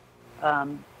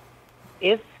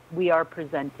 If we are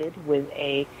presented with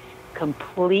a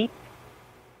complete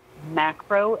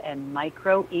macro and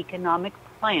microeconomic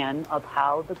plan of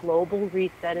how the global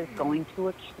reset is going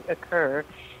to occur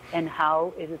and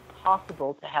how it is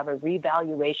possible to have a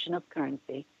revaluation of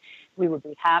currency, we would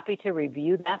be happy to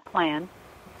review that plan,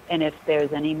 and if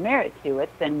there's any merit to it,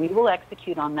 then we will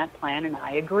execute on that plan, and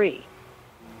I agree.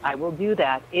 I will do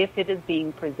that if it is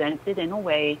being presented in a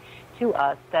way to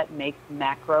us that makes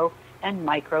macro and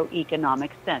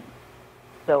microeconomic sense.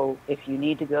 So if you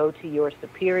need to go to your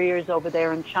superiors over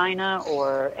there in China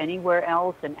or anywhere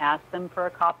else and ask them for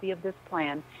a copy of this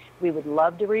plan, we would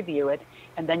love to review it,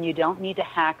 and then you don't need to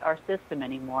hack our system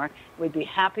anymore. We'd be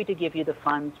happy to give you the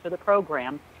funds for the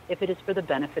program if it is for the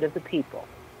benefit of the people.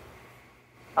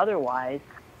 Otherwise,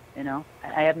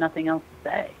 I have nothing else to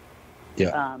say.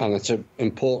 Yeah, and it's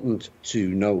important to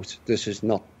note this is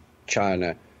not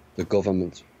China, the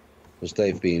government, because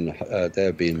they're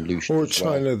being loosed. Or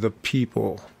China, the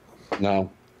people. No.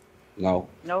 Nope.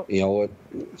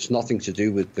 It's nothing to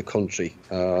do with the country.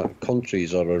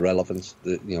 Countries are irrelevant.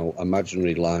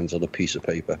 Imaginary lines on a piece of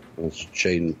paper, as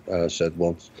Shane said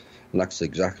once. And that's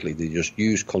exactly, they just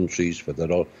use countries for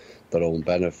their own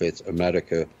benefit.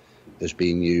 America is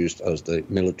being used as the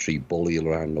military bully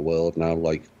around the world now,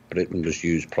 like Britain was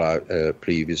used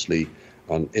previously,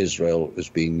 and Israel is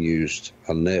being used,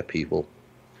 and their people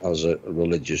as a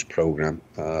religious program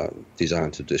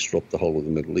designed to disrupt the whole of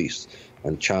the Middle East.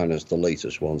 And China's the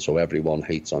latest one, so everyone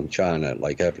hates on China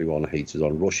like everyone hated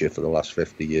on Russia for the last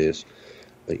 50 years.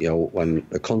 You know, when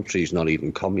a country is not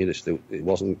even communist, it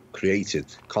wasn't created.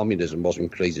 Communism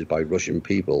wasn't created by Russian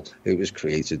people. It was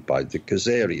created by the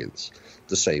Khazarians,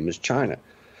 the same as China.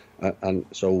 And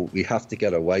so we have to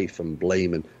get away from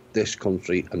blaming this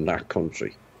country and that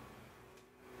country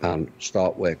and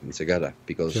start working together,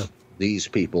 because these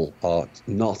people are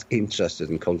not interested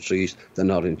in countries. They're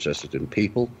not interested in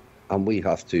people. And we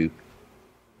have to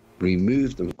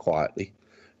remove them quietly,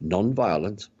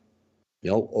 non-violent.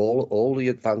 You know, all the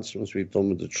advancements we've done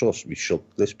with the trust, we shut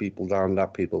this people down,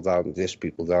 that people down, this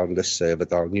people down, this server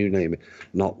down, you name it.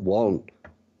 Not one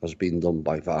has been done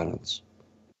by violence.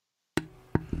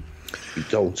 You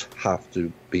don't have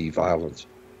to be violent.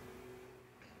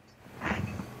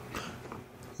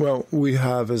 Well, we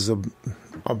have, as a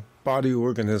body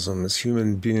organism, as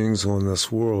human beings on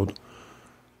this world,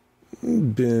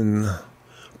 been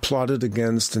plotted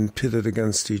against and pitted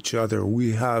against each other.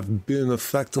 We have been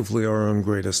effectively our own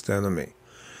greatest enemy.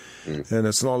 And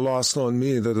it's not lost on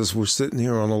me that as we're sitting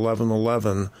here on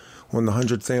 11/11, on the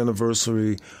 100th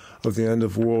anniversary of the end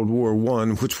of World War I,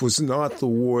 which was not the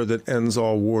war that ends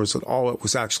all wars at all. It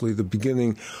was actually the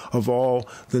beginning of all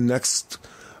the next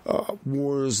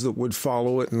wars that would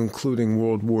follow it, including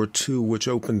World War II, which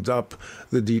opened up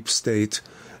the deep state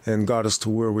and got us to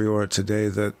where we are today,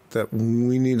 that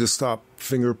we need to stop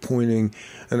finger pointing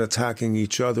and attacking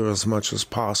each other as much as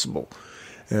possible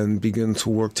and begin to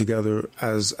work together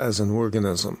as an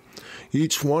organism.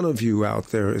 Each one of you out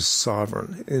there is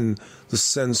sovereign in the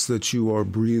sense that you are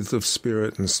breathed of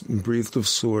spirit and breathed of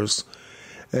source.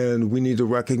 And we need to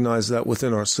recognize that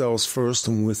within ourselves first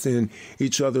and within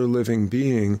each other living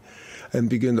being, and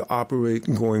begin to operate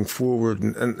going forward.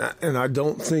 And I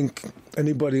don't think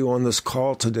anybody on this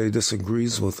call today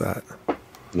disagrees with that.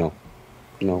 No,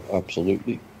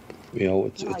 absolutely. You know,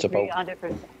 it's about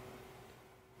 100%.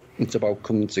 It's about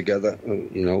coming together.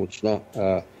 You know, it's not.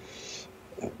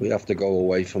 We have to go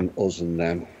away from us and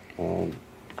them. You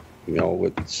know,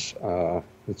 it's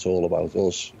all about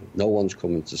us. No one's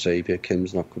coming to save you.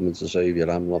 Kim's not coming to save you.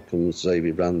 I'm not coming to save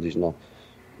you. Randy's not.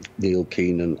 Neil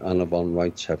Keenan, Anna Von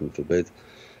Wright, heaven forbid.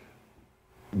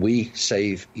 We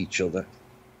save each other.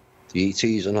 The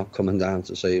ETs are not coming down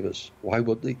to save us. Why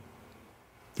would they?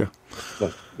 Yeah.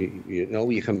 But, you know,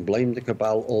 you can blame the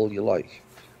cabal all you like.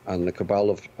 And the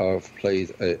cabal have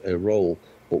played a role.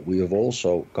 But we have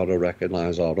also got to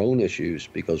recognise our own issues,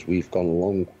 because we've gone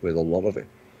along with a lot of it.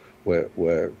 Where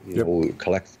you know,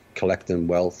 collecting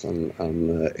wealth and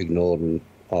ignoring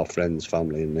our friends,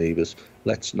 family and neighbours.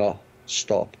 Let's not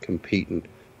stop competing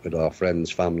with our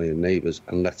friends, family and neighbours,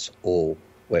 and let's all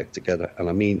work together. And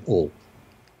I mean all.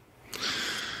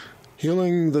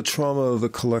 Healing the trauma of the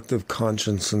collective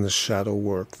conscience and the shadow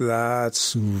work.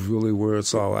 That's really where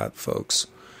it's all at, folks.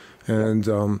 And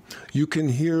you can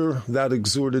hear that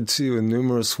exhorted to you in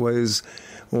numerous ways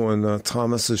on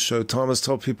Thomas's show. Thomas,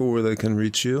 tell people where they can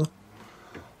reach you.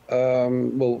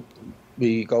 Well,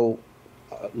 we go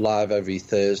live every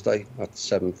Thursday at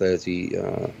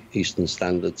 7:30 Eastern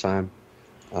Standard Time,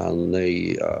 and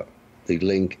the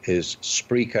link is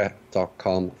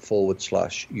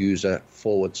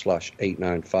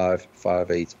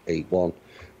Spreaker.com/user/8955881,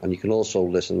 and you can also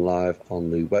listen live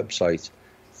on the website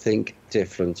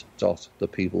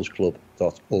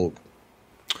thinkdifferent.thepeoplesclub.org.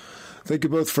 Thank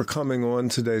you both for coming on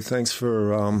today. Thanks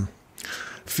for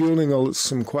fielding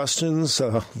some questions,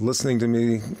 listening to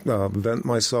me vent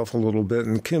myself a little bit.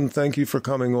 And Kim, thank you for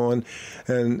coming on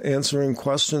and answering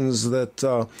questions that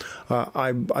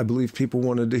I believe people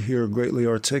wanted to hear greatly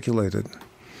articulated.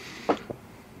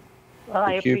 Well,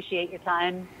 I appreciate your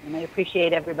time, and I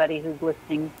appreciate everybody who's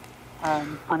listening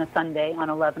on a Sunday on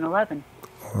 11/11.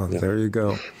 Well, there you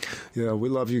go. Yeah, we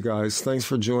love you guys. Thanks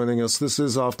for joining us. This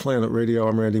is OffPlanet Radio.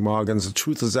 I'm Randy Moggins. The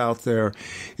truth is out there.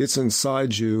 It's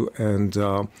inside you, and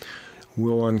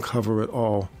we'll uncover it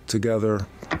all together.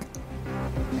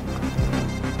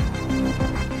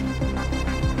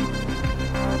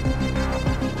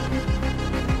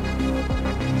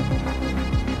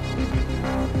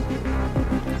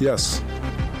 Yes.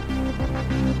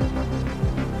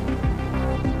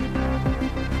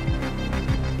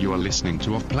 You are listening to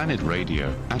OffPlanet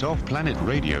Radio at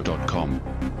offplanetradio.com.